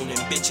blown and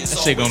bitches. That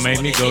shit gonna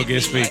make me go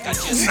get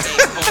speakers.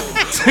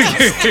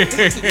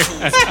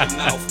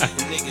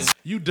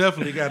 You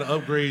definitely got to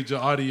upgrade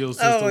your audio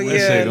system. Oh, That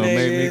yeah, shit gonna nigga.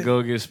 make me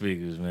go get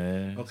speakers,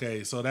 man.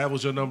 Okay, so that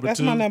was your number 2.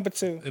 That's my number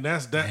 2. And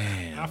that's that.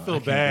 Damn, I feel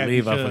can't bad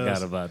believe I because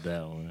forgot about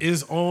that one.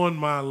 it's on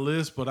my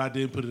list, but I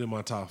didn't put it in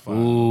my top 5.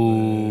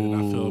 Ooh. And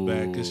I feel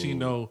bad because she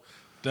know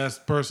that's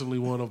personally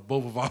one of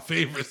both of our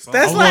favorite songs.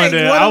 That's I like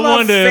wonder, one of I my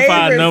wonder if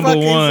our favorite number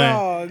fucking 1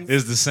 songs.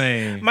 is the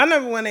same. My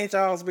number 1 ain't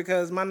y'all's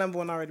because my number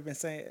 1 already been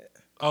said.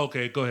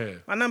 Okay, go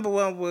ahead. My number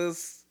 1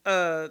 was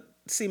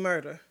See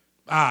Murder.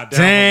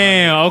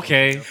 Damn,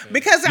 okay.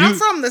 Because I'm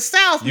from the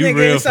South, you real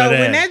nigga. for So that.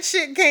 when that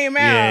shit came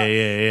out,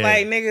 Yeah.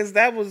 like niggas,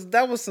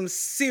 that was some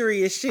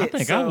serious shit. I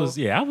think so, I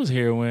was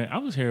here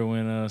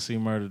when See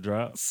Murder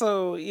dropped.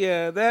 So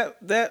yeah, that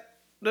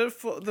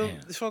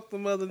fuck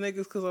them other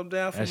niggas because I'm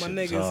down for That my shit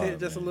niggas was hard, hit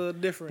just man. a little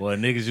different. Boy,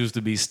 niggas used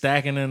to be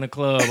stacking in the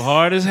club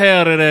hard as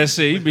hell to that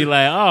shit. You'd be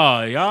like,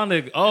 oh, y'all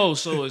niggas. Oh,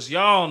 so it's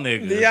y'all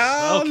niggas.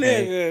 Y'all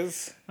Okay.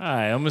 niggas. All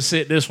right, I'm going to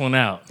sit this one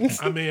out.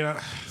 I mean,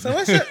 So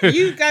what's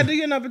you got to do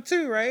your number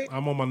 2, right?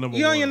 I'm on my number 1.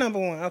 You on your number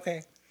 1,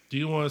 okay. Do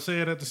you want to say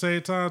it at the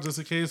same time just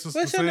in case it's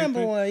What's the your same number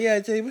thing? 1? Yeah,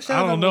 Jay. What's your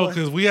I don't number know 1?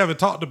 because we haven't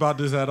talked about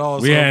this at all.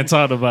 We hadn't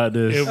talked about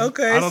this.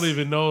 Okay. I don't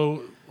even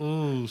know.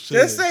 Ooh, shit.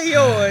 Just say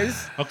yours.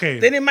 Okay.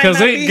 Then it might not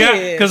be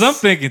his. Because I'm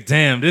thinking,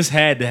 damn, this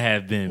had to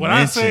have been When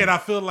mentioned. I say it, I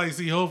feel like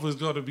Hova is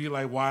going to be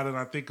like, why did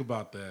I think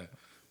about that?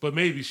 But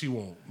maybe she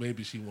won't.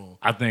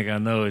 I think I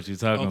know what you're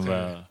talking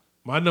about.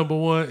 My number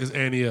 1 is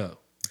Annie Up.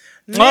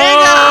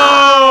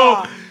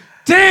 Oh!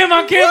 Damn,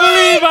 I can't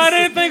believe I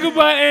didn't think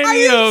about Are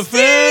Annie you Up, fam.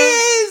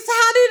 serious?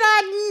 How did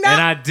I not?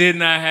 And I did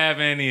not have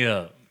Annie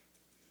Up.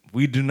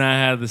 We do not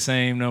have the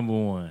same number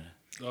 1.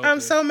 Okay. I'm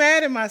so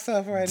mad at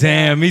myself right now.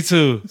 Damn, me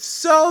too.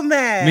 So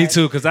mad. Me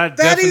too, because I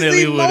That is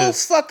definitely the would have.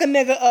 most fucking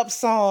nigga up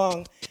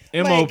song.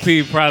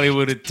 MOP probably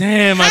would have.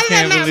 Damn, I How did I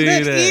can't not believe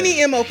put that.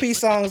 any MOP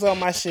songs on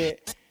my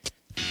shit?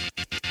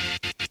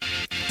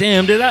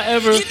 Damn, did I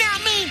ever?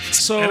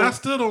 So And I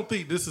still don't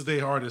think this is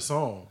their hardest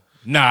song.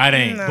 nah, it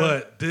ain't. No.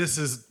 But this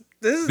is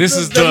This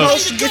is the the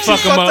most get you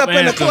fuck 'em fucked up up in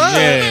the anthem. club.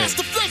 Yeah.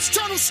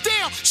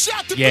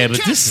 Yeah, but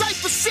this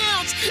is.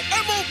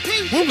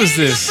 What was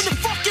this?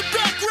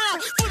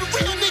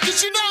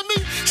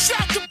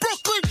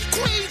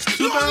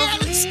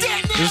 2000?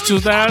 It's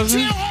 2000.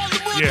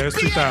 Yeah, it's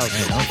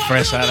 2000. I'm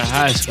fresh out of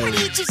high school.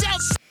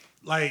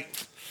 Like,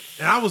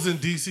 and I was in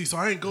DC, so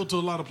I ain't go to a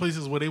lot of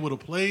places where they would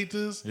have played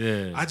this.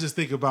 Yeah. I just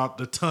think about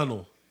the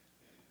tunnel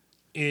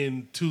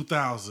in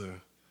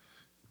 2000.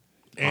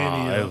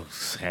 Oh,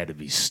 it had to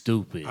be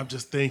stupid. I'm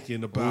just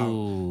thinking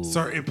about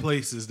certain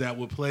places that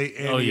would play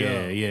Annie Oh yeah,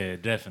 Up. yeah,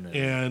 definitely.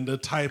 And the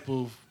type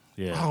of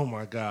Yeah. oh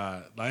my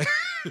God. Like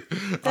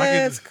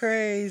That's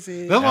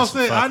crazy. That's what I'm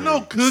saying. I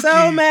know Cookie.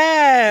 So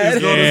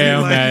mad. Yeah,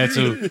 I'm mad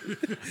too.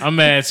 I'm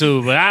mad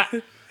too, but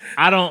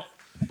I don't.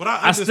 But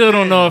I still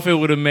don't know if it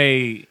would have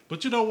made.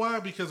 But you know why?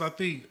 Because I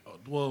think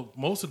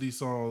most of these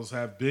songs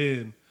have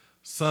been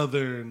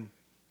Southern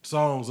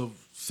songs of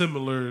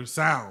similar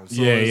sounds.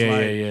 So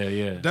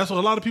Yeah. That's what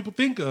a lot of people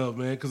think of,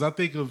 man. Because I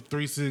think of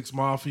 3-6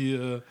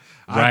 Mafia.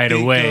 Right I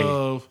think away.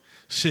 of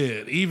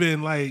shit.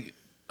 Even like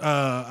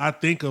I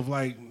think of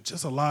like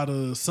just a lot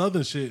of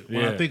Southern shit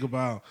when I think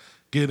about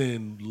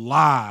getting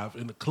live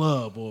in the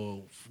club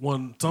or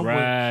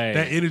somewhere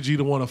that energy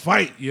to want to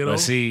fight. You know. But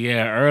see,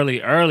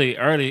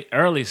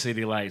 early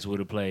City Lights would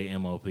have played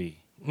MOP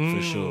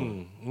for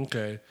sure.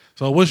 Okay.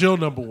 So what's your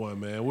number one,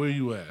 man? Where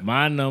you at?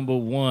 My number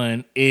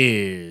one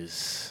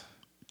is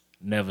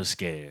Never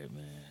Scared,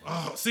 man.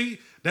 Oh, see,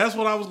 that's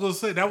what I was gonna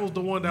say. That was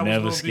the one that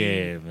Never was gonna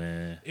Scared, be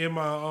man. in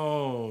my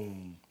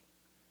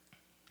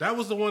That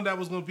was the one that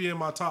was gonna be in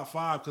my top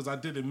 5 because I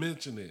didn't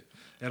mention it,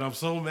 and I'm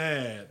so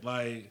mad.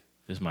 Like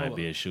this might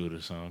be a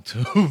shooter song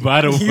too.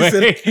 By the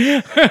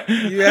way,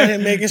 You out here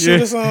making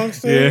shooter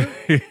songs too?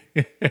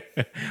 Yeah.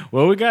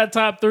 Well, we got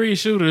top 3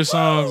 shooter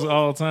songs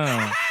all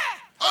time.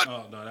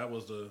 Oh no, that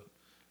was the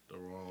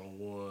wrong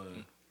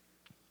one.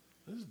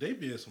 They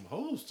being some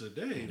hoes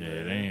today, Yeah,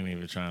 man. they ain't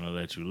even trying to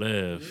let you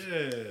live.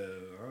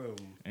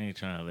 Yeah, Ain't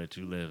trying to let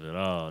you live at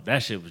all.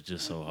 That shit was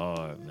just so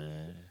hard,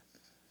 man.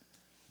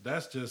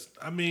 that's just.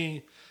 I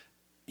mean,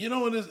 you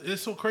know, and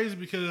it's so crazy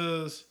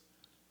because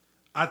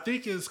I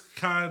think it's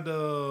kind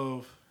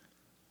of,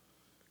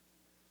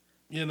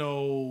 you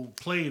know,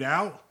 played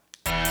out.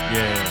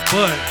 Yeah.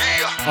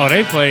 But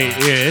they played.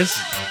 Yeah,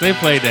 they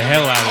played the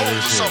hell out of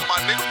this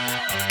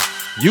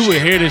shit. You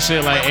would hear this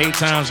shit like 8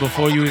 times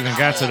before you even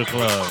got to the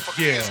club.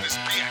 Yeah.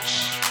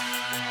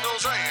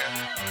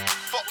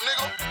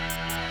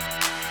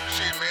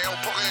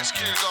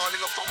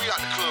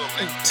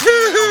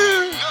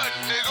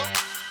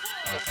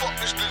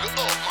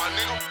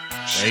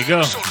 There you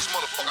go.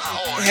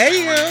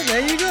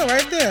 There you go,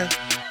 right there.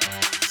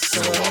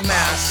 So I'm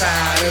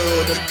outside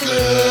of the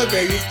club,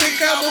 baby,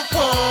 think I'm a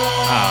pawn.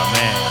 Oh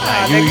man,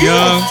 like nigga, you you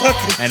young a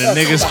fucking and a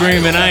nigga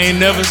screaming, I ain't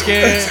never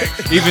scared,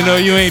 even though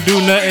you ain't do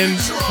nothing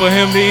for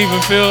him to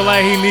even feel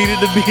like he needed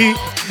to be.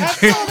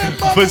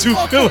 But you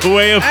feel a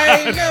way about I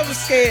ain't it. never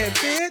scared,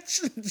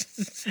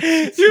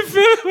 bitch. You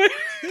feel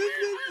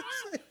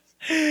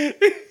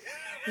it.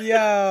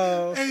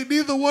 Yo. Hey,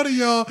 neither one of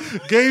y'all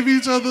gave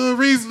each other a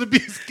reason to be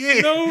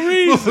scared. No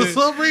reason. But for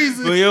some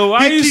reason. But yo,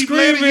 why he you keep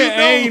letting screaming? you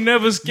know I ain't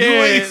never you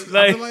scared. ain't-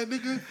 Like, I be like,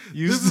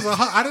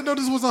 nigga, I didn't know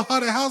this was a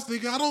haunted house,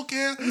 nigga. I don't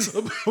care.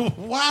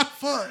 Why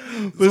fuck?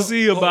 but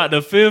see, about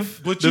the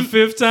fifth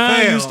time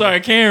fam. you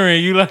start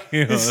caring, you like,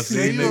 yo, see,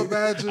 Can you nigga,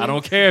 imagine I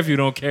don't care if you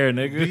don't care,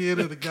 nigga. being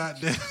in the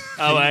goddamn?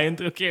 I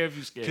don't care if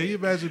you scared. Can you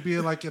imagine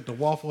being like at the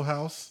Waffle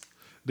House,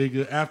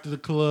 nigga, after the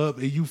club,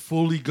 and you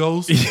fully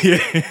ghost? Yeah.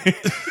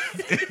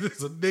 And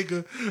there's a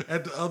nigga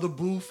at the other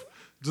booth.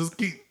 Just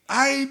keep.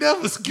 I ain't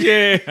never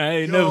scared. Yeah, I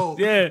ain't Yo,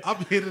 never. Yeah,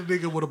 I'm hitting a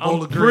nigga with a bowl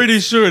I'm of grapes. pretty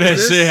sure that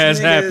This shit has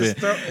nigga is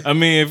happened. I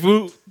mean,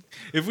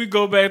 if we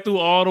go back through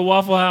all the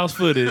Waffle House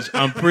footage,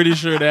 I'm pretty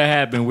sure that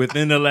happened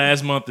within the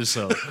last month or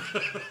so.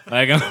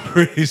 Like, I'm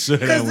pretty sure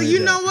that Because went you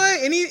down. know what?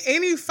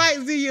 Any fight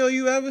video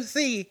you ever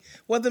see,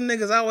 what them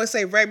niggas always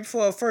say right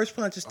before a first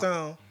punch is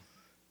thrown.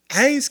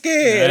 I ain't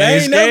scared. I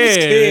ain't never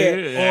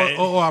scared.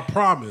 Or I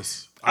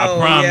promise. I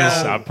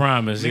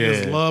promise.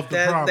 Niggas Yeah, love to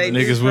That- promise. they do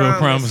niggas will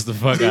promise the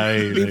fuck out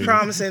of you. Be nigga.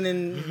 promising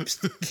and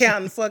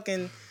counting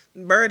fucking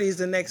birdies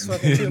the next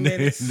fucking 2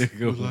 minutes.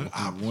 Nigga, Like,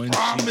 I one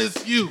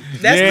promise you.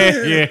 That's yeah,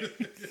 the,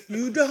 yeah.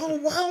 You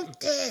don't want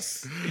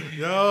this.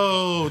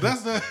 Yo,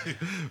 that's not.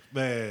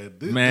 Man,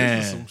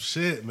 this is some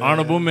shit, man.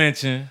 Honorable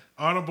mention.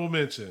 Honorable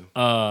mention.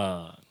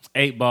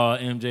 8 Ball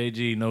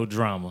MJG, no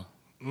drama.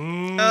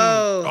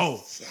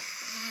 Oh.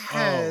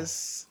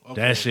 Yes. Okay.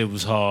 That shit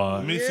was hard.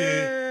 Let me see.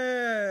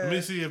 Yeah. Let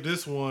me see if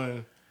this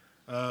one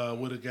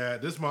would have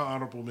got. This is my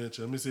honorable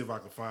mention. Let me see if I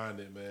can find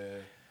it, man.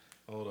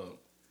 Hold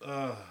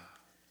up.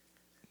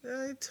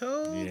 I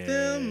told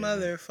them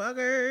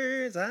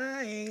motherfuckers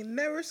I ain't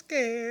never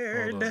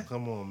scared. Hold on,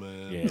 come on,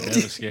 man. Yeah,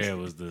 Never Scared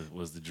was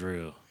the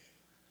drill. It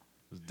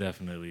was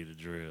definitely the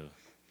drill.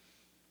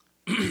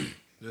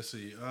 Let's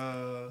see.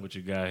 What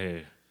you got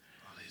here?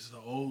 Oh, these are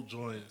the old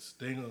joints.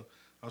 I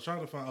was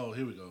trying to find. Oh,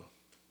 here we go.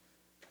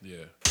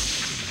 Yeah.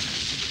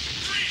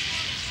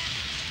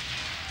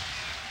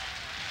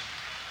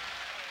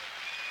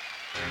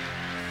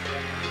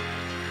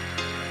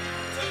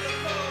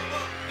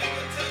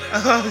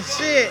 Oh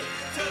shit.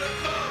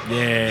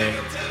 Yeah.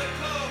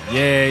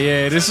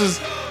 This is.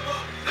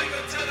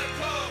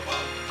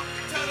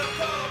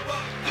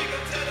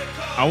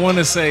 I want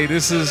to say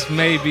this is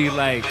maybe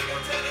like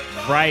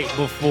right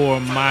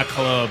before my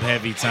club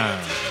heavy time.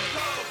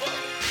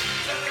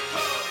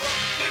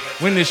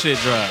 When this shit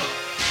dropped?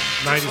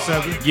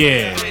 97?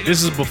 Yeah,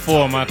 this is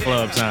before my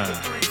club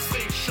time.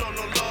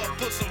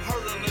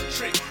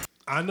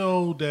 I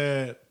know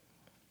that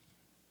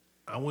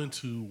I went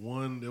to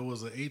one, there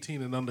was an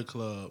 18 and under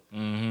club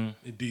in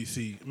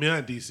D.C. I mean,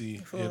 not D.C.,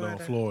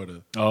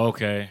 Florida. Oh,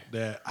 okay.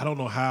 That I don't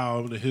know how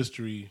in the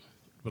history,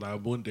 but I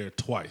went there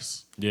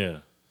twice. Yeah.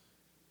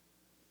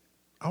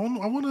 I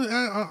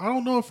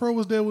don't know if Fro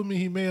was there with me.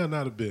 He may or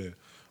not have been.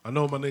 I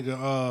know my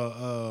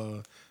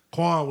nigga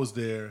Quan was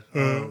there.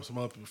 Some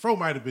other people. Fro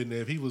might have been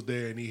there. If he was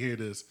there and he hear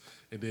this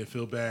and then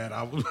feel bad,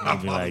 I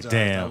apologize. Like,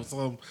 damn.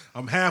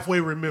 I'm halfway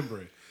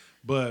remembering.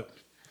 But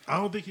I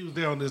don't think he was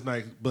there on this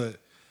night. But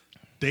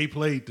they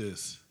played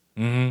this.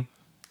 And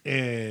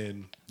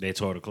they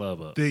tore the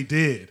club up. They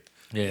did.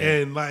 Yeah.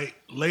 And like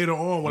later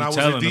on when I was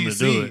in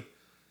DC,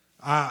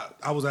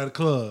 I was at a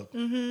club,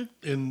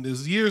 and this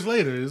is years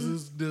later. This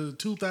is the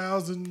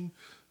 2000,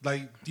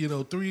 like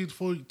 3,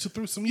 4,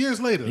 2, some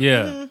years later.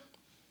 Yeah,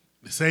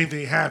 the same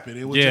thing happened.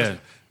 It was just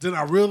then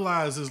I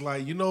realized it's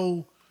like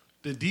the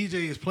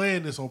DJ is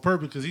playing this on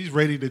purpose because he's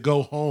ready to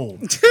go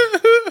home.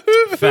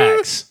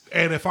 Facts.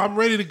 And if I'm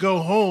ready to go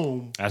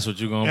home, that's what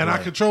you're gonna. And play.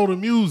 I control the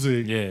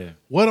music. Yeah.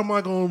 What am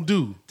I gonna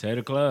do? Tear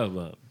the club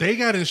up. They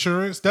got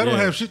insurance. That don't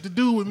have shit to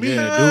do with me.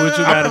 Yeah, do what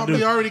you gotta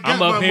do. Already got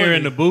I'm up my here money.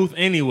 in the booth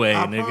anyway,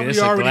 nigga. It's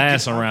a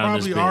glass around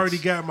this bitch. I probably already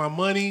got my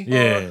money.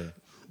 Yeah.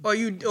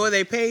 Or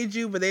they paid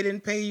you, but they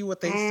didn't pay you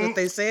what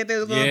they said they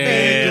was gonna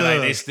pay you.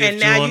 Like they stiffed and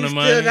now you on you the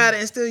still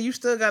money. you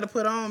still got to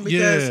put on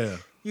because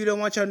you don't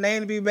want your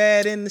name to be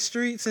bad in the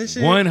streets and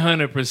shit.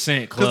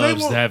 100%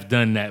 clubs have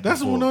done that. That's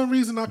before. one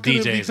reason I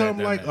couldn't DJs become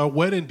like a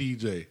wedding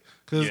DJ.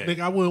 Because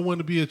nigga, I wouldn't want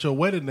to be at your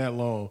wedding that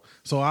long.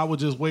 So I would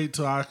just wait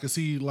till I could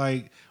see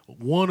like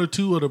one or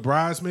two of the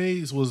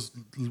bridesmaids was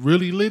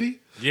really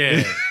litty.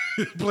 Yeah.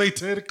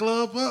 Tear the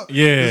club up.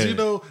 Yeah.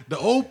 Because the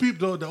old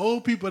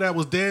people that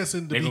was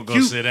dancing to they be go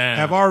cute sit down.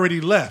 have already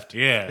left.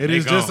 Yeah. It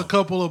is just a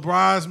couple of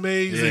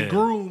bridesmaids and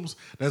grooms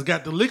that's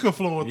got the liquor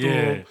flowing through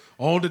them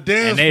on the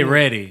dance and they floor.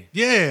 ready.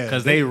 Yeah.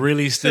 Because they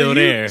really still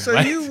there. So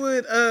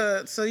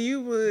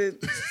you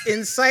would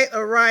incite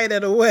a riot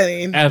at a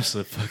wedding.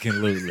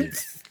 Absolutely.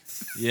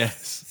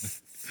 Yes.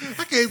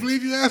 I can't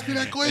believe you asked me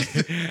that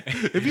question.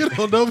 If you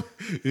don't know,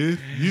 if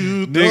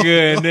you don't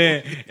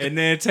nigga, and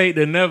then take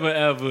the Never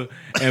Ever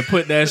and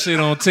put that shit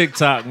on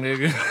TikTok,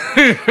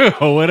 nigga,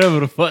 or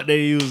whatever the fuck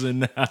they using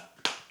now.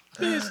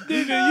 This nigga,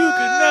 you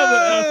can never.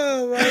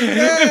 Oh my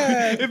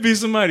god! It'd be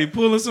somebody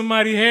pulling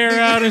somebody's hair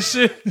out and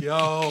shit.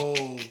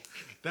 Yo.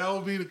 That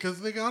would be because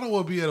nigga, I don't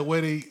want to be at a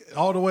wedding.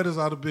 All the weddings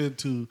I've been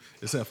to,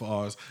 except for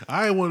ours,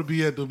 I ain't want to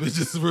be at the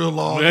bitches real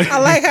long. I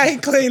like how you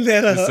cleaned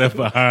that up. Except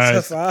for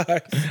ours.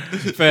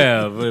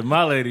 Fam, but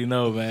my lady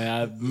know,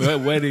 man.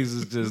 Weddings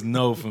is just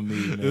no for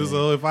me, man.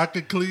 So if I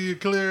could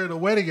clear the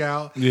wedding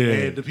out,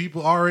 and the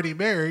people already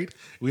married,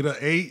 we done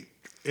ate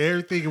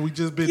everything, and we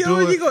just been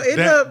doing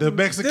the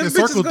Mexican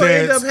circle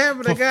dance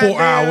for 4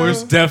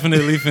 hours.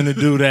 Definitely finna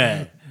do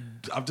that.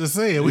 I'm just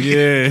saying,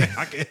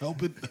 I can't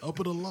help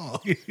it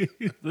along.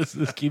 Let's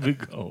just keep it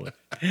going.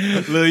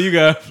 Look, you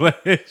gotta play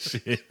that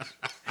shit.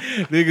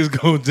 Niggas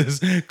gonna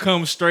just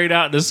come straight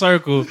out the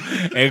circle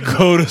and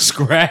go to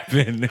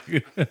scrapping,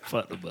 nigga.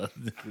 Fuck the bus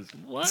niggas.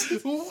 What?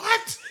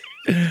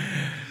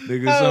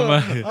 Nigga,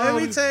 somebody. Let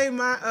me tell you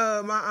my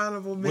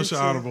honorable mention. What's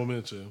your honorable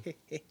mention?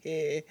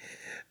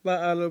 My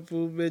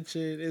honorable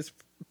mention is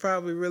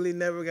probably really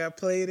never got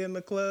played in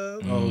the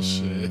club. Oh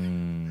shit.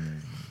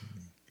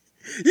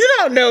 You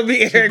don't know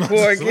me, Eric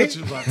Morgan. What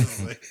you about to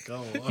say?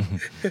 Go on.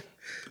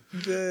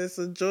 It's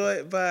a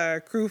joint by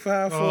Crew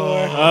 5-4.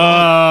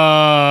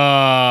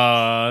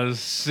 Oh,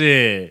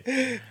 shit.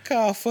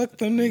 Called Fuck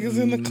Them Niggas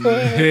in the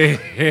Club. I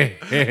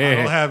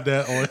don't have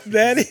that on.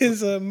 That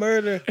is a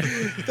murder.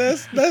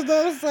 That's not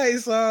a fight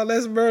song.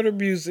 That's murder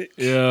music.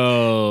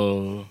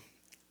 Yo.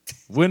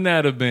 Wouldn't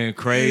that have been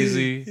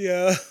crazy?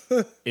 Yeah.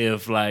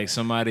 If like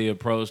somebody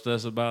approached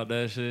us about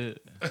that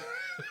shit?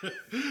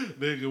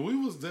 Nigga, we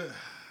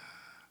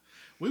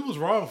was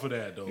wrong for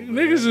that though.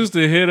 Niggas used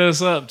to hit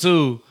us up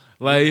too.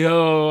 Like,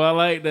 yo, I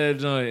like that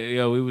joint.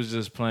 Yo, we was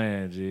just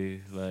playing,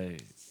 G.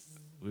 Like,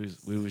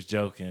 we was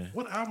joking.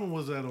 What album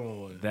was that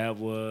on? That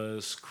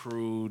was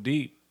Crew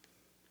Deep.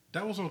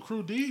 That was on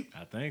Crew Deep?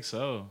 I think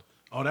so.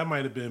 Oh, that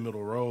might have been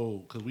Middle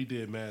Road because we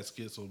did mad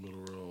skits on Middle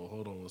Road.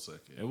 Hold on 1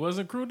 second. It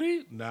wasn't Crew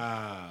Deep?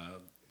 Nah,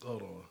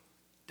 hold on.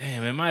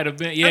 Damn, it might have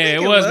been. I Yeah,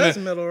 think it was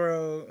Middle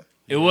Road.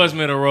 It was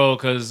Middle Road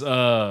because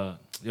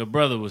your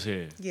brother was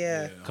here.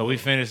 Yeah. Because we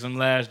finished some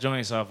last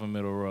joints off of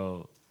Middle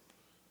Road.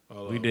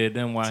 We did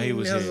them while he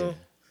was here.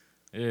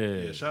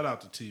 Yeah, shout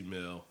out to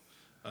T-Mill.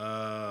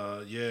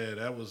 Yeah,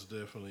 that was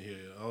definitely here.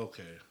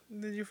 Okay.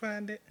 Did you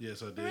find it?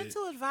 Yes, I did.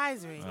 Parental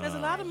advisory. There's a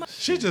lot of.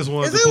 She just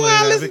wanted Is to it play why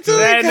I that listen because to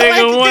That it?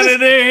 nigga wanted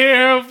to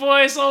hear her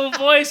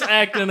voice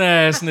acting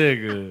ass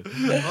nigga.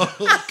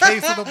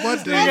 Case of the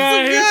Monday. Nigga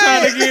out here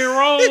trying to get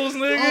roles,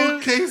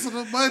 nigga. Case of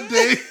the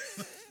Monday.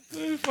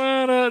 We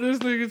find out this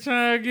nigga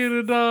trying to get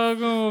a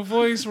doggone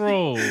voice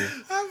role. I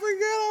forgot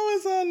I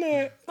was on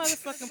that.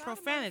 Motherfucking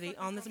profanity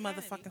on this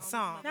motherfucking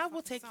song. Now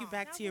we'll take you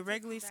back to your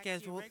regularly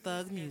scheduled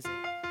thug music.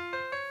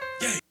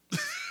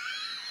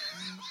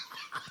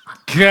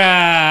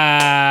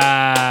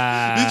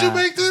 God. Did you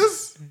make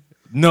this?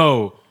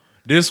 No.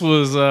 This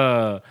was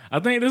I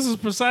think this was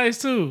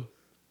Precise too.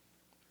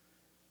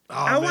 Oh,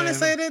 I want to man.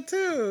 say that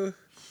too.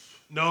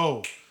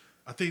 No.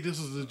 I think this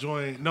is the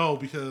joint. No,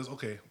 because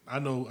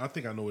I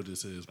think I know what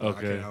this is, but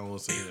Okay. I don't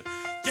want to say it.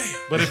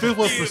 But if it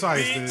was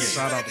Precise, then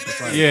shout out to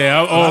Precise.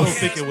 Yeah, I don't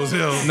think it was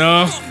him.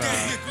 No.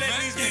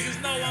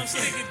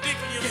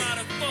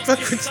 Fuck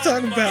what you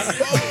talking about?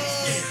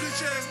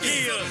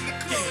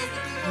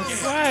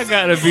 Why I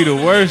gotta be the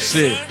worst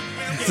shit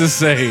to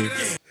say?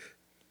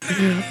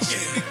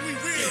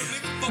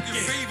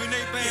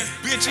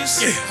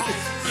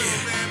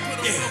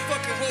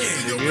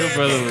 Your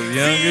brother was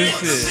young as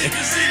shit.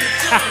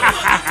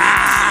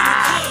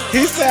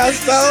 He sounds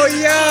so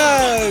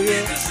young.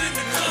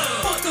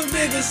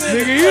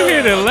 Nigga, you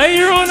hear the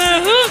layer on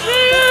that hook,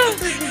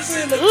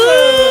 nigga?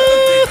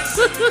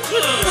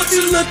 What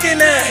you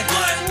looking at?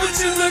 What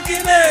you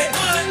looking at?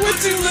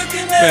 What you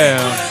looking at?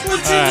 Damn. What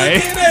you All right.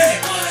 looking at?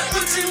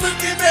 What you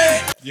looking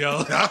at? Yo,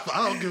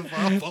 I don't give a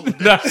fuck with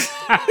Nah.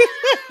 that.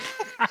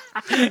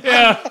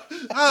 Yeah,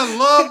 I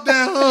love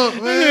that hook,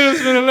 man. niggas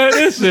finna let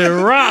this shit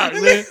rock,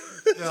 man.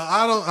 Yo,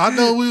 I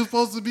know we were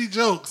supposed to be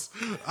jokes.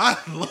 I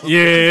love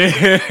Yeah.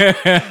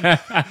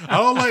 I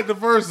don't like the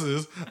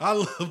verses.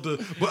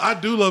 But I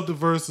do love the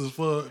verses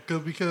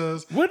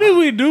because What did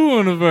we do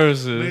on the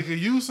verses? nigga,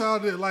 you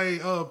sounded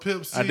like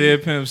Pimp C. I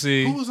did Pimp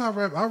C. Who was I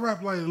rap? I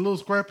rap like a little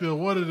scrappy or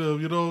one of them.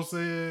 You know what I'm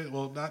saying?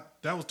 Well,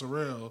 that was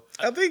Terrell.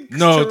 I think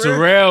No,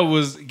 Terrell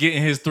was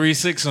getting his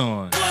 3-6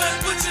 on. What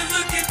you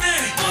looking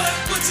at?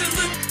 What you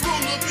look?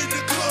 Roll up in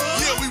the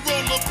club. Yeah, we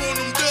roll up on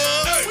them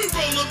dubs. We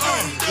roll up on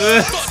them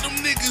dubs. Fuck them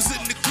niggas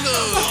in the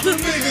club. Them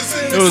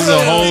niggas in the It was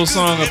a whole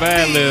song of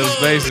ad-libs,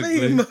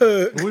 basically.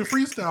 We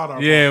freestyled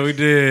our Yeah, we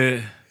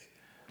did.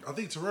 I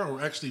think Terrell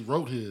actually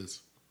wrote his.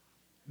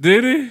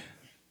 Did he?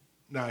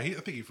 Nah, I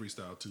think he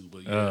freestyled too,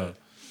 but yeah.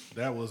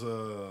 That was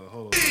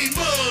hold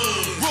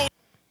on.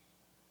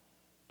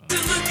 What you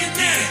looking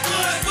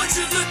at? What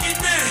you looking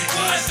at?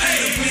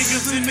 Hey,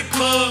 niggas in the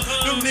club,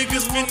 them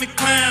niggas been the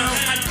clown.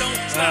 I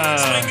don't stop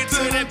swinging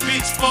till that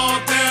bitch fall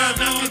down.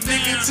 Now the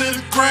nigga to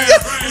the ground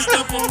and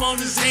step on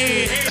his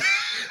head.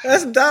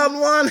 That's Don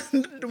Juan.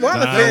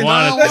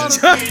 Juan. That's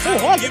John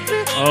Juan.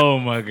 Oh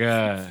my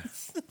God.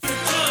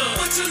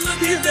 What you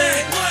looking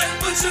at?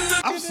 What you looking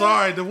I'm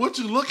sorry, what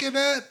you looking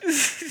at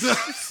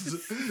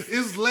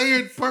is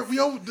layered. Because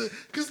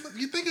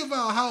you think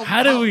about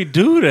How did we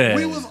do that?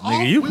 We was nigga,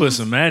 off- you we put was-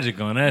 some magic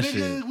on that shit.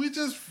 Nigga, we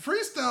just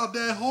freestyled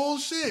that whole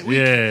shit.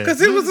 Yeah.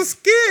 Because it was a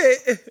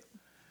skit.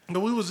 But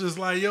we was just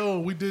like, yo,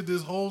 we did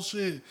this whole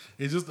shit.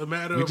 It's just a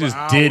matter We of just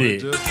an hour. did it.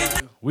 Just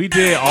like, We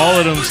did all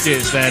of them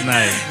skits that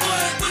night.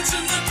 What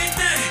you looking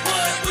at?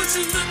 What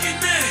you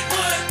looking at?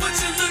 What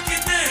you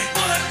looking at?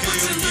 What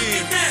you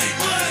looking at?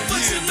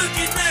 What you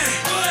looking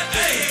at?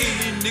 Hey,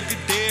 any nigga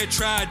dare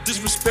try to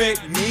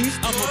disrespect me,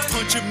 I'ma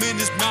punch him in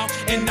his mouth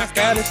and knock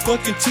out his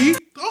fucking teeth.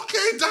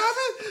 okay,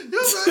 Diamond. You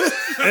better-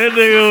 That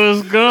nigga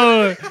was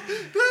going.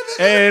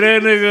 Hey,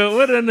 that nigga,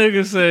 what that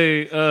nigga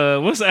say?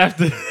 What's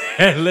after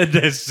that? Let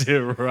that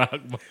shit rock,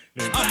 my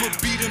nigga. I'ma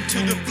beat him to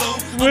the floor.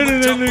 Where I'ma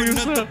did that drop nigga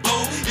another stop?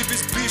 blow. If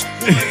his bitch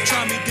wanna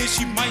try me, then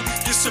she might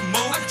get some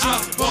more. I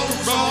drop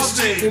bones all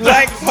day.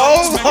 Like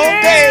hoes all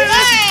day.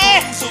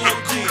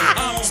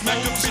 Smack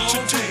a bitch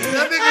or two.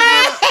 That nigga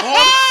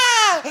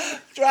said,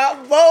 Drop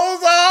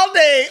bows all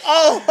day.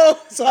 Oh,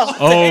 hoes all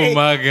day. Oh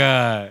my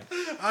God.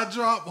 I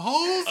drop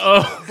hoes,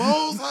 Oh.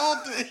 bows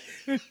all day.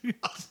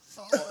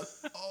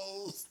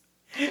 Hoes.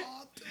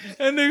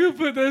 That nigga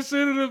put that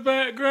shit in the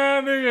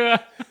background, nigga.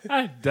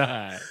 I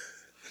died.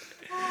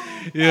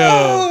 Yo.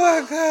 Oh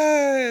my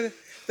God.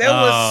 There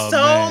was so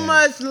man.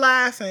 much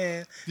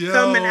laughing Yo.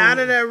 coming out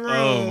of that Oh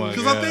room. my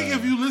Because God. I think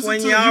if you listen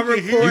When to y'all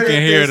it, you recorded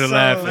can hear this the song.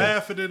 laughing.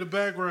 laughing in the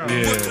background.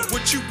 Yeah.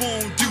 What you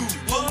wanna do?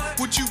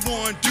 What you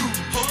wanna do?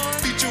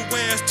 Beat your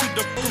ass to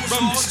the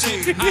road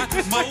stage. I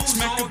might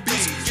smack a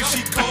bitch if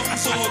she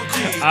calls for a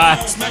cream.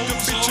 Smack a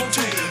bitch or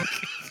two.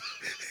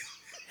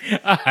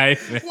 Alright,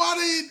 man. Why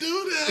did he do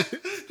that?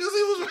 Because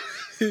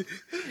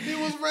he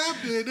was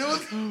rapping. There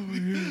was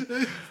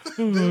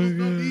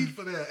no need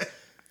for that.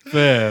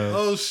 Fam.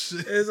 Oh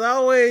shit. It's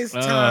always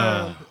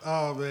time.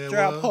 Oh man.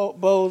 Drop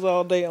bows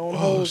all day on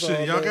hoes all shit.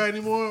 day. Y'all got any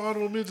more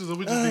honorable mentions, or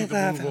we just need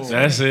to move on?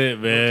 That's it,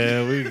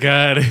 man. We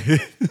got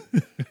it.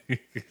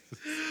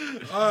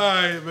 All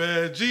right,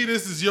 man. G,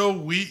 this is your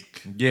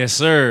week. Yes,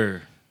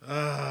 sir.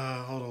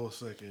 Hold on a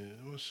second.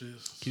 What shit?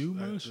 Cue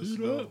my shit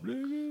up,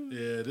 nigga.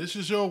 Yeah, this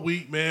is your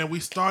week, man. We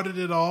started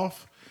it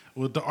off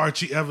with the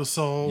Archie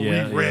episode.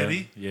 Yeah, We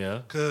ready. Yeah.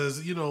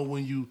 Because, you know,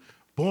 when you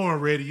born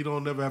ready, you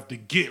don't never have to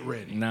get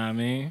ready. Know what I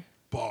mean?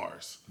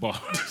 Bars.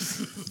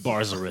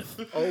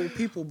 Barzareth. Old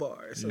people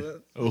bars.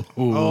 So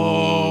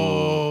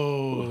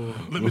Oh.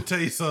 Let me tell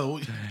you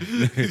something.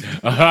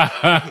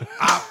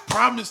 I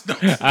promise. No.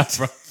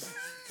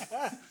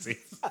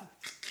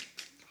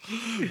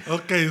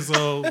 Okay,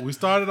 so we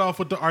started off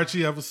with the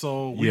Archie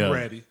episode. We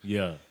ready.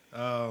 Yeah.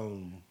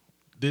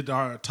 Did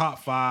our top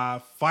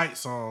 5 fight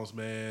songs,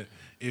 man.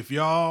 If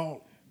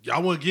y'all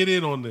want to get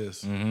in on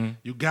this,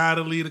 you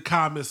gotta leave a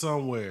comment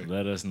somewhere.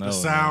 Let us know. The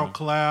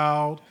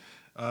SoundCloud.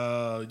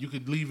 You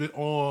could leave it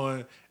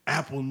on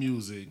Apple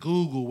Music,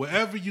 Google,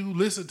 wherever you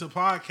listen to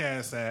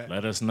podcasts at.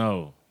 Let us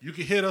know. You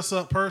can hit us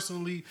up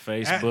personally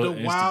Facebook, at the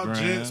Wild Instagram.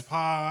 Gents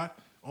Pod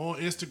on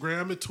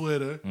Instagram and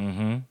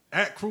Twitter.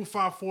 At Crew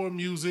 54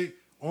 Music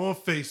on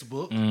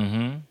Facebook.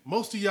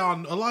 Most of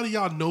y'all, a lot of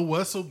y'all know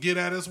us, so get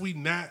at us. We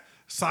not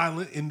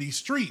silent in these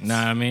streets. Know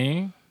what I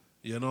mean?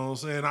 You know what I'm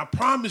saying? I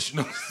promise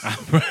you.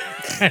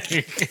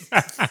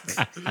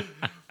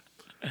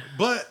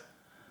 But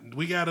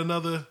we got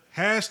another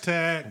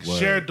hashtag, Word.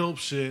 share dope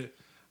shit.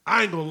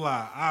 I ain't gonna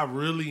lie. I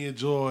really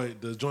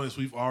enjoyed the joints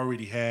we've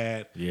already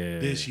had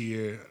this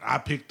year. I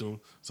picked them.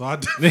 So I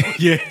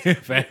yeah,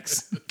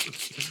 facts.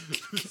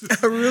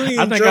 I really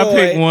I think I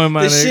picked one,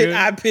 my the nigga. shit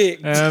I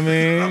picked.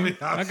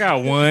 I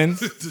got one. the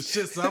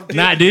shits I'm getting,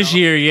 Not this y'all.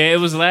 year, yeah. It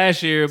was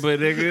last year, but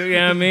nigga, you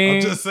know what I mean?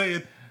 I'm just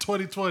saying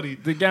 2020.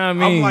 The guy I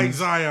mean. I'm like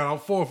Zion. I'm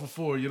 4 for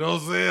 4. You know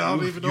what I'm saying? I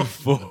don't even know.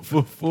 4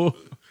 for 4.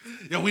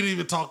 Yeah, we didn't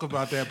even talk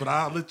about that, but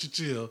I'll let you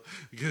chill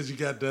because you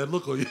got that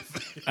look on your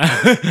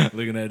face.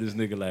 Looking at this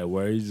nigga like,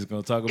 where you just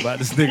gonna talk about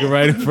this nigga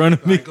right in front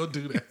of I me? ain't gonna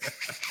do that.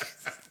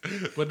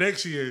 But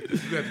next year, you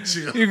got to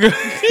chill.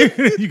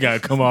 You gotta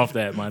come off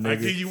that, my I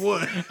nigga. give you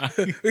one.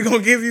 We're going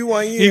to give you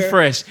 1 year. He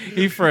fresh,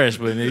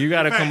 but nigga, you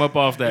gotta come up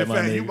off that, In my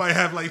fact, nigga. you might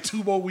have like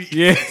 2 more weeks.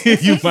 Yeah,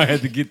 you might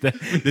have to get that.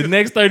 The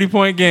next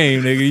 30-point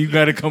game, nigga, you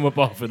gotta come up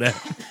off of that.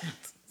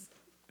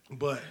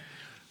 But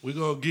we're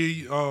gonna give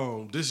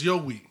you this your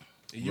week.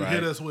 And you Right.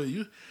 hit us with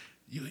you.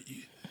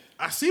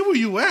 I see where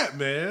you at,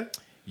 man.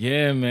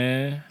 Yeah,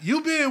 man.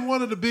 You been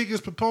one of the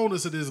biggest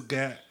proponents of this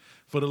guy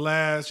for the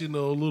last,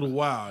 little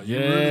while. You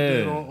Yeah.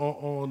 really been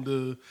on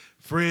the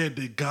Fred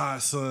the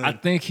Godson. I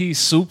think he's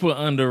super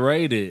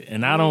underrated,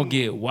 and I don't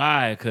get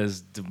why,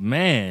 because the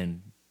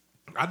man,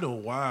 I know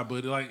why,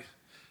 but like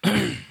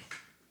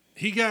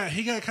he got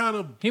kind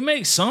of, he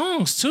makes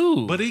songs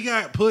too. but he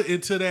got put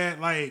into that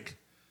like,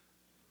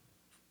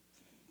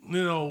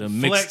 The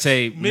flex-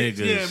 mixtape niggas.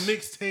 Yeah,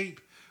 mixtape,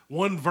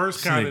 one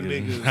verse kind of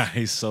niggas.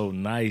 He's so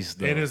nice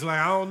though. And it's like,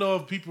 I don't know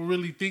if people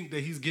really think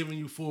that he's giving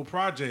you full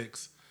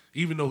projects,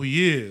 even though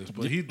he is.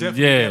 But he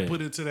definitely got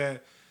put into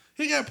that.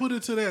 He got put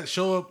into that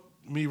show up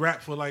me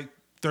rap for like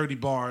 30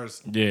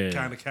 bars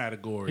kind of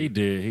category. He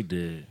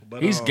did.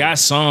 But, He's got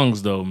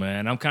songs though,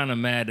 man. I'm kind of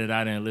mad that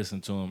I didn't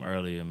listen to him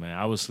earlier, man.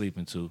 I was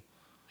sleeping too.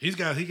 He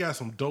got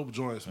some dope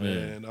joints,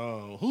 man.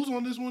 Who's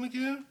on this one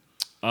again?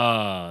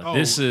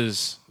 This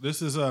is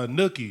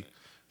Nookie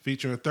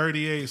featuring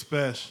 38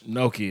 Special.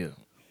 Nokia.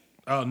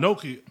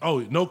 Nokia. Oh,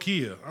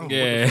 Nokia. I don't know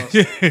Yeah. what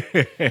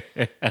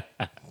the fuck.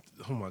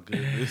 Oh my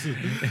goodness.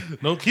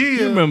 Nokia.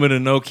 You remember the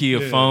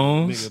Nokia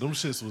phones? Nigga, them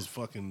shits was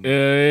fucking.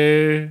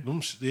 Yeah.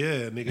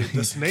 Nigga.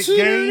 The Snake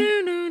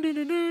Game.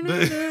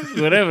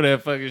 Whatever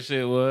that fucking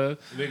shit was.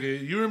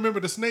 Nigga, you remember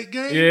the Snake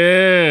Game?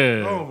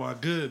 Yeah. Oh my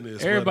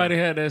goodness. Everybody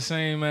had that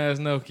same ass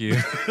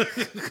Nokia.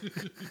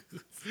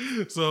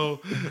 So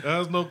that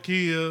was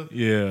Nokia.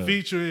 Yeah.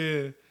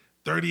 Featuring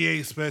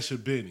 38 Special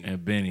Benny.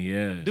 And Benny,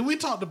 yeah. Did we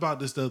talked about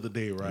this the other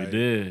day, right? We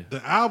did.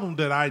 The album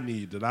that I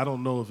need, that I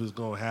don't know if it's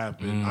gonna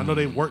happen. I know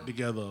they work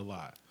together a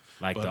lot.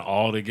 Like but the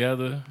All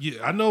Together?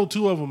 Yeah, I know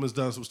 2 of them has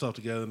done some stuff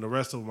together, and the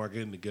rest of them are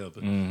getting together.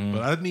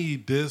 But I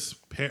need this.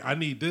 I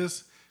need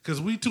this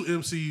because we 2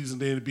 MCs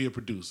and then be a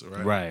producer,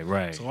 right?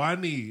 Right. So I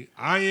need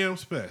I Am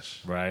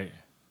Special. Right.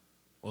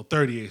 Or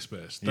 38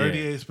 Special.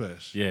 38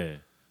 Special. Yeah.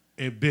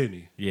 And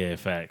Benny. Yeah,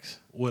 facts.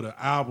 With an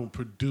album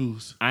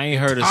produced. I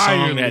ain't heard a song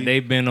entirely- that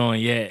they've been on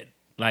yet,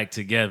 like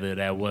together,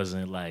 that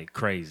wasn't like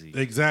crazy.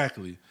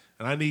 Exactly.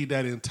 And I need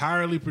that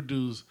entirely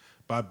produced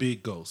by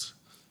Big Ghost.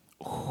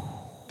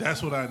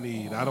 That's what I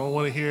need. I don't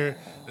want to hear,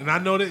 and I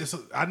know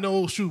that I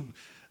know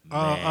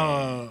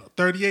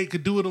 38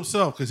 could do it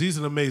himself because he's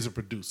an amazing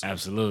producer.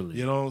 Absolutely.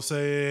 You know what I'm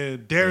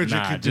saying?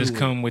 Derringer could do just it.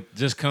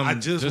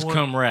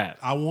 come rap.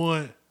 I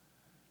want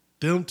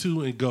them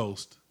 2 and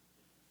Ghost.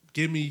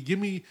 Give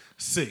me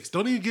 6.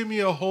 Don't even give me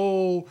a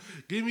whole.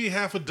 Give me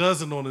half a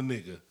dozen on a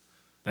nigga.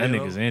 That You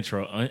nigga's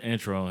intro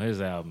on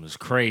his album is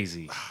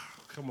crazy.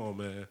 Come on,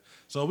 man.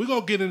 So we're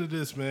going to get into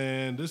this,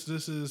 man. This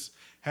is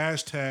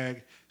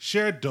hashtag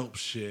share dope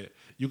shit.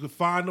 You can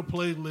find the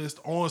playlist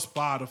on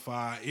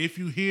Spotify. If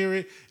you hear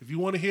it, if you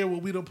want to hear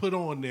what we done put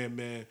on there,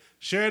 man,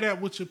 share that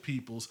with your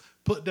peoples.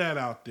 Put that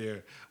out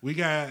there. We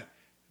got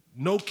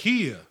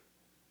Nokia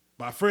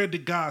by Fred the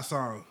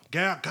Godson.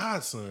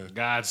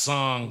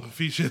 Godson.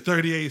 Feature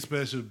 38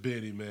 Special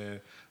Benny,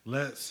 man.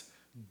 Let's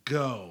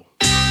go.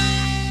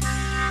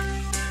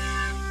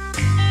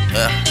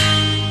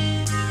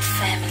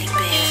 Family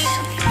business.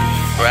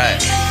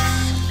 Right.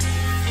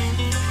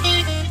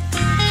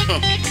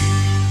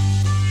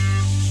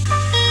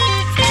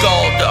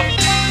 Gold up.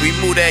 We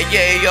move that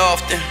yay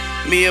often.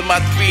 Me and my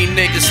 3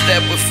 niggas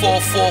step with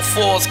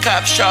 444s.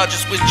 Cop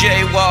charges with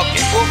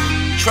jaywalking.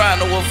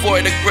 Trying to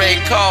avoid a gray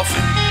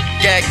coffin.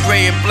 Got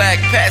gray and black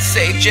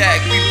Passe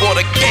Jack. We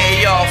bought a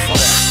K off him.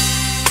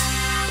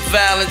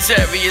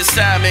 Voluntary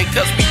assignment,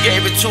 cause we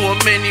gave it to him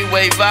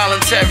anyway.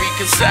 Voluntary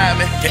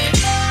consignment.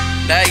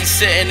 Now he's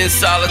sitting in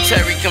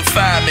solitary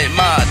confinement.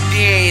 Ma, D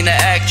ain't an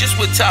actress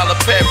with Tyler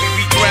Perry.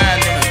 We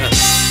grinding.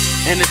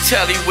 In the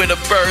telly with the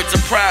birds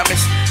of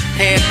promise.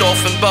 Hand off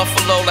in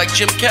Buffalo like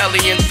Jim Kelly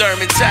and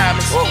Thurman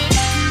Thomas.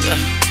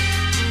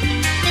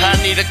 I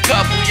need a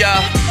couple,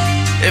 y'all.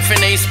 If it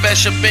ain't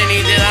Special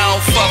Benny, then I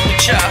don't fuck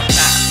with y'all.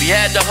 We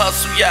had to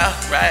hustle, y'all,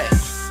 right?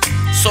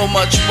 So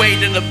much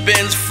weight in the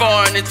Benz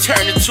foreign, it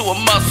turned into a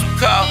muscle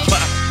car.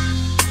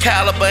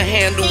 Caliber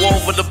handle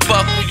over the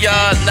buckle,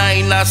 y'all.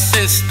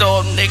 99-cent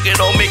store, nigga,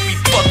 don't make me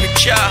fuck with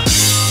y'all.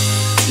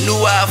 New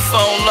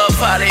iPhone, love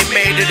how they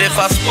made it. If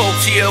I spoke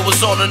to you, it was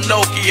on a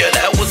Nokia,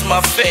 that was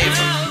my favorite.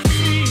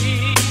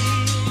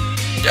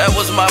 That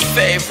was my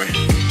favorite.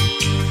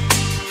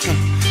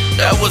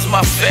 That was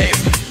my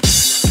favorite.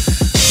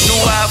 New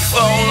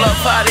iPhone, love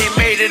how they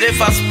made it. If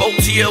I spoke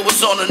to you, it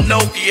was on a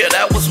Nokia,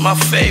 that was my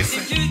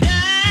favorite.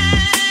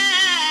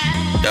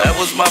 That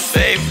was my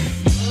favorite.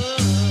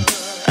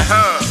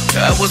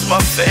 That was my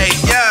favorite. Hey,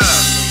 yeah,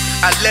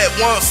 I let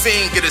one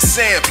finger get a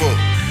sample.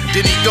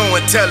 Then he go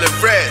and tell the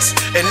rest.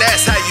 And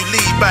that's how you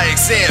lead by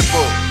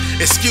example.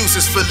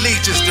 Excuses for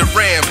leeches to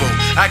ramble.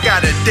 I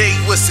got a date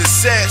with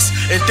success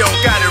and don't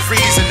got a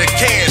reason to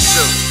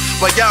cancel.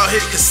 While y'all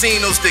hit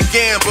casinos to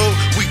gamble,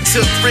 we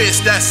took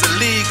risks that's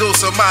illegal,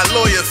 so my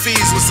lawyer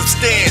fees were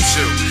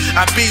substantial.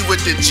 I be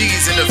with the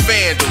G's and the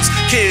vandals,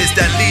 kids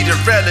that lead the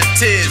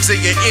relatives of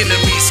your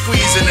enemies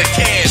squeezing a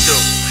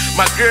candle.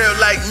 My girl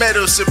like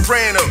metal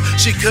soprano,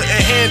 she couldn't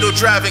handle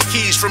driving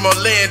keys from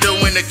Orlando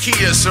in a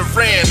Kia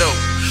Sorano.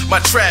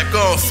 My trap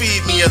gon'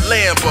 feed me a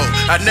Lambo.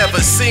 I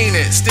never seen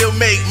it, still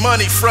make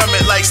money from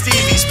it like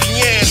Stevie's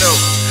piano.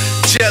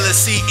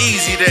 Jealousy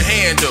easy to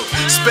handle,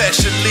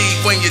 especially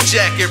when your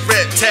jacket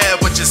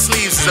reptile but your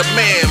sleeves is a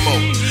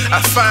mammal.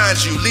 I find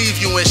you, leave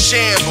you in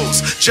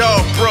shambles, jaw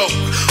broke.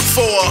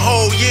 For a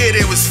whole year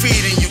they was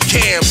feeding you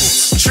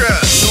Campbell's.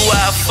 Trust. New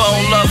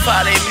iPhone, love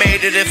how they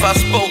made it. If I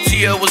spoke to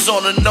you, it was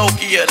on a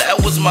Nokia,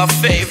 that was my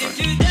favorite.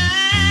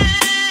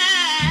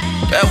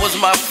 That was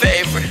my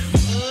favorite.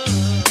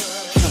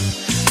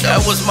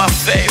 That was my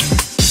favorite.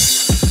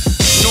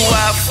 New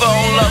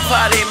iPhone, love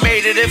how they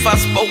made it. If I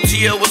spoke to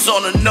you, it was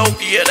on a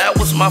Nokia, that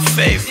was my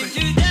favorite.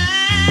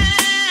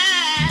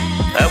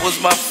 That was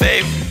my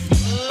favorite.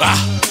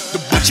 The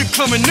butcher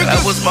clumbing nigga.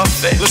 That was my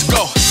favorite. Let's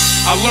go.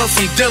 I learned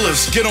from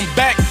dealers, get them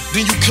back,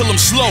 then you kill them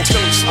slow.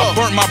 I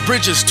burnt my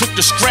bridges, took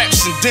the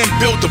scraps, and then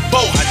built the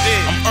boat.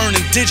 I'm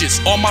earning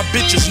digits, all my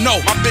bitches know.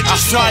 I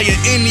fly her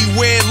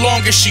anywhere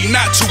long as she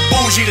not too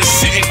bougie to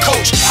sit and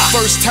coach.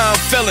 First time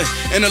felon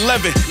in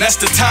 11, that's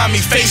the time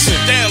he facing.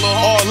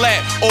 All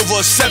that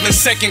over a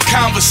 7-second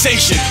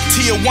conversation.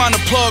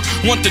 Tijuana plug,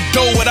 want the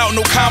dough without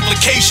no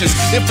complications.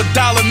 If $1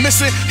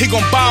 missing, he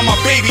gon' buy my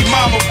baby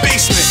mama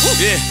basement.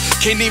 Yeah,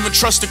 can't even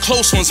trust the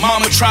close ones,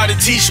 mama tried to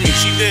teach me.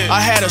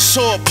 I had a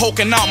sword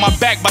poking out my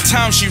back by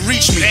time she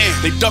reached me.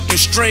 They ducking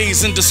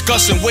strays and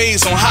discussing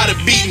ways on how to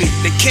beat me.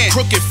 They can't.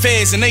 Crooked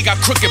feds and they got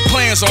crooked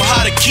plans on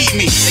how to keep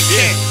me. They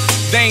can't.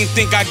 They ain't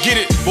think I get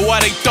it, but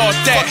why they thought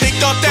that? They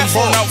thought that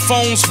burn out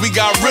phones we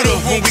got rid of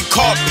when we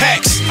caught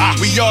packs.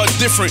 We all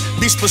different,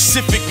 be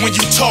specific when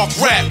you talk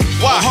rap.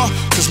 Why?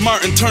 Cause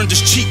Martin turned his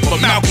cheek, but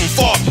Malcolm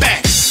fought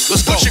back.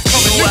 Let's go.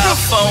 New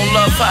iPhone,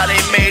 love how they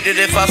made it.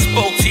 If I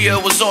spoke to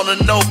you, it was on a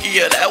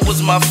Nokia, that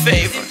was my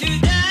favorite.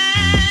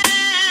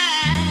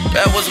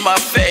 That was my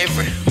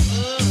favorite.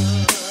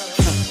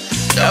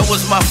 That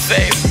was my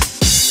favorite.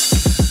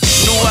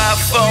 New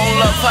iPhone,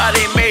 love how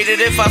they made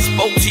it. If I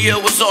spoke to you,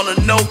 it was on a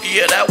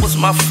Nokia, that was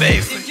my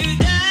favorite.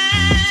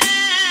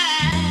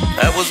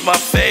 That was my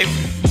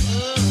favorite.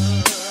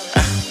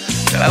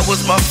 That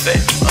was my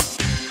favorite.